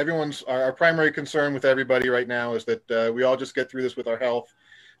 That's our primary concern with everybody right now, is that we all just get through this with our health.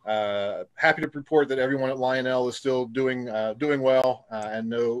 Happy to report that everyone at Lionel is still doing well, and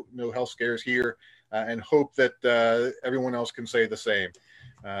no health scares here, and hope that everyone else can say the same.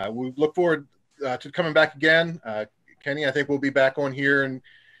 We look forward to coming back again. Kenny, I think we'll be back on here, and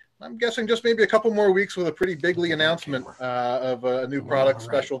I'm guessing just maybe a couple more weeks with a pretty bigly announcement of a new product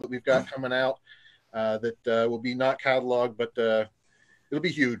special that we've got coming out that will be not cataloged, but it'll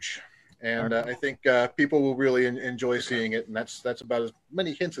be huge. And I think people will really enjoy seeing it. And that's about as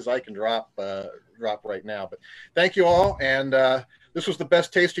many hints as I can drop right now. But thank you all. And this was the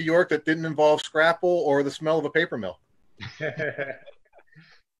best Taste of York that didn't involve Scrapple or the smell of a paper mill.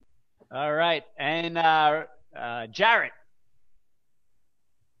 All right. And Jarrett.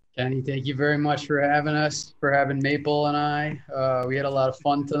 Kenny, thank you very much for having us, for having Maple and I. We had a lot of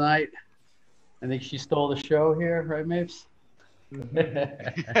fun tonight. I think she stole the show here, right, Mapes?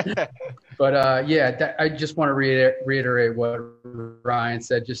 But yeah, I just want to reiterate what Ryan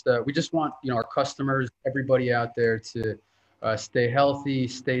said. We just want our customers, everybody out there, to stay healthy,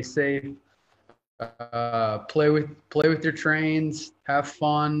 stay safe, play with your trains, have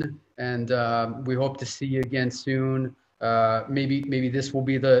fun, and we hope to see you again soon. Maybe this will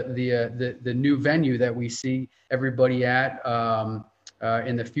be the new venue that we see everybody at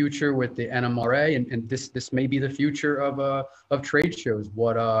in the future with the NMRA, and this may be the future of trade shows.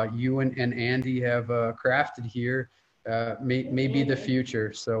 What you and Andy have crafted here may be the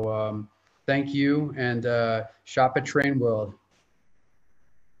future. So thank you, and shop at Train World.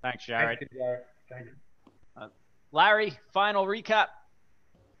 Thanks, Jared. Thank you, Jared. Thank you. Larry, final recap.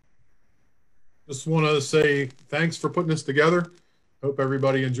 Just want to say thanks for putting this together. Hope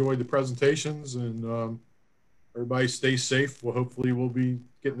everybody enjoyed the presentations, and everybody stay safe. Well, hopefully we'll be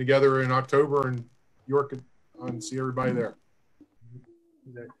getting together in October in York and see everybody there.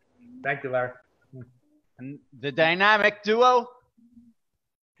 Thank you, Larry. And the dynamic duo.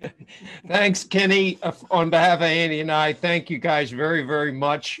 Thanks, Kenny. On behalf of Andy and I, thank you guys very, very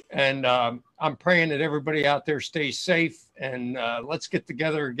much. And I'm praying that everybody out there stays safe, and let's get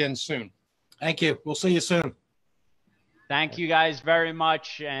together again soon. Thank you. We'll see you soon. Thank you guys very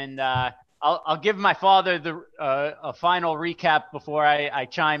much. And I'll give my father a final recap before I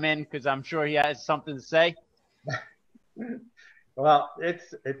chime in, because I'm sure he has something to say. Well,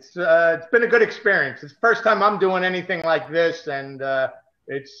 it's been a good experience. It's the first time I'm doing anything like this, and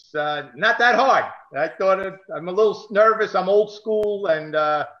it's not that hard. I thought I'm a little nervous. I'm old school, and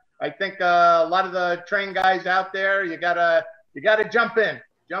I think a lot of the train guys out there, you gotta jump in,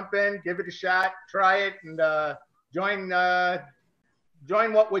 give it a shot, try it, and join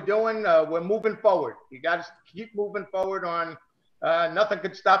what we're doing. We're moving forward. You got to keep moving forward on. Nothing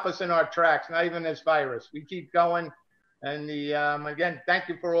could stop us in our tracks, not even this virus. We keep going. And again, thank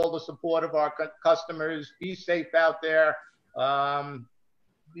you for all the support of our customers. Be safe out there.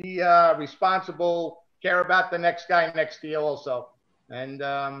 Be responsible. Care about the next guy next to you also. And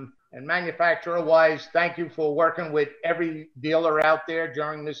manufacturer-wise, thank you for working with every dealer out there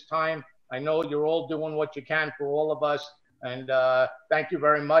during this time. I know you're all doing what you can for all of us. And thank you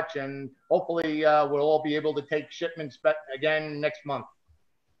very much. And hopefully we'll all be able to take shipments again next month.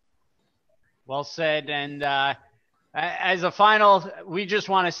 Well said. And as a final, we just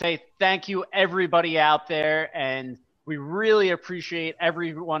want to say thank you, everybody out there. And we really appreciate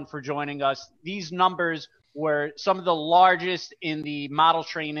everyone for joining us. These numbers were some of the largest in the model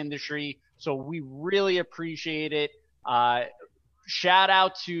train industry. So we really appreciate it. Shout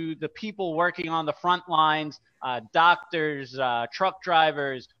out to the people working on the front lines, doctors, truck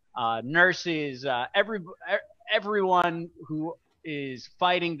drivers, nurses, everyone who is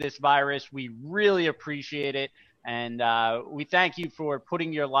fighting this virus. We really appreciate it. And we thank you for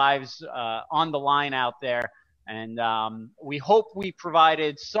putting your lives on the line out there. And we hope we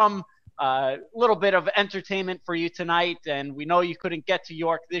provided some little bit of entertainment for you tonight. And we know you couldn't get to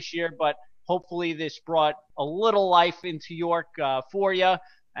York this year, but hopefully this brought a little life into York for you.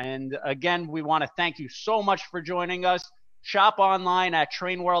 And again, we want to thank you so much for joining us. Shop online at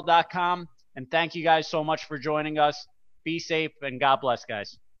trainworld.com. And thank you guys so much for joining us. Be safe, and God bless,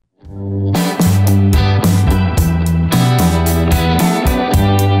 guys.